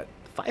 okay, I got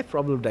 5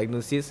 problem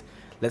diagnoses.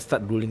 Let's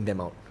start ruling them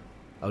out.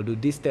 I'll do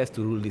this test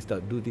to rule this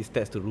out. Do this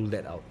test to rule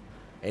that out.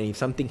 And if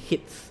something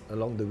hits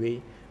along the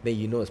way, then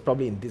you know it's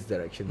probably in this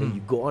direction. Then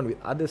you go on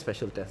with other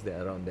special tests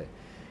that are around there.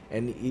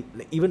 And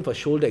even for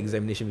shoulder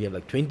examination, we have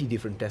like 20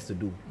 different tests to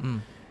do.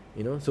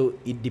 You know, so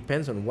it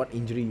depends on what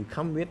injury you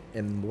come with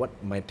and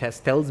what my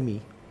test tells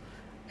me,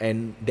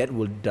 and that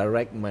will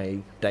direct my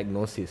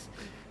diagnosis.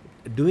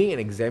 Doing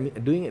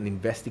an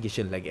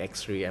investigation like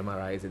X-ray,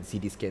 MRIs, and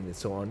CT scans and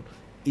so on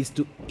is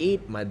to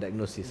aid my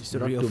diagnosis. To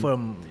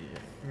reaffirm.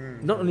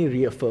 Not only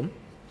reaffirm.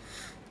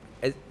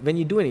 When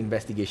you do an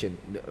investigation,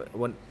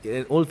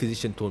 an old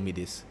physician told me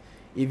this: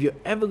 if you're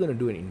ever going to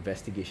do an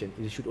investigation,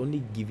 it should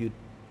only give you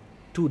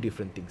 2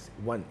 different things.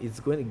 One,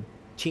 it's going to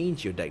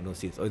change your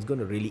diagnosis, or it's going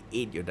to really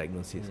aid your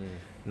diagnosis.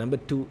 Number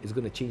 2, it's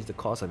going to change the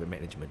course of your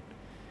management.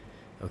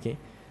 Okay?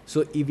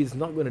 So if it's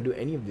not going to do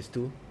any of these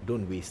 2,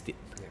 don't waste it.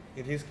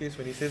 In his case,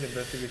 when he says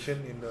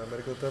investigation in the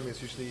medical term,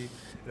 it's usually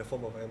in the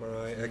form of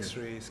MRI,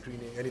 X-ray,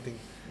 screening, anything.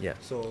 Yeah.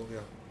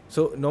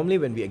 So normally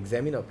when we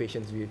examine our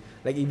patients,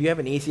 like if you have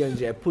an ACL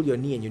injury, I pull your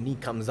knee and your knee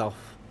comes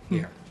off.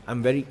 Yeah.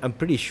 I'm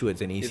pretty sure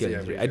it's an ACL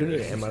injury. I don't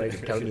need an MRI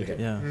to tell me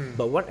that.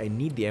 But what I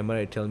need the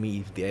MRI to tell me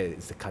if there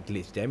is a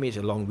cartilage damage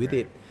along with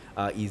it.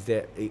 Is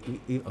there?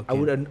 I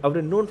would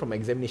have known from my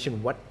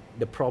examination what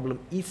the problem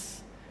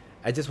is.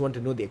 I just want to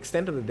know the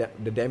extent of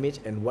the damage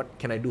and what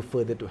can I do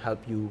further to help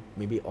you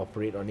maybe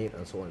operate on it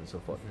and so on and so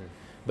forth.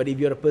 But if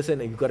you're a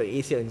person and you've got an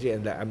ACL injury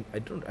and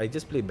like I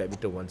just play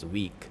badminton once a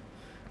week,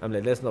 I'm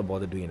like, let's not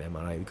bother doing an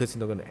MRI because it's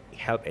not going to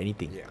help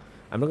anything.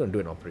 I'm not going to do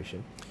an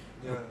operation.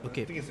 I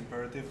think it's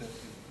imperative that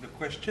the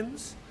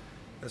questions,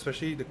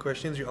 especially the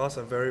questions you ask,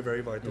 are very,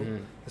 very vital.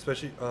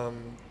 Especially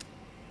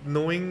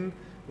knowing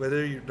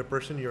whether the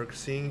person you're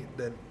seeing,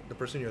 then the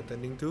person you're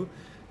attending to,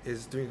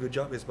 is doing a good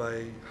job is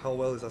by how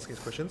well is asking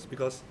his questions.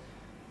 Because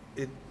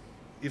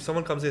if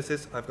someone comes in and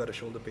says, I've got a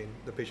shoulder pain,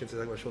 the patient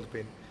says, I've got a shoulder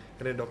pain,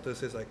 and then the doctor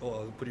says like, oh,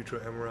 I'll put you through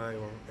an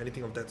MRI or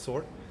anything of that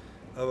sort,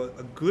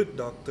 a good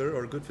doctor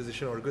or a good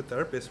physician or a good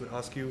therapist would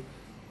ask you,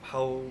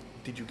 how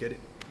did you get it?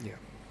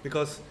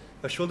 Because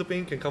a shoulder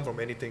pain can come from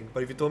anything.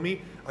 But if you told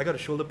me, I got a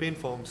shoulder pain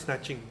from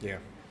snatching,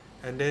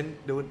 and then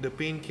the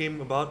pain came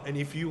about, and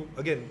if you,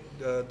 again,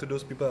 to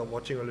those people who are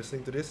watching or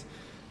listening to this,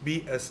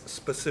 be as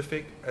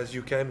specific as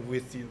you can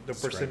with the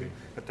person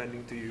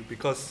attending to you,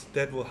 because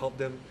that will help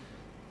them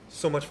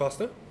so much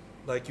faster.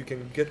 Like you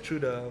can get through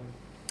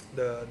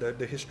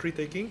the history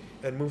taking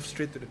and move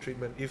straight to the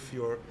treatment if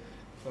you're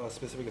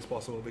specific as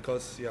possible.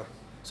 Because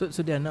So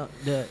there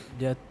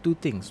are 2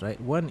 things,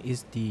 right? One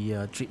is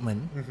the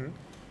treatment,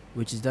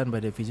 which is done by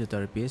the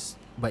physiotherapist,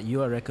 but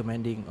you are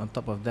recommending on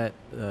top of that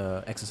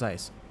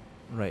exercise,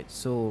 right?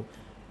 So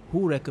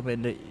who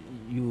recommended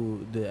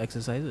you the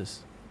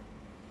exercises?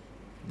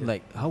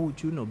 Like, how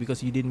would you know?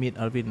 Because you didn't meet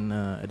Arvin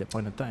at that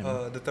point of time.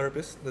 The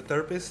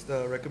therapist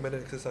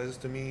recommended exercises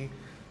to me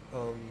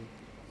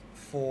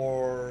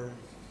for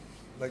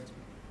like,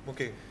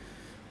 okay,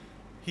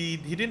 he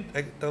didn't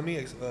tell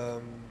me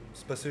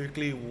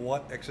specifically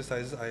what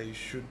exercises I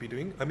should be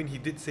doing. I mean, he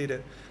did say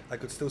that I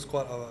could still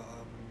squat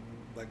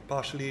like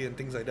partially and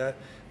things like that.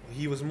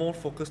 he was more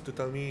focused to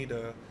tell me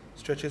the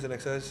stretches and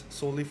exercises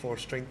solely for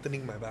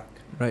strengthening my back.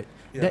 Right.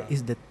 Yeah. That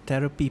is the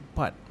therapy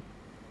part.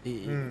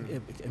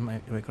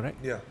 Am I correct?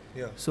 Yeah.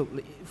 So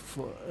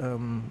for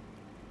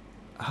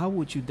how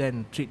would you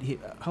then treat him?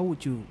 How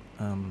would you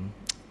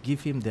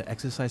give him the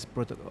exercise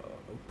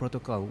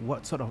protocol?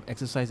 What sort of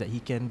exercise that he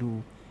can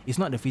do? It's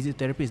not the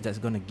physiotherapist that's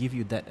going to give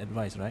you that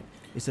advice, right?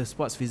 It's a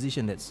sports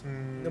physician that's...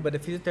 No, but the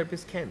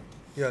physiotherapist can.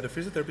 Yeah, the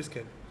physiotherapist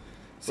can.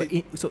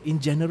 So in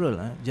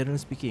general, generally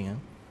speaking,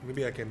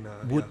 maybe I can...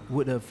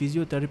 would a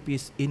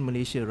physiotherapist in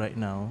Malaysia right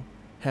now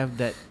have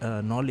that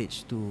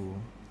knowledge to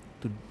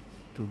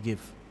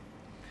give?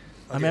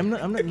 Okay. I mean,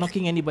 I'm not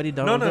knocking anybody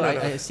down. No.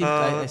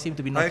 I seem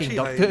to be knocking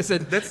doctors.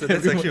 That's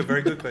actually a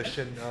very good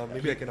question.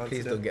 Maybe I can answer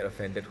Please that. don't get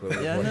offended,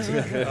 whoever Yeah, watching.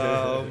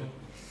 Okay,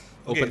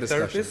 Open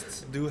discussion.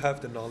 therapists do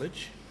have the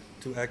knowledge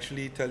to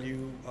actually tell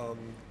you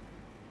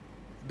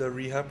the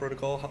rehab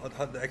protocol,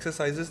 how the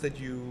exercises that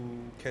you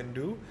can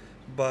do.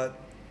 But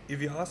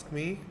if you ask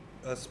me,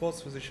 a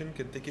sports physician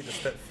can take it a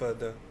step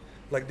further.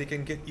 Like they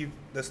can get you,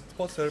 the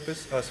sports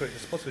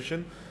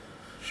physician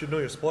should know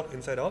your sport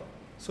inside out.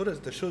 So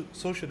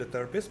should the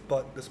therapist,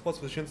 but the sports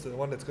physician is the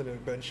one that's going to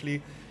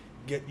eventually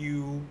get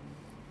you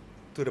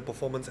to the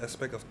performance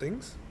aspect of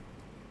things.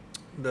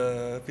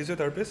 The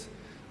physiotherapist,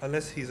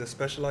 unless he's a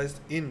specialized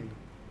in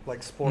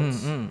like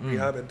sports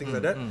rehab and things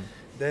like that,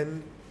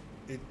 then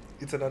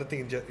it's another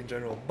thing in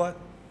general. But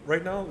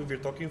right now, if you're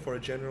talking for a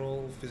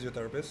general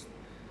physiotherapist,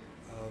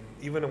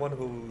 even the one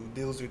who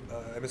deals with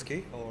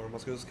MSK or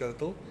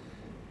musculoskeletal,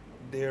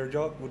 their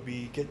job would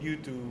be get you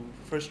to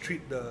first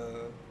treat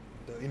the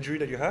injury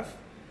that you have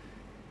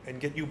and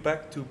get you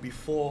back to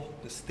before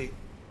the state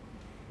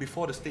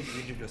you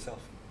injured yourself.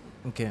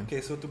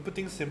 Okay, so to put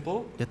things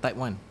simple, The type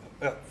 1.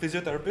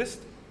 Physiotherapist,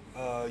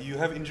 you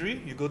have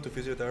injury, you go to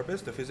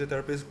physiotherapist. The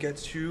physiotherapist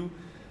gets you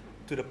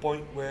to the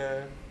point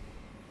where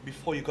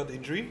before you got the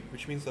injury,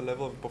 which means the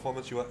level of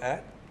performance you are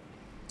at,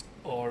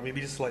 or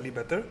maybe just slightly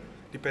better,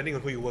 depending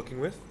on who you're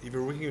working with. If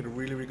you're working with a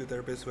really, really good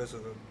therapist who has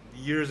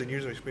years and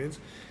years of experience,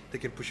 they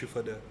can push you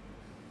further.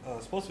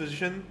 Sports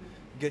physician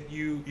get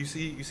you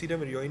see them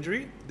with your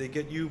injury, they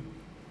get you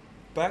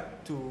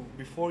back to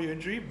before your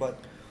injury, but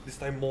this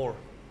time more.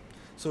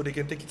 So they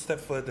can take it a step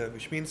further,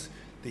 which means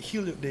they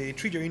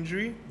treat your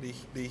injury,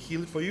 they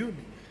heal it for you,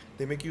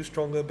 they make you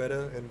stronger,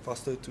 better, and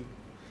faster to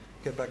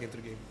get back into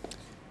the game.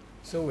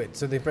 So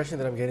the impression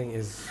that I'm getting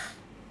is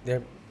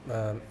they're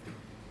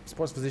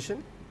sports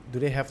physician. Do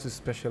they have to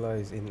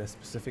specialize in a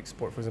specific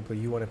sport? For example,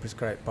 you want to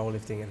prescribe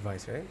powerlifting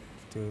advice, right,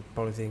 to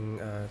powerlifting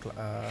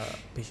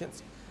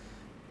patients.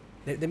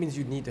 That means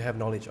you need to have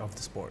knowledge of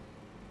the sport.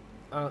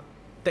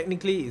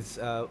 Technically, it's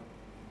what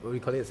we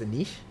call it as a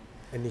niche.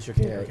 A niche,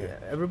 okay. Yeah.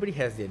 Everybody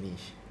has their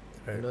niche,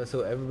 Right.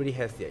 so everybody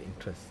has their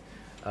interest.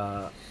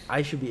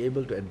 I should be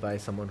able to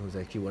advise someone who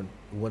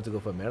wants to go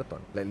for a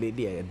marathon. Like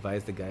lately, I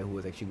advised the guy who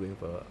was actually going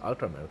for an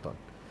ultra marathon.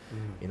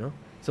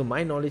 So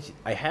my knowledge,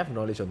 I have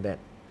knowledge on that,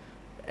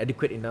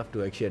 adequate enough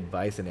to actually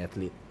advise an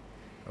athlete.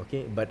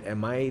 Okay, but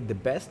am I the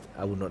best?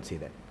 I would not say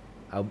that.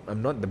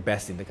 I'm not the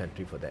best in the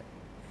country for that,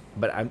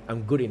 but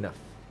I'm good enough.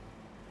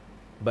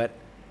 But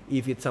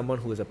if it's someone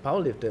who is a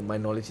powerlifter, my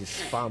knowledge is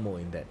far more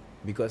in that,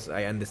 because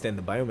I understand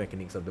the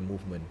biomechanics of the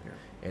movement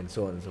and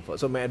so on and so forth.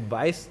 So my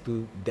advice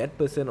to that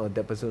person or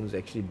that person who's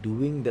actually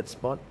doing that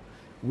sport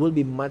will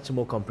be much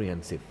more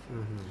comprehensive.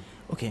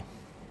 Okay.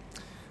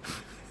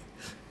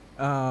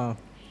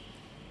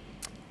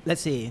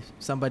 Let's say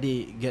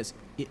somebody gets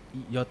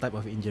your type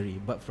of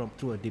injury, but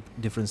through a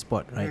different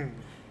sport, right?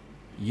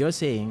 You're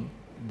saying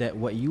that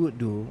what you would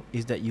do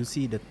is that you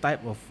see the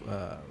type of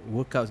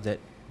workouts that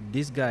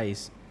this guy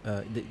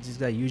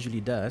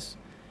usually does,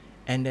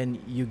 and then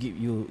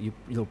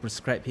you'll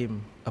prescribe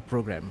him a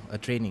program, a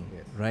training,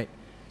 right?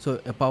 So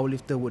a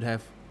powerlifter would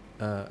have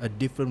a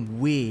different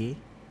way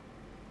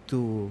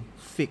to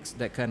fix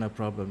that kind of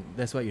problem.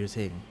 That's what you're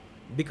saying.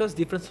 Because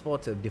different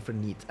sports have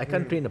different needs. I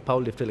can't train a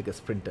powerlifter like a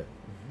sprinter.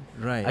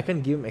 Right. I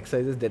can give him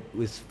exercises that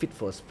was fit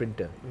for a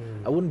sprinter.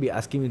 I wouldn't be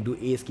asking him to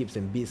do A skips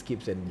and B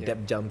skips and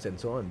depth jumps and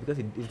so on, because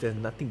it has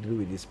nothing to do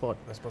with this sport.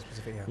 That's sport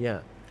specific,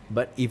 Yeah.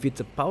 But if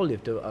it's a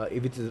powerlifter,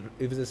 if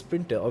it's a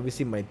sprinter,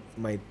 obviously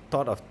my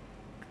thought of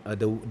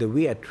the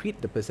way I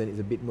treat the person is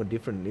a bit more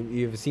different. If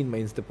you've seen my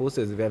Insta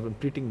posters, where I'm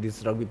treating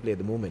this rugby player at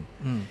the moment,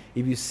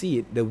 if you see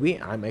it, the way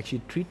I'm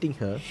actually treating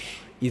her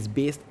is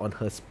based on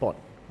her sport.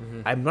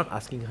 I'm not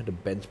asking her to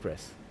bench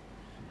press.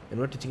 I'm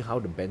not teaching how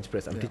to bench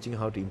press. I'm teaching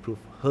how to improve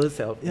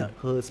herself in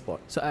her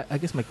sport. So I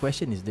guess my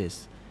question is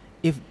this: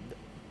 if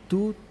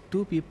two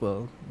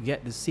people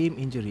get the same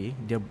injury,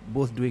 they're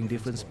both doing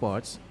different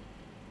sports,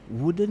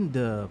 wouldn't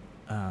the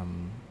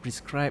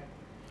prescribed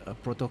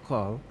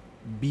protocol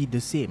be the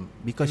same?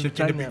 Because you're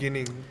trying in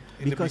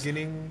the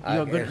beginning.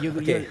 I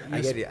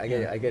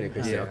get it.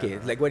 Question. Okay,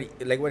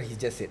 like what he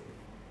just said.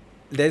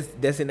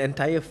 There's an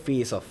entire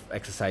phase of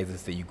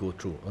exercises that you go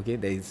through. Okay,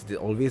 there's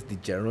always the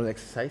general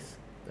exercise.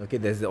 Okay,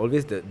 there's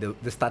always the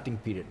starting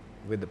period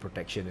with the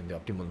protection and the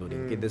optimal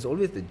loading. Okay, there's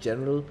always the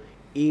general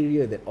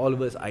area that all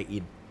of us are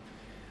in.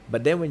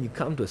 But then when you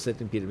come to a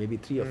certain period, maybe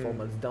 3 or 4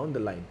 months down the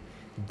line,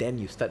 then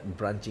you start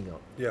branching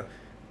out. Yeah.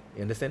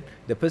 You understand?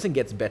 The person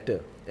gets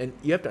better, and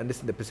you have to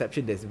understand the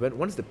perception that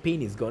once the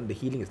pain is gone, the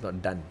healing is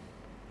not done.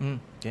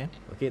 Okay.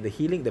 Okay, the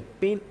healing, the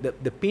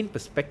pain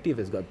perspective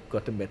has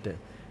gotten better,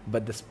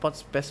 but the spot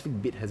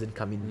specific bit hasn't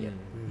come in yet.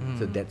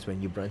 So that's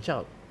when you branch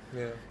out.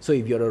 Yeah. So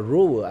if you're a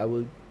rower, I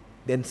will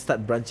then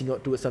start branching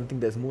out towards something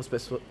that's more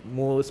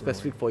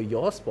specific for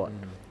your sport.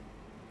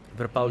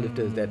 For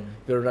powerlifters, that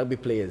for rugby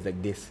players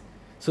like this.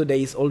 So there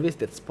is always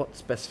that spot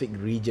specific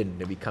region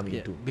that we come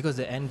into. Because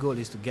the end goal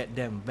is to get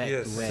them back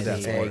to where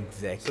that's they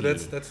exactly.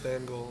 So that's the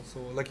end goal. So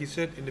like you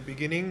said in the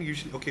beginning,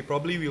 usually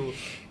probably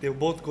they'll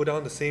both go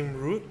down the same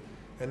route,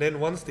 and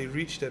then once they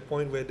reach that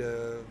point where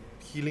the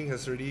healing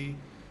has already,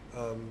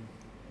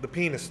 the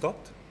pain has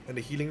stopped, and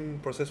the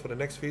healing process for the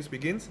next phase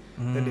begins,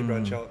 then they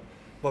branch out.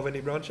 But when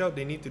they branch out,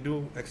 they need to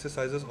do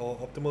exercises or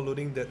optimal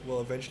loading that will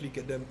eventually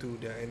get them to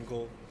their end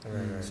goal.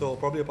 Right. So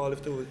probably a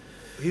powerlifter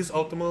his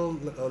optimal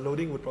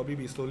loading would probably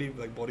be slowly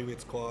like bodyweight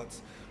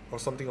squats or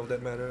something of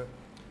that matter.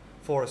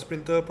 For a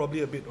sprinter,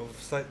 probably a bit of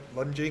side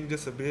lunging,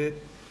 just a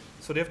bit.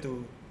 So they have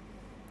to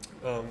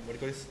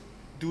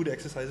do the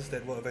exercises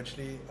that will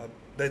eventually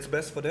that's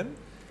best for them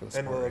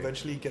and will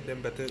eventually get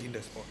them better in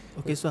their sport.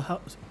 Okay, so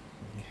how?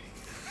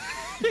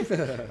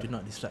 Do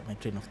not disrupt my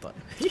train of thought.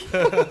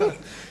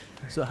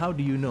 So how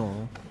do you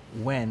know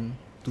when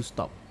to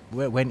stop?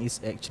 When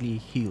it's actually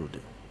healed?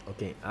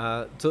 Okay.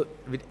 So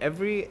with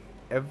every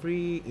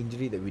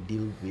injury that we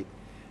deal with,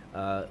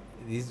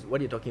 this is what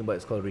you're talking about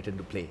is called return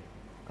to play,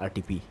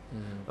 RTP.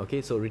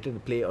 Okay, so return to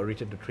play or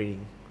return to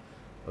training.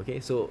 Okay,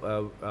 so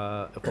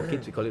for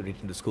kids we call it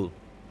return to school.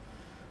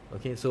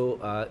 Okay, so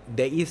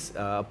there is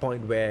a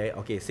point where,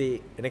 okay, say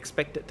an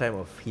expected time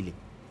of healing.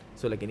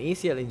 So like an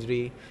ACL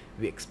injury,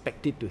 we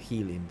expect it to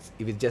heal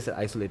if it's just an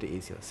isolated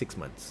ACL, 6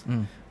 months.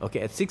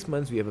 Okay, at 6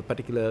 months we have a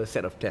particular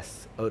set of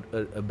tests,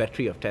 a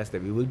battery of tests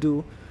that we will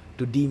do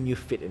to deem you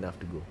fit enough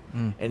to go.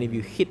 And if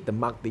you hit the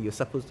mark that you're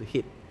supposed to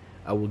hit,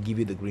 I will give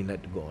you the green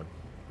light to go on.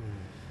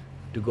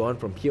 To go on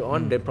from here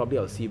on, then probably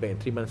I'll see you back in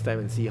 3 months' time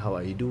and see how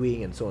are you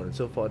doing and so on and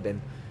so forth.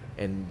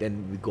 And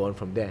then we go on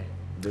from there.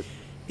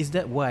 Is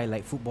that why,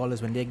 like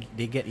footballers, when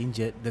they get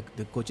injured,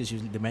 the coaches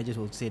usually, the managers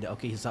will say that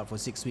okay, he's out for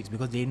 6 weeks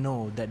because they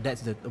know that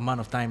that's the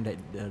amount of time that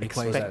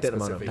requires. Expected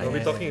amount of time. Are we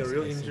talking a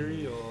real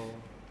injury or?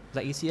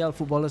 Like ACL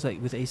footballers,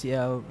 like with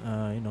ACL,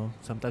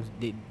 sometimes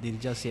they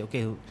just say okay,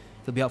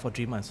 he'll be out for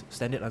 3 months.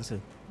 Standard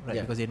answer, right?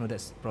 Yeah. Because they know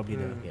that's probably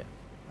the. Yeah.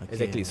 Okay.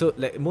 Exactly. So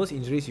like most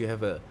injuries, you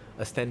have a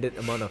standard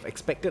amount of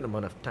expected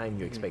amount of time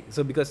you expect.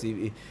 So because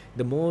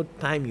the more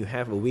time you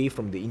have away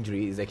from the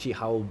injury is actually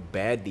how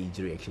bad the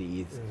injury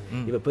actually is.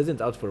 If a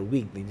person's out for a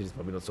week, the injury is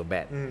probably not so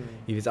bad.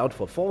 If it's out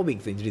for 4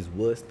 weeks, the injury is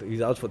worse. If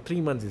it's out for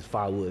 3 months, it's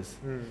far worse.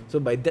 So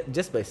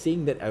just by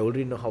saying that, I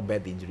already know how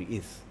bad the injury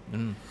is.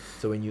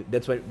 So when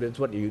that's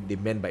what they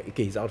meant by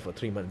okay, he's out for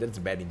 3 months. That's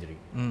a bad injury.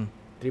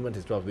 3 months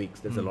is 12 weeks.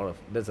 That's a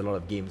lot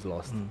of games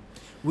lost.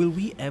 Will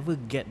we ever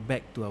get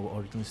back to our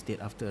original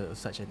state after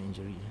such an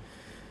injury?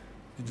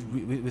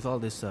 With all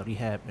this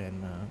rehab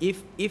and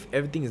if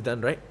everything is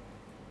done right,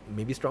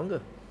 maybe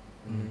stronger.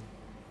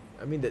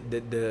 I mean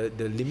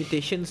the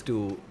limitations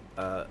to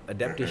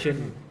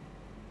adaptation.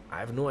 I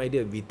have no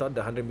idea. We thought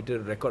the 100-meter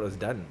record was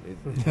done.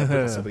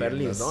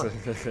 Apparently it's not.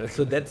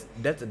 So that's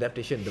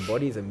adaptation. The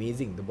body is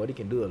amazing. The body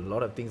can do a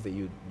lot of things that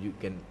you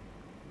can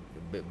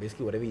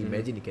basically whatever you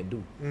imagine you can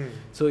do.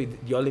 So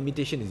your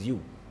limitation is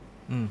you.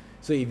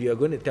 So if you are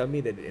going to tell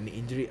me that an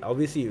injury,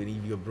 obviously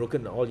if you've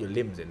broken all your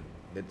limbs, and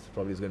that's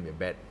probably going to be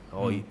bad,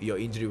 or your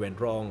injury went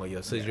wrong, or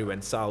your surgery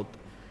went south.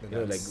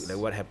 Like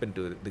what happened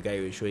to the guy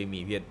who was showing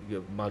me. You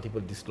have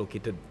multiple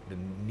dislocated, the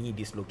knee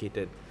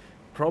dislocated.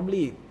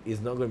 Probably is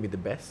not going to be the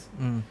best.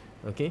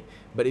 Okay,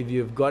 but if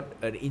you've got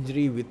an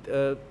injury with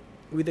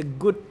a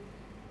good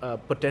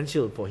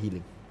potential for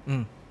healing,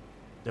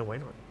 then why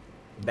not?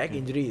 Back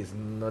injury is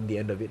not the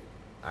end of it.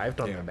 I've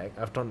torn my back.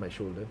 I've torn my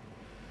shoulder.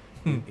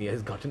 It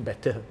has gotten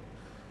better.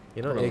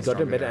 It's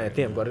gotten better, and I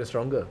think I've gotten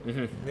stronger.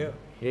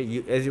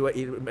 You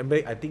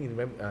remember. I think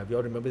we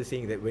all remember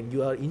saying that when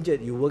you are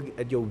injured, you work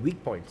at your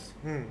weak points.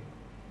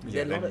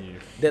 There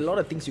are a lot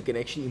of things you can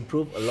actually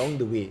improve along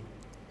the way,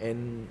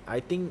 and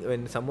I think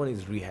when someone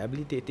is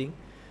rehabilitating,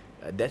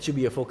 that should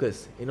be your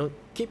focus.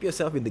 Keep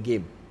yourself in the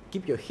game.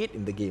 Keep your head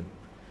in the game.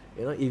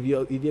 If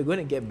you're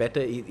going to get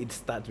better, it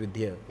starts with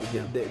here.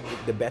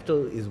 The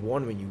battle is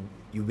won when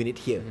you win it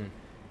here.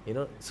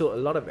 So a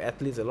lot of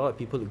athletes, a lot of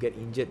people who get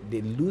injured,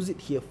 they lose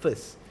it here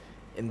first,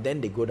 and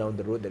then they go down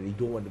the road that they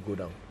don't want to go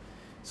down.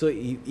 So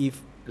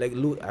if like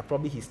Luke,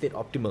 probably he stayed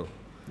optimal.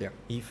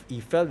 If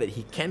he felt that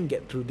he can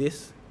get through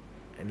this,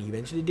 and he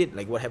eventually did,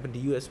 like what happened to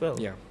you as well.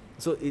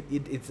 So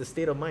it's a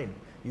state of mind.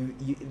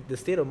 The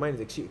state of mind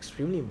is actually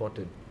extremely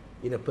important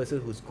in a person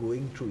who's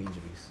going through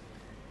injuries.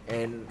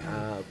 And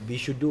we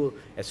should do,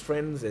 as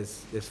friends,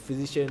 as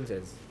physicians,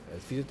 as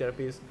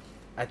physiotherapists,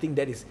 I think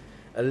that is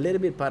a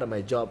little bit part of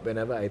my job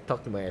whenever I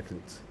talk to my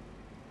athletes.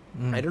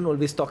 I don't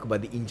always talk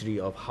about the injury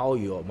of how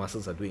your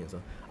muscles are doing.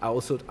 So I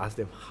also ask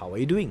them, how are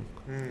you doing?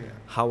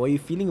 How are you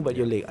feeling about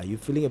your leg? Are you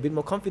feeling a bit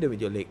more confident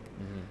with your leg?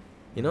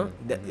 You know,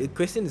 that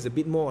question is a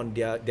bit more on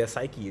their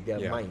psyche,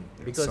 their mind,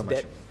 because so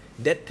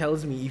that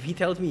tells me, if he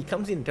tells me, he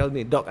comes in and tells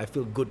me, Doc, I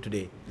feel good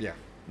today.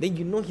 Then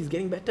you know he's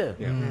getting better.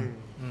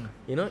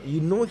 You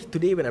know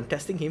today when I'm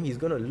testing him, he's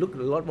gonna look a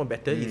lot more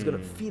better. He's gonna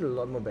feel a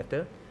lot more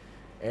better,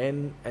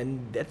 and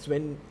that's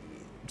when.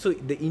 So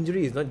the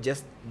injury is not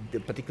just the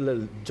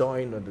particular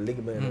joint or the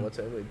ligament or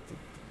whatsoever. It's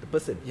the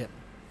person.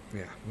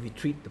 We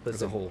treat the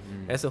person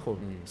as a whole.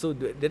 So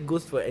that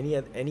goes for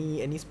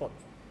any sport.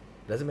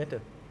 Doesn't matter.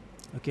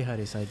 Okay,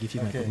 Haris, I give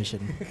you my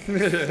permission.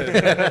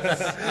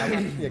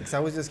 Because I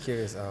was just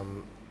curious. It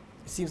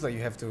seems like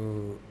you have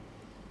to.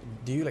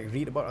 Do you like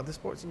read about other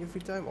sports in your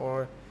free time,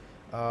 or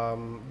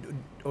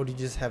do you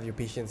just have your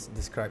patients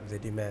describe the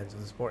demands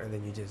of the sport, and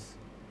then you just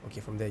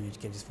from there you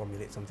can just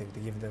formulate something to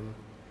give them?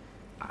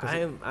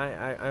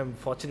 I'm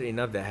fortunate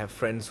enough that I have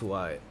friends who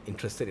are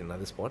interested in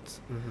other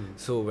sports.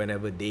 So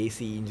whenever they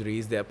see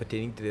injuries that are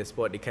pertaining to their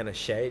sport, they kind of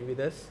share it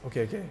with us.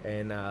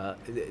 And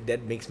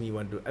that makes me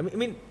want to. I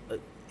mean,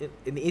 an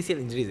ACL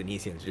injury is an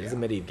ACL injury. It doesn't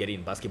matter if you get it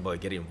in basketball,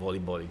 you get it in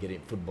volleyball, you get it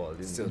in football.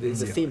 It's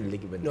the same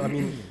ligament. No, I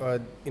mean,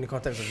 in the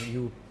context of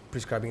you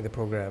prescribing the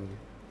program,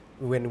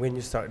 when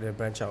you start to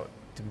branch out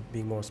to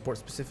being more sports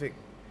specific.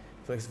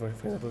 For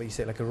example, you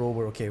said like a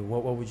rower. Okay,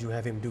 what would you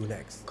have him do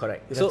next?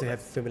 Correct. You have to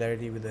have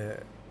familiarity with the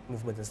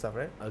movement and stuff,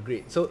 right?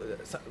 Agreed. So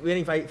when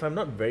if I'm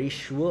not very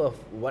sure of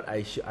what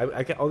I should,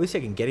 I can obviously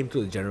I can get him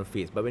to the general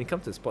phase. But when it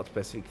comes to sport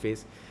specific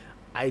phase,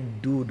 I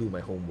do my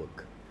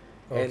homework.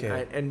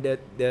 And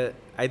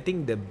I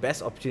think the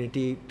best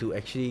opportunity to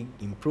actually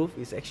improve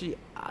is actually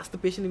ask the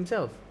patient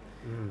himself.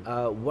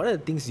 What are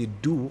the things you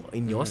do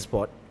in your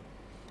sport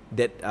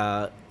that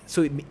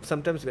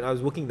sometimes when I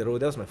was working the row,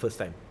 that was my first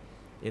time.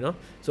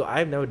 So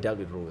I've never dealt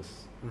with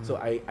rowers. So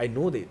I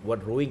know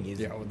what rowing is.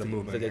 The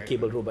movement, the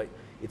cable row, but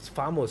it's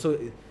far more. So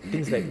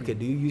things like, okay,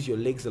 do you use your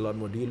legs a lot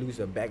more? Do you use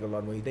your back a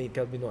lot more? Then he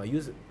tells me, no, I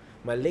use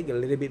my leg a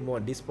little bit more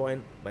at this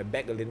point, my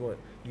back a little more.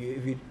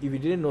 If you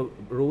didn't know,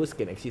 rowers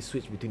can actually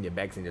switch between their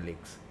backs and their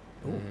legs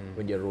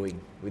when you're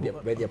rowing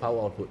with their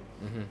power output.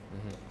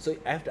 So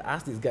I have to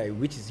ask this guy,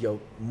 which is your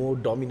more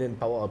dominant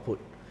power output?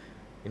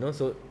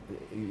 So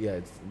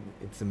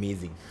it's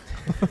amazing.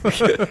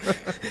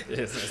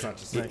 It's not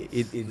just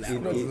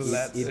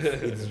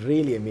it's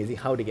really amazing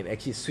how they can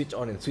actually switch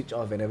on and switch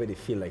off whenever they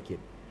feel like it.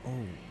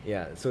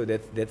 So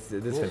that's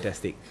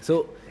fantastic.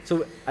 So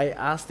I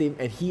asked him,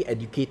 and he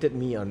educated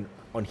me on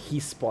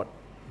his sport.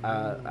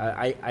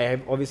 I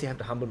obviously have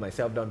to humble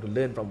myself down to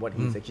learn from what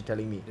he's actually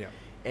telling me.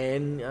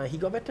 And he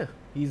got better.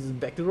 He's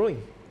back to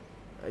rowing.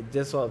 I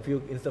just saw a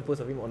few Insta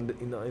posts of him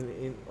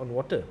on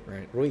water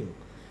rowing.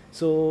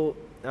 So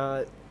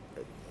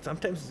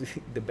sometimes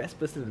the best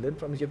person to learn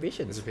from is your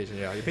patients. Your patient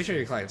or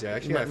your clients.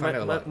 Actually, I find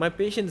that a lot. My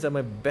patients are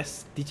my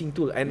best teaching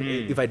tool. And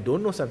if I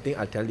don't know something,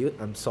 I'll tell you,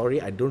 I'm sorry,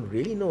 I don't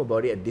really know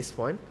about it at this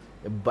point,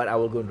 but I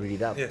will go and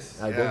read it up.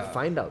 I'll go and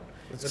find out.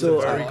 That's a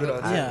very good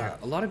answer.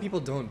 A lot of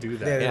people don't do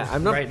that.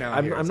 I'm not. Right now,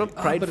 I'm not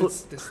prideful.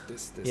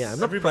 This. I'm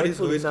not Everybody's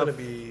prideful always enough. gonna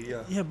be.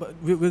 But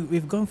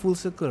we've gone full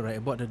circle, right?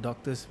 About the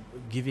doctors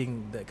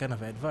giving that kind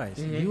of advice.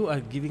 You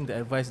are giving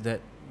the advice that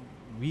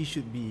we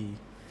should be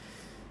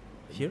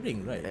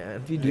hearing, right?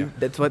 And we do.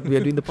 That's what we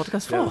are doing the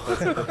podcast for.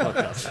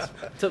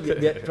 So we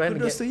are trying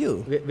Kudos to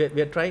you.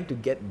 We are trying to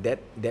get that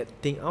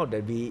thing out.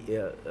 That we.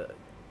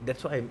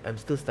 That's why I'm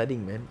still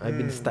studying, man. I've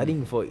been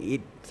studying for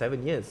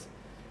 7 years.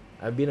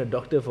 I've been a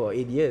doctor for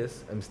 8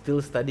 years. I'm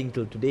still studying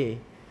till today.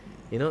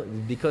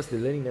 Because the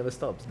learning never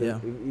stops.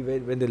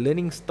 When the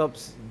learning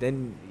stops,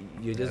 then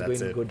you're just going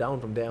to go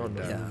down from there on.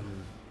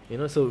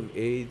 So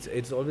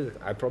it's always.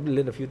 I probably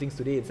learned a few things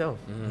today itself.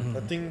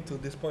 I think to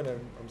this point,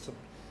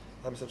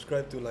 I'm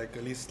subscribed to like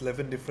at least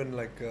 11 different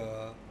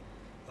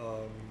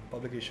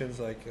publications,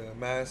 like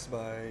mass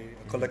by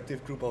a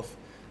collective group of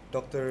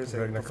doctors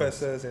and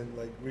professors and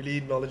like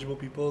really knowledgeable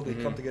people. They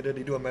come together,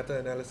 they do a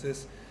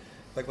meta-analysis,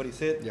 like what he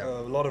said,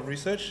 a lot of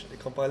research, they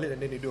compile it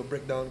and then they do a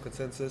breakdown,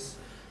 consensus.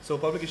 So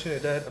publication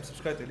like that, I'm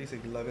subscribed to at least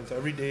like 11. So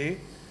every day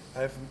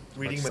I have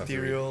reading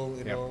material,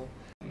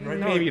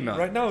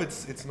 Right now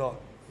it's not.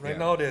 Right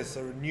now there's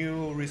a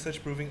new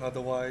research proving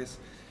otherwise.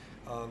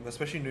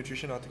 Especially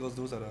nutrition articles,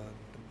 those are the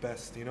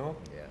best,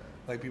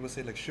 Like people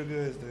say like sugar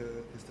is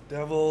the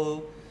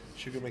devil,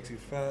 sugar makes you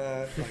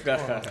fat.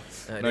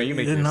 No, you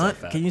make they're yourself not.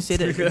 fat. Can you say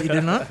that?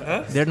 They're not.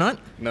 They're not.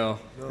 No.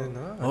 They're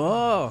not.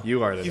 Oh.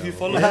 You are the If you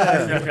devil.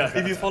 follow,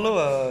 if you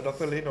follow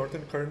Dr. Lane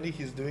Norton, currently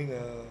he's doing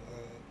a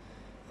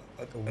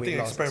weight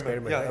loss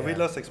experiment. A weight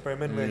loss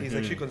experiment where he's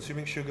actually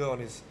consuming sugar on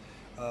his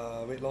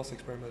weight loss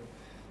experiment.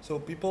 So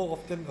people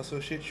often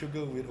associate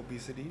sugar with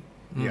obesity.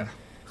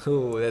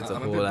 Oh, that's a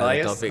I'm a whole bit other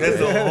biased. topic. That's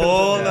a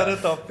whole other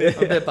topic.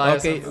 I'm a bit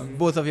biased. Okay,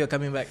 both of you are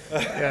coming back.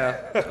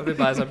 I'm a bit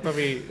biased. I'm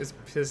probably his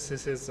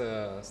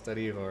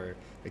study or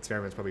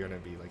experiment's probably going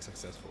to be like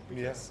successful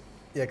because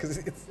Yeah, because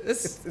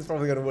it's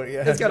probably gonna work.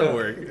 Yeah, It's gotta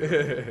work.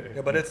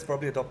 Yeah, but that's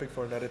probably a topic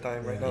for another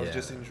time. Right now, it's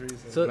just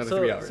injuries. And So, Another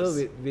 3 hours. so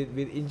with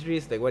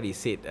injuries, like what he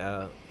said,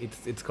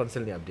 it's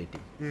constantly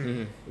updating.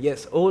 Mm-hmm.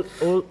 Yes,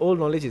 all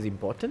knowledge is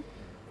important,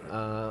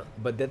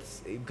 but that's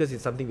because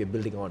it's something we're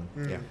building on.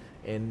 Yeah.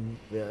 And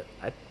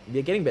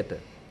we're getting better.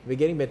 We're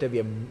getting better. We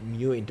have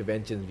new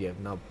interventions. We have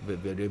now we're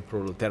doing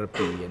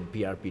prolotherapy and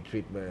PRP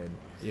treatment.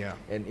 Yeah.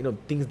 And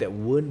things that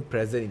weren't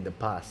present in the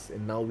past,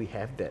 and now we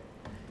have that.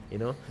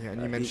 Yeah,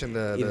 and you mentioned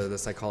the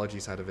psychology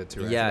side of it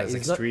too. Right? Yeah, That's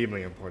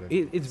extremely important.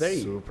 It's very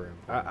super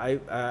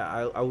important.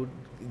 I would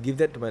give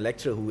that to my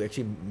lecturer who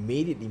actually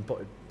made it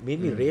important, made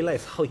me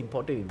realize how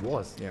important it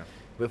was. Yeah.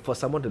 For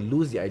someone to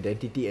lose their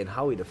identity and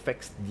how it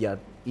affects their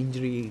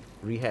injury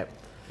rehab.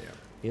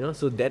 Yeah.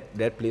 So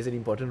that plays an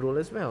important role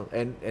as well.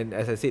 And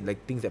as I said,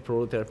 like things that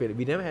prolotherapy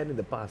we never had in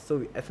the past.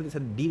 So athletes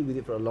had to deal with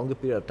it for a longer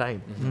period of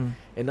time.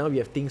 And now we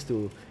have things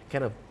to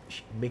kind of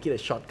make it a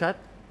shortcut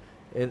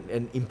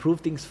and improve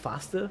things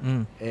faster,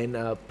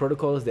 and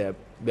protocols that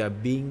are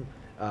being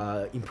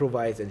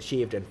improvised and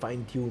shaped and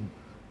fine-tuned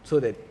so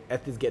that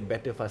athletes get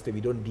better faster. We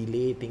don't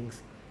delay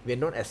things. We're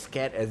not as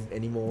scared as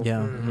anymore.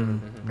 Yeah.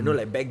 I know,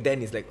 like back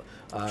then it's like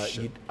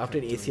after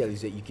an ACL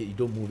you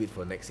don't move it for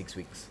the next 6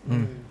 weeks.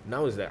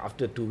 Now it's like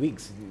after 2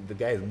 weeks the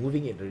guy is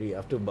moving it already.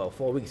 After about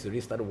 4 weeks he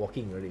already started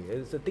walking already.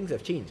 So things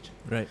have changed.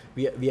 Right.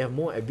 We have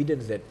more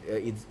evidence that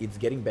it's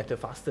getting better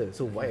faster.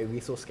 So why are we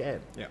so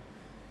scared? Yeah.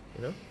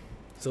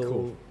 So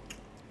cool.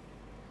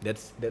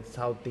 that's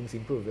how things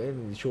improve.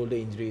 And shoulder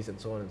injuries and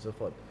so on and so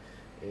forth.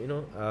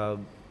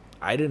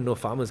 I didn't know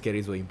farmers'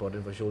 carries were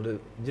important for shoulder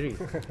injuries.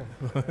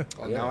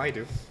 Well, now I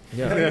do.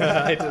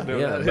 Yeah. I didn't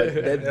know that.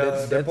 But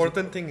that's the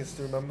important thing is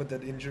to remember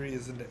that injury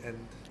isn't the end.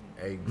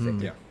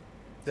 exactly. Yeah.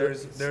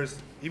 There's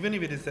even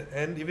if it is the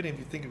end, even if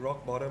you think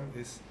rock bottom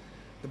is,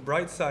 the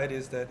bright side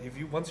is that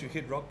once you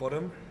hit rock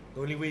bottom,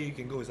 the only way you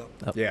can go is up.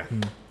 Yeah.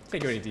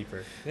 Can't go any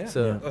deeper. Yeah.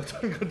 So- Oh,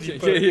 don't go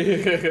deeper.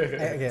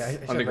 Okay, I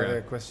have Underground.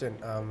 another question.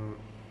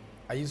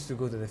 I used to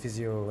go to the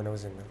physio when I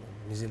was in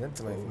New Zealand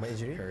for my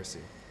injury. Heresy.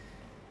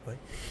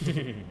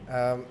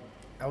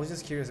 I was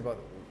just curious about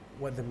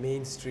what the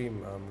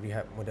mainstream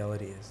rehab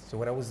modality is. So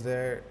when I was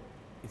there,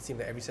 it seemed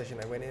that every session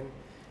I went in,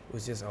 it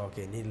was just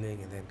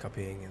needling and then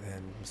cupping and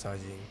then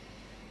massaging.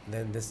 And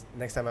then this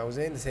next time I was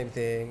in, the same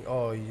thing.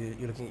 Oh,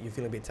 you're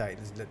feeling a bit tight.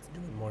 Let's do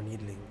more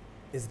needling.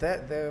 Is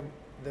that the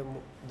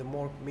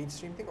more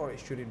mainstream thing, or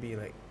should it be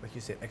like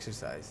you said,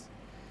 exercise?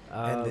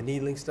 And the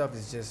needling stuff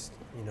is just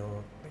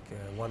like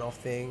a one-off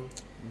thing,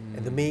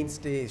 and the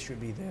mainstay should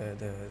be the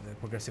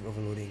progressive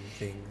overloading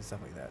thing, stuff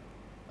like that.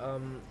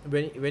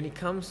 When it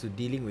comes to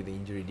dealing with the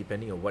injury,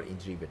 depending on what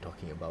injury we're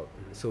talking about,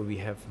 so we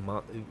have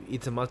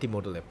it's a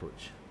multimodal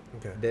approach.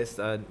 Okay. There's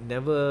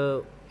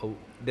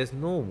there's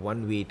no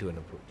one way to an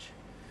approach.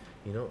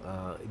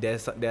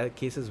 There are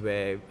cases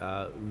where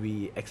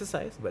we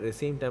exercise, but at the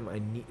same time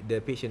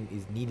the patient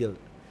is needled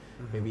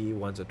maybe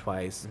once or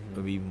twice,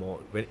 maybe more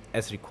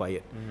as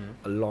required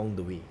along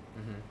the way.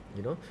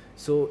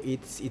 So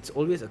it's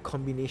always a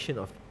combination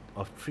of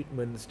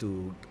treatments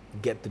to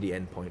get to the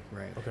end point.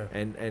 Right. Okay.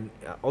 And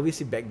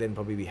obviously back then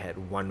probably we had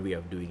one way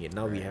of doing it.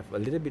 Now we have a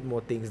little bit more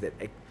things that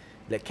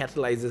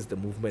catalyzes the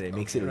movement and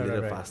makes it a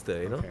little faster.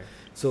 Okay.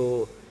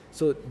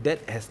 So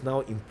that has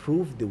now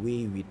improved the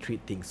way we treat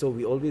things. So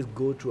we always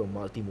go through a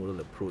multimodal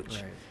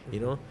approach.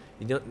 Right.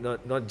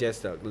 Not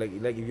just like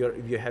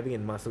if you're having a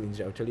muscle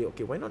injury, I'll tell you,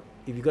 okay, why not,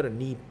 if you got a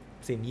knee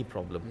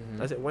problem,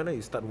 I said, why not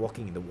you start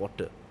walking in the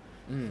water?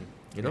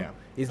 Yeah.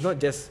 It's not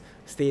just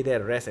stay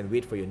there, rest and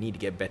wait for your knee to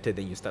get better,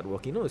 then you start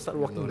walking. No, start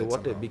walking in the Load it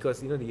water somehow.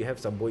 because you have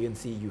some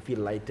buoyancy, you feel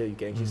lighter, you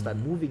can actually start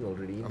moving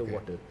already in the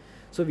water.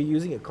 So we're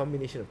using a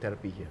combination of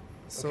therapy here.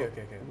 So,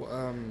 Okay.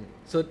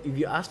 So if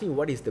you ask me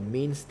what is the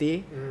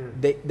mainstay,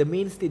 the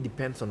mainstay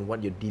depends on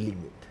what you're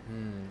dealing with.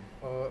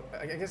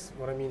 I guess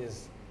what I mean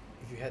is,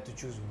 if you had to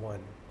choose one,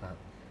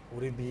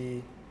 would it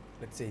be,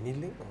 let's say,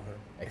 needling or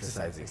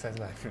Exercising. exercise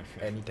life?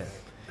 Anytime.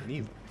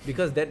 Neat.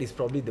 Because that is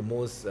probably the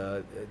most,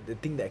 the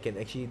thing that I can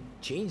actually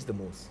change the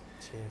most.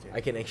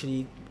 I can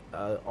actually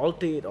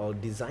alter it or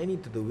design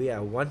it to the way I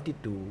want it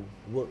to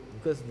work,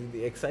 because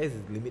the exercise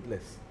is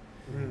limitless.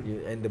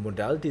 And the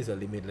modalities are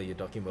limitless. You're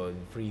talking about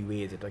free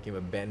weights, you're talking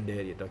about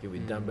banded, you're talking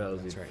with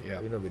dumbbells, that's with,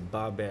 right, yeah. with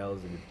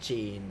barbells, with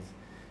chains.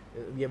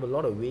 We have a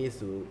lot of ways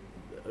to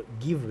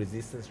give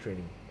resistance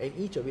training, and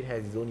each of it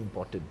has its own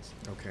importance.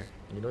 Okay.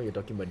 You're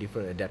talking about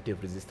different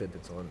adaptive resistance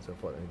and so on and so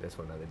forth, and that's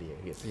for another day,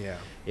 I guess. Yeah.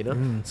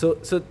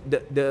 So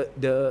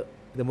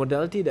the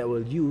modality that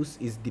we'll use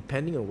is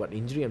depending on what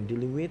injury I'm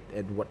dealing with,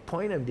 at what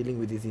point I'm dealing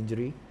with this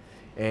injury,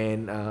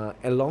 and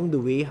along the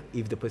way,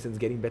 if the person's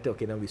getting better,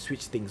 okay, now we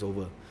switch things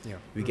over. Yeah.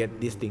 We get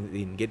these things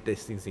in, get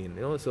these things in,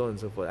 so on and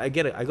so forth. I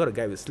got a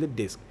guy with slip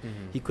disc.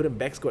 He couldn't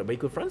back squat, but he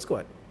could front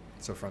squat.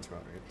 So front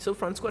squat, right? So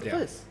front squat Yeah.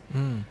 first.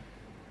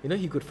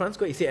 He could front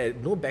squat. He said, I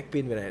had no back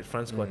pain when I had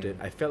front squatted.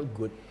 I felt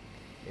good.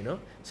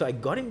 So I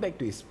got him back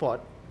to his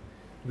spot.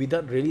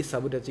 without really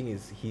sabotaging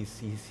his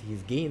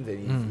gains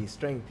and his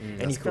strength,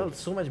 and he felt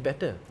so much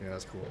better. Yeah,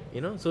 that's cool.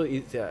 You know, so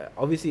it's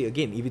obviously,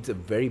 again, if it's a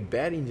very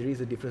bad injury,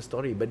 it's a different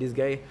story. But this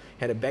guy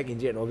had a back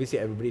injury, and obviously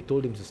everybody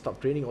told him to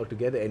stop training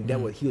altogether, and that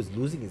was, he was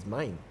losing his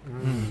mind.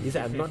 He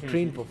said, "I'm not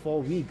trained for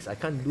 4 weeks. I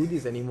can't do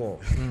this anymore."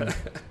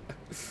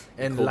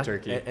 And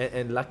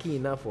lucky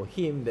enough for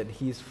him that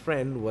his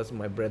friend was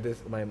my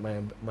brother's, my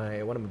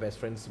one of my best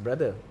friend's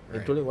brother. I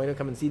told him, "Why not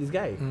come and see this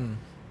guy?"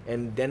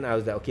 And then I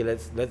was like, "Okay,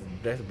 let's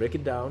break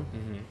it down,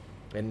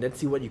 and let's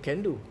see what you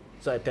can do."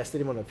 So I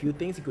tested him on a few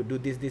things. He could do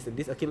this, and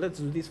this. Okay, let's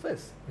do this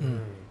first,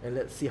 and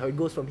let's see how it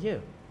goes from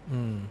here.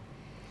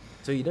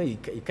 So you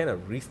kind of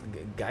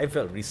guy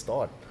felt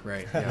restored.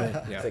 Right.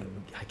 Yeah. It's like,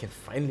 I can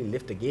finally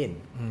lift again,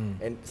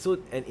 and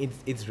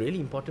it's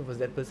really important for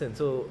that person.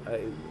 So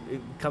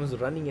it comes to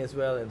running as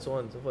well, and so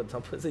on and so forth.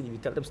 Some person, if you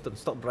tell them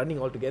stop running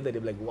altogether,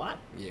 they're like, "What?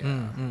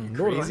 Yeah.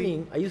 No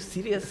running? Are you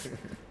serious?"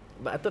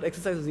 But I thought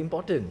exercise was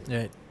important.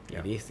 Right.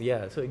 It is.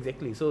 Yeah. So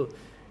exactly. So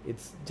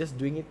it's just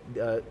doing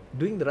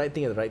the right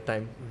thing at the right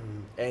time,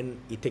 and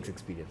it takes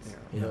experience. Yeah.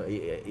 You know,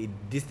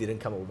 this didn't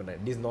come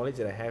overnight. This knowledge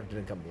that I have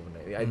didn't come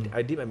overnight.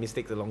 I did my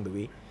mistakes along the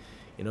way.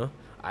 You know,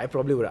 I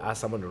probably would have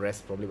asked someone to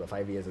rest probably about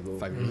 5 years ago.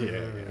 5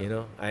 years. Yeah. You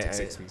know, Take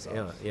 6 weeks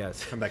off. Yeah.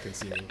 Come back and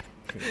see me.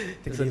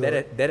 So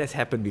that has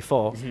happened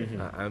before.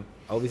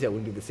 Obviously, I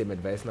wouldn't give the same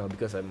advice now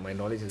because my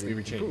knowledge has We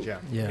would change.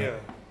 improved. Yeah.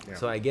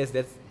 So I guess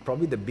that's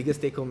probably the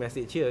biggest take-home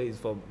message here is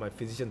for my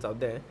physicians out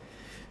there.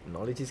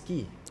 Knowledge is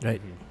key.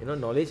 Right. You know,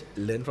 knowledge,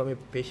 learn from your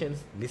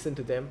patients, listen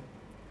to them.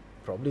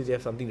 Probably they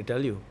have something to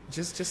tell you.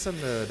 Just on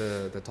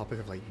the topic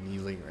of like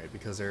kneeling, right?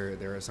 Because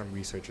there are some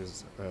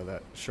researchers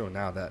that show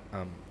now that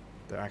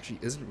there actually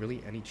isn't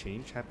really any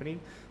change happening.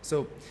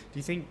 So do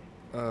you think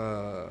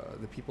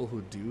the people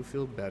who do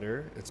feel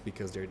better, it's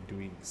because they're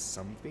doing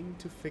something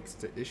to fix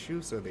the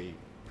issue, so they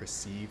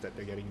perceive that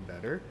they're getting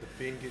better? The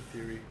pain gate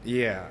theory.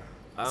 Yeah.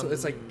 So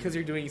it's like, because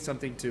you're doing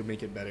something to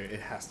make it better,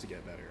 it has to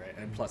get better, right?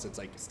 And plus, it's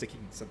like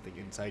sticking something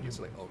inside you,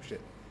 so like, oh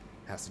shit,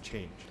 it has to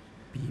change.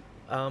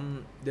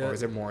 Or is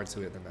there more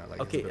to it than that?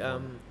 Like, okay,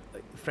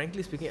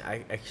 frankly speaking,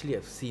 I actually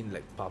have seen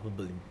like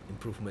palpable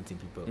improvements in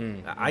people.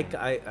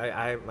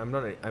 I'm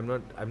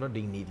not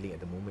doing needling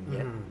at the moment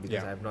yet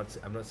because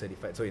I'm not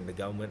certified. So in the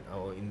government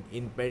or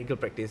in medical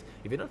practice,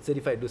 if you're not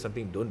certified to do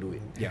something, don't do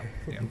it.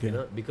 You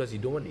know, because you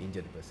don't want to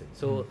injure the person.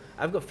 So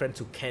I've got friends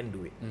who can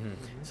do it.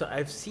 So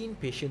I've seen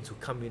patients who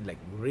come in like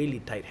really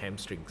tight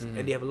hamstrings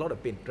and they have a lot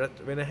of pain.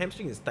 When a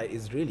hamstring is tight,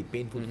 it's really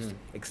painful to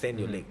extend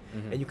your leg,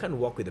 and you can't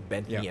walk with a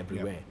bent knee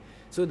everywhere.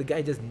 So the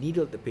guy just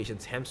needled the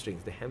patient's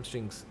hamstrings. The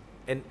hamstrings,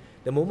 and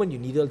the moment you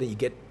needle, then you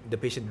get the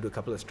patient to do a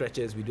couple of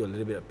stretches. We do a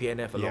little bit of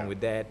PNF along with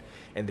that,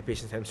 and the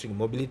patient's hamstring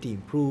mobility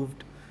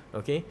improved.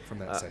 Okay, from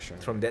that session.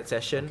 From that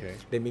session,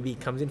 then maybe he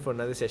comes in for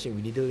another session.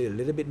 We needle it a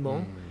little bit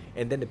more,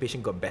 and then the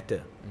patient got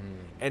better.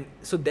 And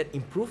so that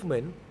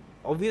improvement,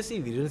 obviously,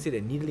 we don't say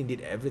that needling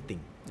did everything,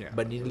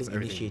 but needling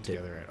initiated.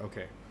 Together, right?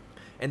 Okay.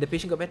 And the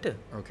patient got better.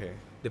 Okay.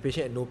 The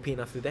patient had no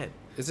pain after that.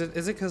 Is it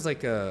because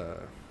like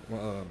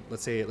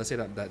let's say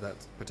that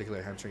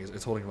particular hamstring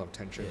it's holding a lot of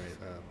tension,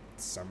 right?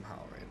 Somehow,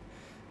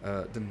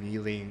 right? The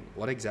kneeling,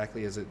 what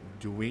exactly is it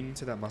doing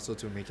to that muscle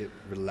to make it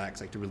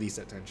relax, like to release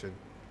that tension?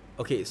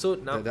 Okay, so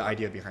now the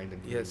idea behind the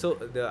kneeling. Yeah, so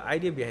the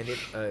idea behind it,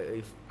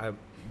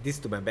 this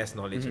to my best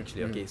knowledge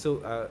actually. Okay,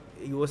 so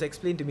it was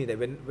explained to me that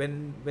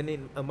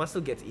when a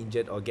muscle gets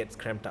injured or gets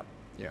cramped up,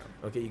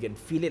 okay, you can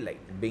feel it like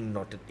being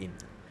knotted in.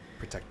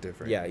 Protective,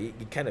 right? Yeah,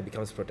 it kind of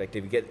becomes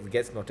protective. It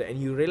gets knotted, and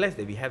you realize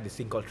that we have this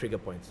thing called trigger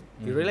points.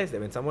 You realize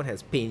that when someone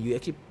has pain, you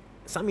actually,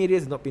 some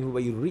areas is not painful,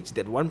 but you reach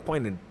that one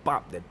point and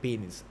pop, that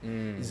pain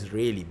is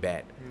really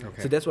bad.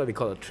 Okay. So that's why we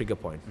call it a trigger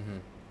point.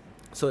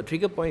 So a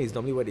trigger point is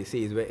normally what they say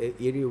is where an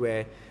area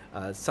where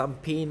some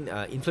pain,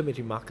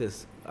 inflammatory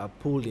markers are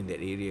pulled in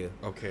that area,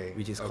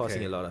 which is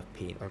causing a lot of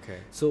pain.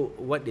 So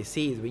what they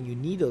say is when you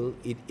needle,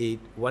 it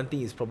one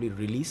thing is probably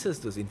releases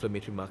those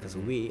inflammatory markers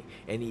away,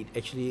 and it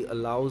actually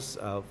allows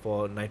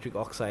for nitric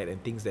oxide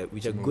and things that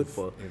which are good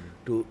for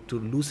to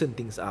loosen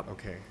things up.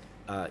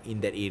 In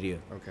that area.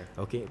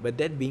 Okay. But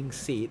that being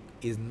said,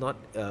 is not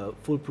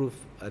foolproof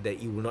that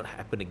it will not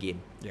happen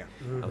again.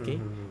 Okay.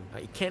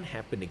 It can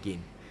happen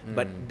again,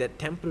 but that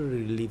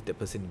temporary relief the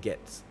person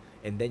gets,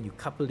 and then you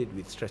couple it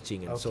with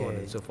stretching and so on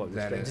and so forth.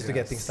 Just to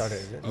get things started,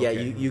 is it? Yeah,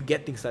 you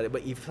get things started.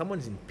 But if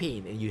someone's in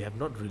pain and you have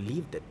not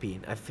relieved that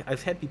pain,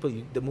 I've had people,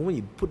 the moment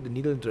you put the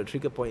needle into a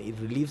trigger point, it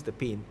relieves the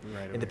pain,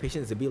 and the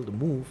patient is able to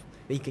move,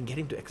 then you can get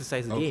him to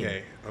exercise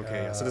again.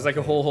 So there's like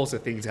a whole host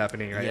of things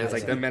happening, right? It's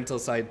like the mental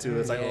side too.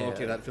 It's like,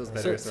 that feels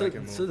better, so I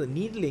can move. So the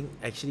needling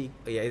actually,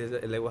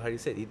 like what Hari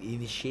said, it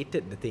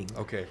initiated the thing.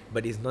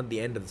 But it's not the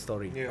end of the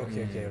story.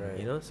 Right.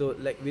 You know, so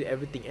like with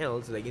everything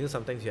else, like, you know,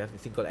 sometimes you have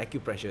this thing called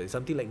acupressure. It's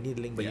something like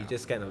needling, but you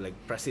just kind of like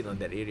press it on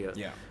that area.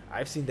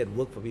 I've seen that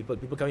work for people.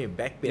 People coming in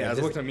back pain.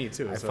 It's worked on me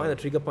too. I found a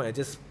trigger point. I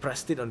just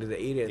pressed it onto the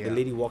area, and the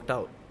lady walked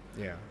out.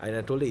 And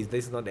I told her,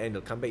 this is not the end.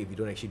 I'll come back if you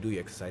don't actually do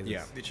your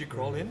exercises. Did she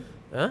crawl in?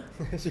 Huh?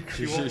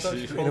 She walked out,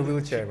 she In a crawled in.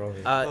 wheelchair,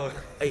 probably.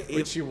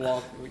 When she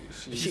walked,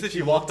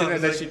 She walked in out,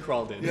 and then like- she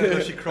crawled in. Yeah, no,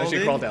 she crawled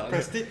in, crawled out.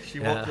 pressed it,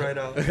 she walked right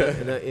out.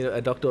 A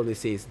doctor always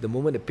says the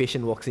moment a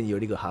patient walks in, you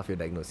already got half your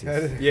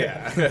diagnosis.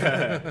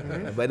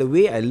 Yeah. By the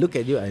way I look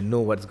at you, I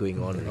know what's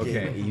going on.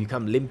 Okay. You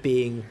come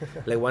limping.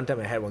 Like one time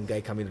I had one guy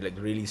come in with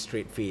like really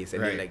straight face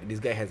and they're Right. like, this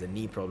guy has a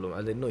knee problem. I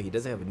was like, no, he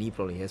doesn't have a knee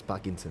problem, he has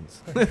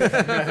Parkinson's.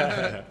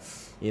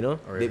 You know,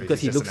 Or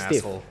because he he's looks just an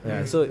stiff. asshole.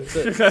 Yeah,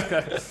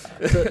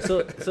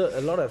 so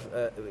a lot of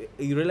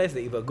you realize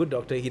that if a good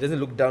doctor, he doesn't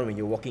look down when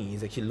you're walking.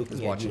 He's actually looking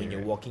He's at you watching when you,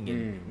 you're right? walking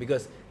in,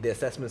 because the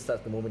assessment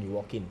starts the moment you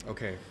walk in.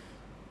 Okay.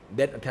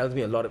 That tells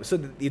me a lot. So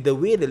the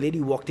way the lady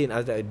walked in, I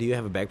was like, "Do you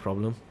have a back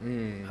problem?"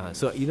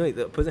 So you know,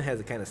 the person has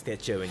a kind of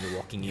stature when you're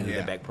walking in with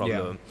a back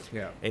problem.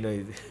 Yeah. You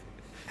know,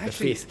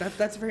 Actually, face.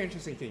 that's a very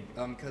interesting thing.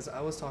 Because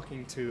I was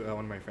talking to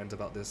one of my friends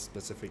about this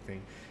specific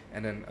thing,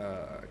 and then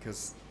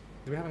because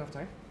do we have enough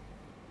time?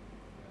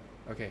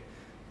 Okay,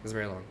 it's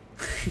very long.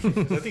 I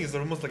think it's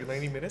almost like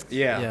 90 minutes.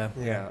 Yeah.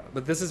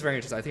 But this is very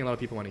interesting. I think a lot of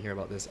people want to hear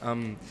about this.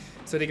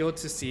 So they go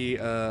to see.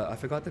 I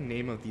forgot the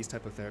name of these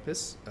type of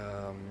therapists.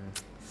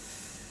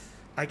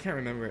 I can't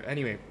remember.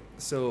 Anyway,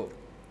 so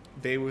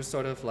they will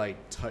sort of like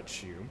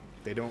touch you.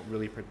 They don't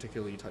really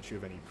particularly touch you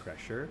with any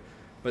pressure,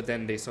 but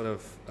then they sort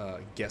of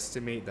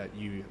guesstimate that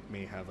you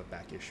may have a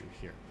back issue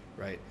here,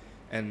 right?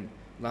 And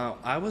now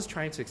I was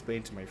trying to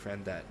explain to my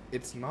friend that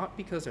it's not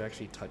because they're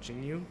actually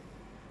touching you,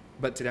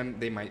 but to them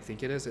they might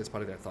think it is. It's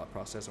part of their thought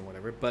process or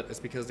whatever. But it's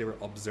because they were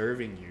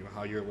observing you,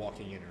 how you're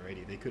walking in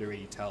already. They could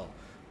already tell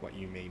what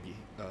you may be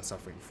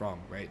suffering from,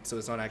 right? So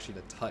it's not actually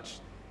the touch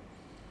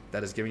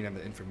that is giving them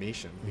the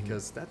information,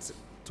 because that's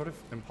sort of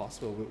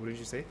impossible. What did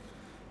you say?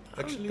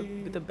 Actually,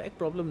 with the back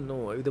problem,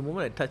 no. The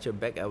moment I touch your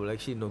back, I will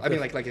actually know. I mean,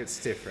 like it's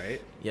stiff, right?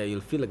 Yeah,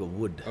 you'll feel like a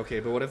wood. Okay,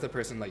 but what if the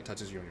person like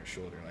touches you on your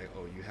shoulder, like,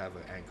 oh, you have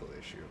an ankle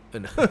issue?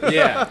 And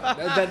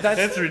Yeah,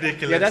 that's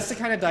ridiculous. Yeah, that's the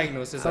kind of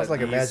diagnosis. Sounds that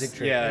like a these- magic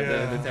trick. Yeah,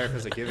 Yeah. The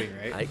therapists are giving,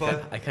 right?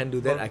 I can't do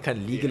that. I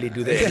can't legally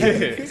do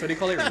that. So they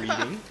call it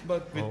reading.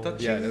 but with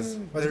touching, Yeah, that's-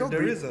 But it's called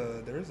there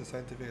breath- is a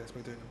scientific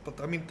aspect to it. But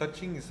I mean,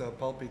 touching is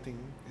palpating.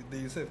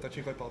 They say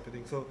touching quite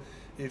palpating. So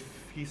if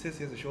he says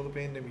he has a shoulder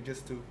pain, then we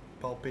just to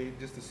palpate,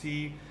 just to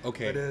see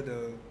whether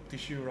the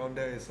tissue around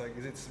there is like,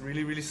 is it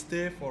really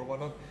stiff or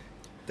whatnot.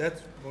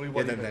 That's probably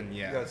what.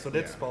 So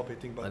that's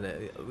palpating. But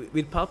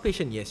With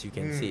palpation, yes, you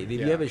can see. If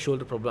you have a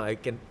shoulder problem, I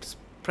can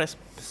press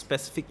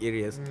specific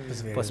areas for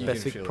You can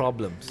specific feel it.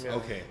 problems. Yeah.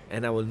 Okay.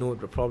 And I will know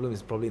the problem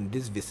is probably in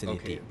this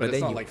vicinity. Okay, but it's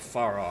then not you like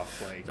far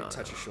off, like No, you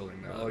touch your shoulder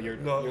now. no, Oh, your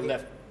no.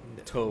 left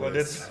toe. but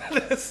is-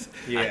 that's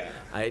yeah.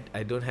 I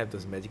don't have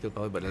those magical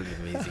powers, but that'll be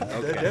amazing.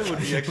 that would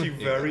be actually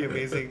very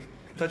amazing.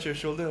 Touch your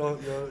shoulder or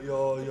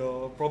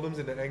your problems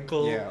in the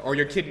ankle. Yeah, or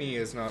your kidney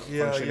is not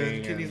Yeah, functioning.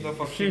 your kidney's and- not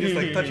functioning. Just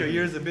like touch your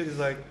ears a bit, it's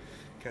like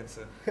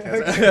cancer. You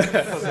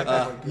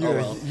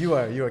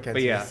are cancerous.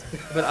 But yeah,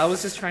 but I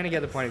was just trying to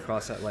get the point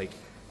across that like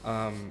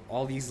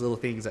all these little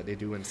things that they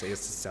do and say is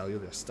to sell you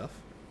their stuff,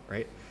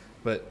 right?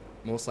 But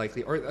most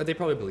likely, or they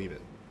probably believe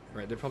it,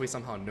 right? They probably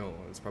somehow know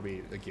it's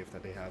probably a gift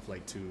that they have,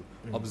 like to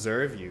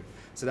observe you.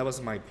 So that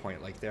was my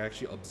point. Like they're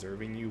actually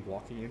observing you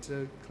walking into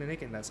the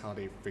clinic, and that's how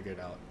they figured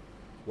out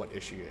what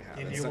issue you have.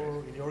 In It's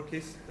like- your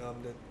case,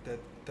 that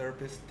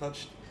therapist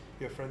touched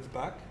your friend's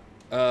back.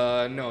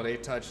 No, they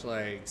touched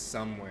like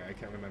somewhere. I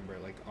can't remember,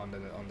 like on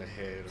the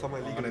head. Or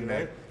Somewhere on legally, the neck.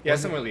 right? Yeah,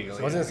 somewhere legally.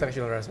 It wasn't yeah.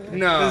 sexual harassment.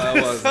 No,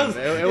 it wasn't.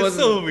 It It's was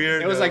so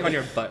weird, It was though. like on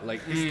your butt,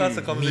 like He starts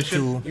a Me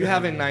conversation. too. You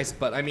have a nice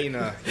butt. I mean,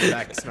 your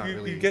back's not You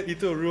really. get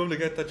into a room, the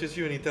guy touches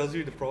you, and he tells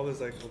you the problem.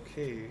 Is like,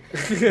 okay,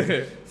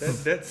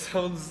 that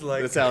sounds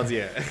like That sounds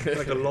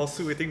like a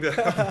lawsuit waiting to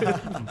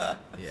happen.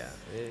 Yeah.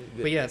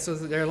 But yeah, so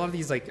there are a lot of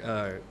these like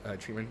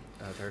treatment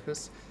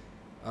therapists,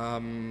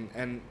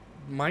 and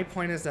my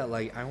point is that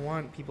like I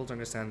want people to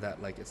understand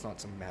that like it's not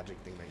some magic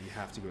thing that you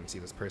have to go and see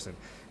this person.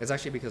 It's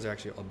actually because they're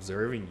actually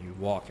observing you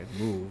walk and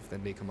move,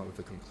 then they come up with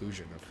a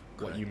conclusion of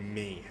what you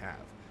may have.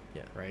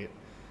 Yeah. Right.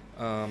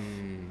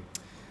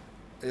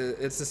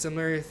 It's a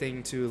similar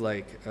thing to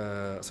like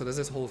so there's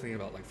this whole thing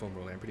about like foam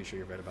rolling. I'm pretty sure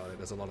you've read about it.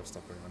 There's a lot of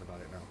stuff going on about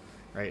it now,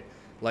 right?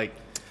 Like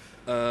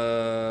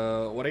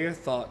what are your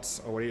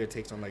thoughts or what are your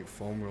takes on like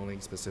foam rolling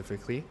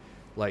specifically?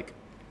 Like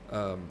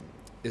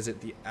is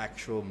it the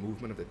actual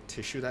movement of the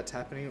tissue that's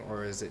happening,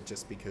 or is it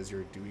just because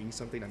you're doing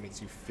something that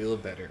makes you feel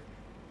better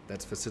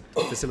that's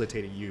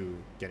facilitating you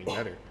getting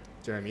better?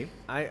 Do you know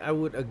what I mean? I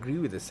would agree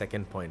with the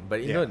second point,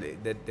 but you know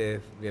that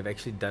they've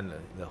actually done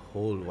the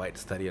whole wide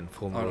study on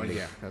foam rolling.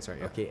 Yeah, that's right.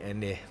 Yeah. Okay,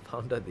 and they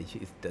found out that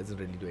it doesn't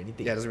really do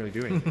anything. Yeah, it doesn't really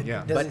do anything.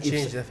 Yeah. Doesn't But if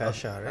change s- the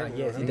fascia, right?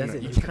 Yes, it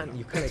doesn't. You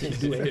can't actually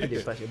do anything to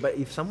the fascia. But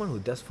if someone who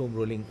does foam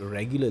rolling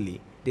regularly,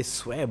 they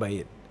swear by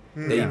it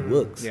that it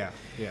works. Yeah.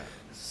 Yeah.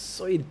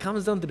 So it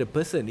comes down to the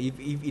person. If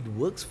it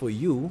works for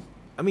you,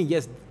 I mean,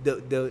 yes,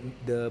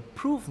 the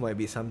proof might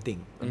be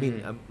something. I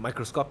mean,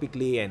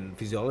 microscopically and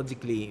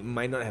physiologically, it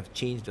might not have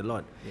changed a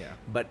lot. Yeah.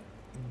 But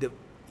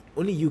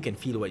only you can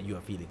feel what you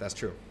are feeling. That's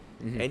true.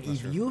 And That's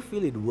if true. you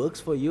feel it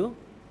works for you,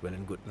 well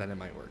and good. then it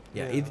might work.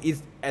 Yeah, Yeah.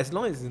 it's as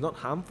long as it's not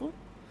harmful,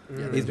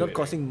 It's not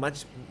causing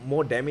much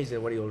more damage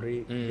than what you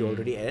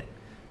already had.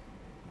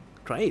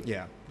 Try it.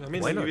 Yeah. I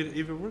mean, Why not? if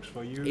it works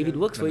for you. If it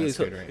works for you, that's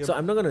so, good, right? so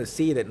I'm not gonna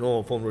say that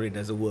no, foam rolling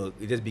doesn't work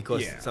just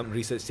because Yeah. some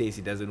research says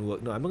it doesn't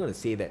work. No, I'm not gonna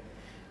say that.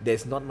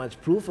 There's not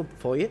much proof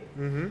for it,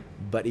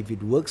 but if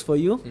it works for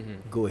you,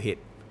 go ahead.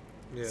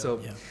 Yeah.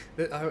 So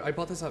I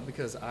brought this up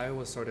because I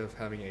was sort of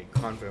having a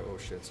oh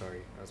shit,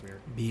 sorry, that was weird.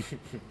 Beep.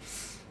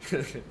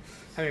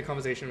 Having a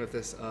conversation with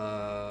this,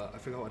 I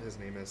forgot what his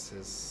name is,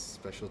 his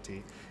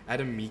specialty.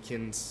 Adam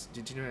Meekins.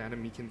 Did you know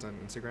Adam Meekins on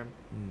Instagram?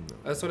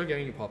 No. Sort of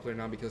getting popular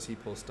now because he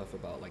posts stuff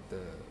about like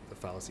the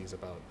fallacies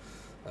about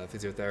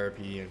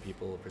physiotherapy and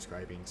people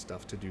prescribing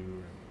stuff to do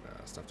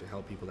and stuff to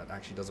help people that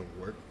actually doesn't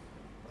work.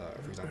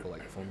 For example,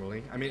 like foam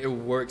rolling. I mean, it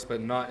works,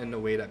 but not in the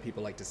way that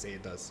people like to say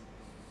it does,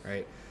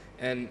 right?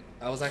 And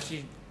I was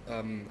actually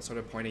sort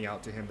of pointing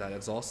out to him that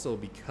it's also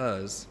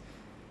because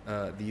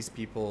these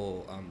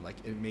people, like,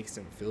 it makes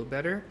them feel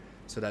better,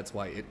 so that's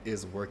why it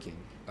is working.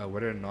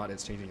 Whether or not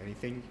it's changing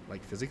anything,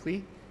 like,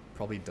 physically,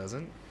 probably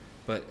doesn't,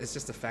 but it's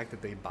just the fact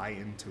that they buy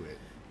into it.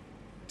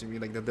 To me,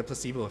 like, the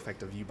placebo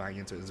effect of you buying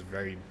into it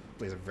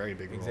plays a very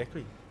big role.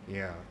 Exactly.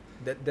 Yeah.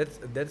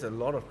 That's a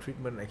lot of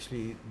treatment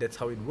actually. That's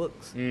how it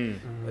works.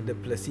 The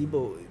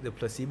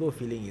placebo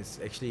feeling is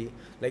actually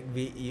like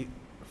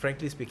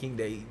frankly speaking,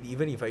 that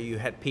even if you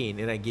had pain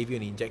and I gave you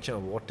an injection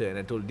of water and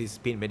I told this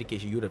pain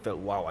medication, you would have felt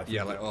wow. I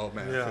feel like, oh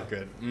man, I feel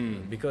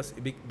good. Because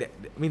I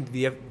mean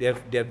they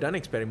have done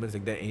experiments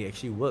like that and it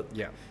actually worked.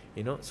 Yeah.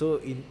 You know, so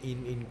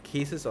in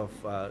cases of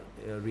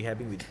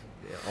rehabbing with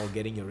or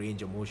getting your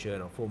range of motion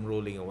or foam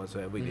rolling or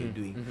whatsoever they're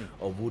doing,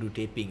 or voodoo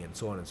taping and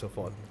so on and so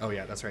forth. Oh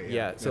yeah, that's right.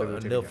 Yeah, so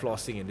nerve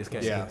flossing and this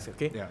kind of things.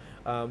 Okay.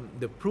 Yeah.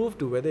 The proof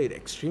to whether it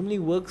extremely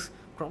works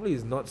probably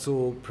is not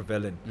so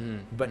prevalent,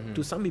 but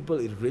to some people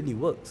it really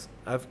works.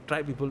 I've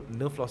tried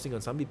nerve flossing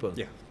on some people.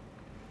 Yeah.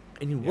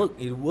 And it worked.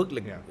 It worked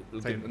like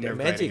nerve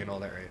magic. And all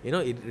that, right? You know,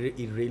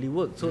 it really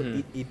worked. So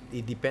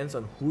it depends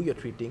on who you're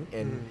treating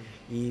and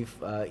if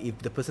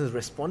the person is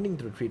responding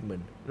to the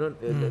treatment. You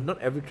know, not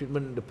every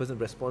treatment the person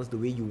responds the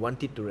way you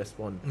want it to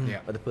respond,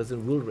 but the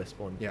person will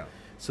respond. Yeah.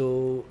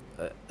 So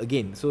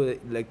again, so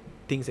like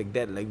things like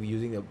that, like we're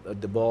using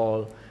the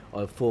ball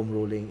or foam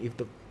rolling. If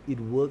it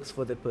works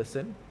for that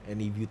person,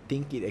 and if you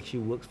think it actually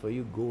works for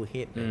you, go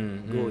ahead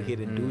and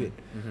do it.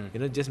 You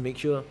know, just make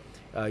sure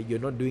you're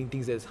not doing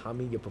things that's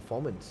harming your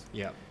performance.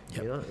 Yeah.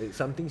 You know,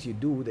 some things you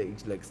do that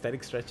it's like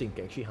static stretching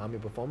can actually harm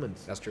your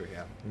performance. That's true.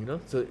 Yeah. You know,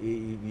 so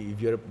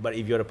if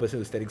you're a person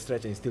who's static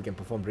stretch and you still can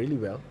perform really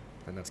well,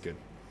 then that's good.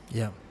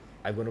 Yeah.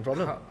 I've got no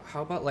problem.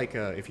 How about like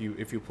if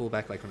you pull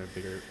back like on a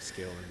bigger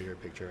scale and bigger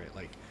picture, right?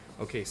 Like,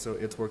 okay, so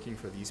it's working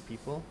for these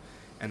people,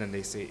 and then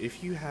they say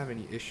if you have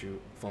any issue,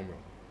 foam roll.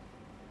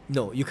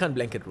 No, you can't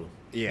blanket rule.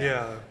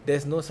 Yeah.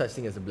 There's no such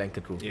thing as a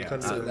blanket rule. Yeah.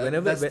 So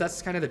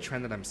that's kind of the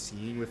trend that I'm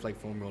seeing with like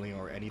foam rolling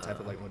or any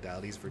type of like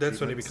modalities for That's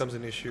when it treatments. becomes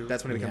an issue.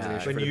 That's when it becomes an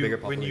issue when for the you bigger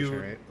population,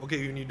 right?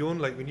 Okay, when you don't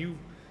like when you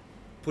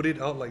put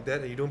it out like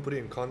that and you don't put it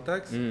in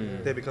context,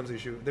 that becomes an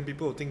issue. Then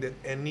people will think that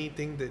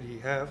anything that you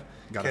have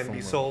can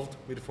be solved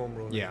with foam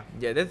rolling. Yeah.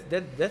 Yeah,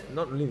 that's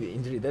not only with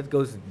injury. That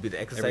goes with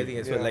exercising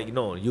as well. yeah. Like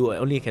no, you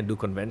only can do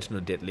conventional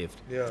deadlift.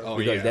 Yeah. Oh,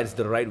 because yeah. that's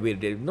the right way to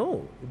deadlift.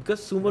 No,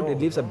 because sumo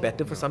deadlifts are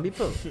better for some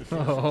people.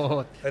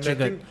 Oh, And I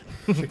think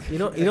you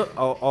know,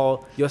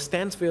 or your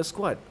stance for your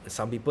squat.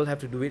 Some people have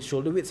to do it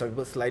shoulder width. Some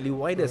people slightly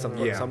wider.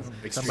 Somebody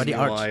somebody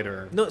arch. wide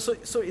or No,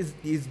 so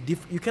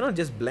you cannot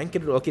just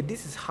blanket it. Okay,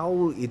 this is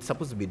how it's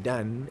supposed to be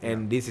done,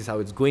 and this is how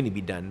it's going to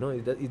be done. No,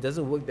 it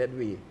doesn't work that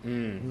way.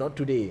 Not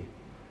today.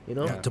 You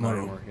know. yeah,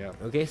 tomorrow. more, yeah.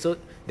 Okay, so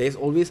there's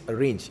always a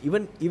range.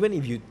 Even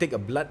if you take a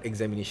blood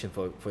examination,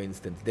 for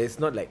instance, there's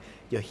not like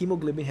your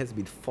hemoglobin has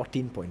been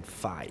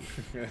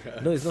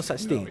 14.5. No, it's no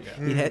such thing.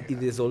 yeah.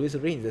 It is always a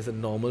range. There's a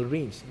normal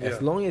range.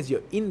 As long as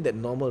you're in that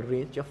normal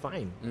range, you're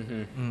fine.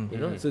 You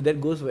know, so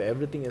that goes for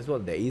everything as well.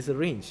 There is a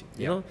range.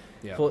 You know,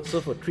 Yeah. for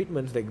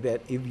treatments like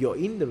that, if you're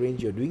in the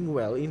range, you're doing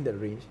well in the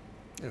range.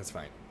 That's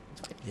fine.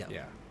 Yeah.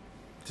 Yeah.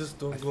 just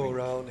don't I go think-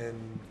 around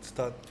and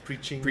start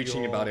preaching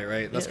About it,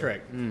 right? That's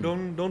correct.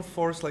 Don't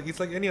force, like, it's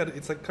like any other,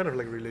 it's like kind of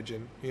like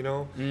religion, you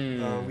know.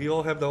 We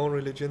all have our own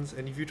religions,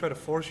 and if you try to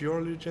force your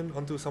religion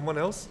onto someone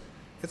else,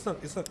 it's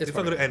not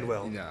going to end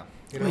well. Yeah.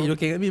 You Why know? are you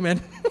looking at me,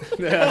 man?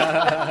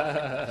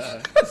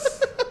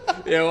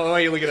 Yeah, why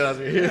are you looking at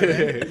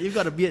us? You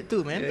got a beard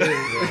too, man.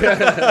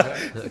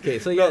 Okay,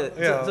 so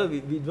so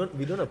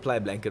we don't apply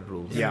blanket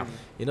rules. Yeah.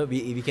 You know,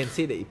 we can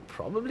say that it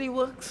probably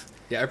works.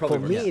 Yeah, I For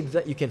probably me, works. it's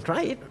that you can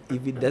try it.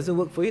 If it doesn't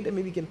work for you, then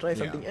maybe you can try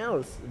Yeah. something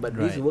else. But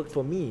this Right. worked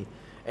for me.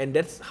 And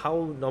that's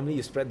how normally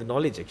you spread the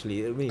knowledge,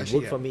 actually. I mean, it Actually,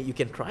 worked for me. You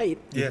can try it.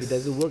 If Yes. it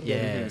doesn't work,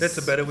 then Yes. That's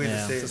a better way to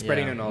Yeah. say So it.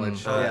 spreading Yeah. the knowledge.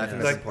 Mm. Yeah, I think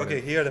that's Like, important.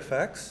 okay, here are the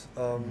facts.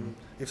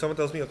 If someone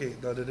tells me, okay,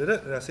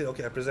 and I say,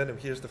 okay, I present them,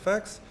 here's the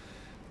facts.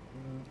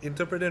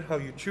 interpret it how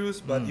you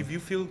choose, but if you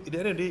feel, at the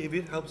end of the day, if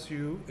it helps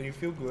you and you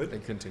feel good,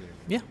 And continue.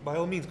 Yeah. by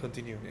all means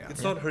continue. Yeah.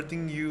 It's not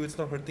hurting you, it's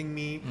not hurting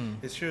me,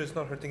 it's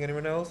not hurting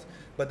anyone else.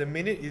 But the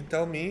minute you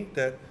tell me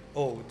that,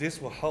 oh, this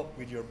will help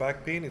with your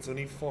back pain, it's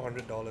only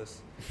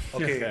 $400.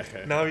 Okay,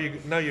 now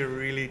you're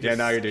really just,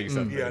 Now you're doing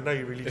something. Yeah, now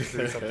you're really just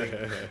doing something.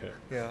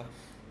 Yeah.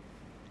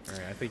 All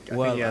right,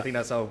 I think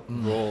that's our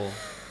role.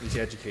 We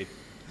should educate.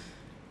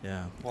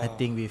 Yeah. Wow. I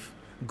think we've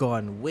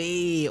gone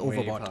way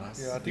overboard.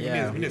 past. Yeah, I think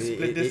Yeah. we need to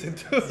split this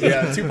into.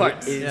 Yeah, 2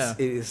 parts. It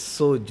is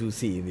so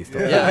juicy in this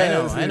topic. Yeah,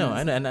 Yeah, I know,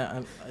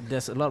 and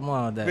there's a lot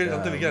more that Wait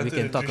until we get we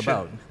into can talk nutrition.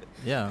 about.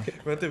 Yeah,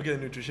 When we get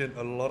nutrition,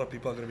 a lot of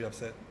people are going to be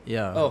upset.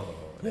 yeah. Oh,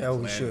 Yeah,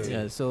 we should.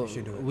 Yeah, so We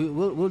should do it.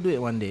 we'll do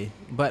it one day,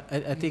 but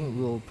I think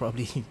we'll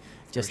probably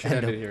just should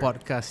end end it the here.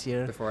 podcast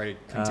here. before I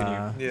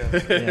continue.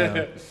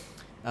 Yeah.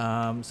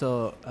 Yeah.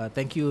 So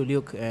thank you,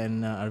 Luke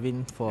and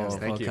Arvin, for Yes,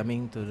 thank you.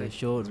 coming to the Thank you.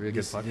 show. It's a really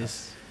good This-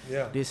 podcast.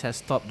 Yeah. This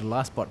has topped the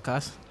last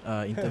podcast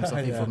in terms of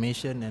Yeah.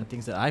 information and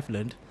things that I've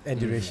learned, And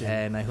duration.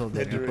 and I hope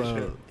that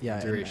Duration. people,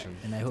 Duration.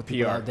 and I hope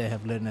people PR. out there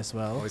have learned as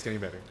well. Always getting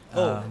better.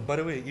 Oh, by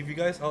the way, if you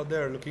guys out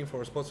there are looking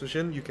for a sports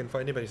physician, you can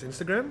find him at his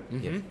Instagram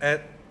Mhm.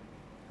 at,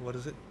 what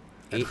is it?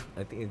 I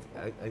think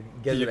I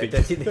get You the think-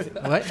 attention.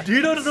 What? Do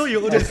you not know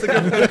your own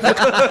Instagram?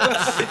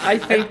 I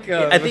think.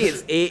 I think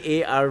it's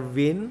A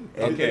Arvin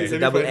and Okay. it's a Let me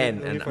double find it, N.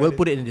 let me And find We'll it.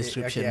 put it in the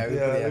description. Okay,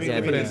 Yeah, let me Yeah,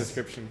 put Put it in in the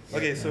description.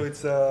 Okay, so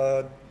it's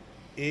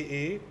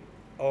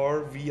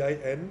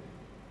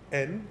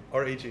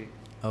AARVINNRAJ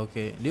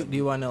Okay, Luke, do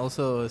you want to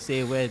also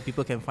say where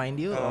people can find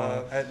you?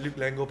 or? at Luke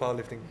Lango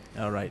Powerlifting.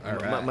 All right. All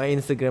right. My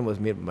Instagram was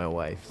made by my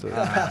wife. So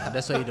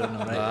That's why you don't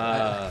know,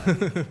 right?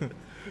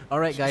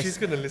 All right, guys. She's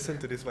gonna listen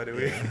to this, by the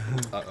way.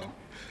 Uh-oh.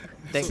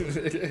 Thanks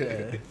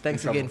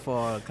again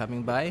for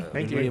coming by.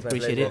 Thank We really you.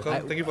 appreciate it.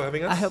 Welcome. Thank you for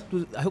having us. I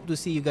hope to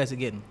see you guys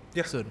again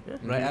Yeah. soon.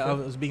 Right? I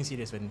was being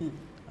serious when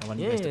I want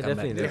you Yeah, guys to come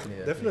definitely, back.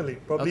 Yeah, definitely.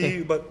 Probably,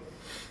 Okay. but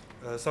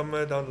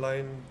somewhere down the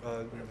line,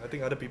 I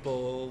think other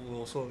people will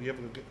also, you have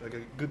a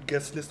good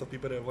guest list of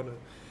people that want to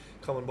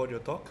come on board your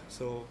talk.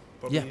 So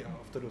probably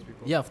after those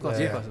people. Yeah, of course,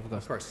 Yeah. of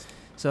course. Of course.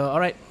 So, all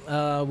right,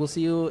 we'll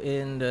see you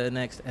in the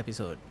next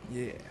episode.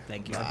 Yeah.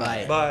 Thank you.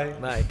 Bye. Bye.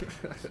 bye.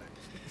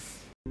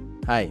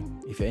 Hi,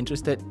 if you're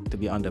interested to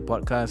be on the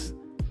podcast,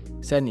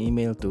 send an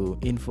email to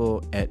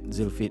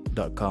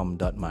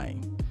info@zealfit.com.my.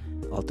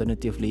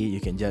 Alternatively, you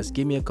can just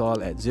give me a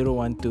call at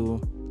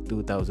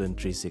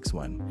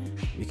 012-2000-361.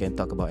 We can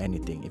talk about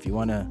anything. If you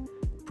want to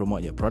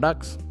promote your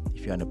products,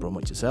 if you want to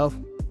promote yourself,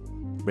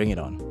 bring it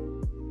on.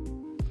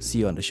 See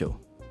you on the show.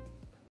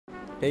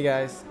 Hey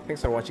guys,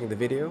 thanks for watching the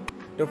video.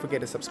 Don't forget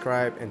to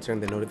subscribe and turn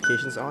the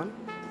notifications on.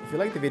 If you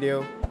like the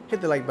video, hit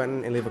the like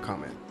button and leave a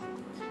comment.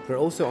 We're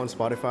also on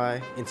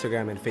Spotify,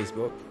 Instagram, and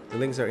Facebook. The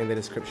links are in the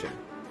description.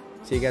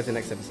 See you guys in the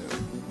next episode.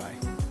 Bye.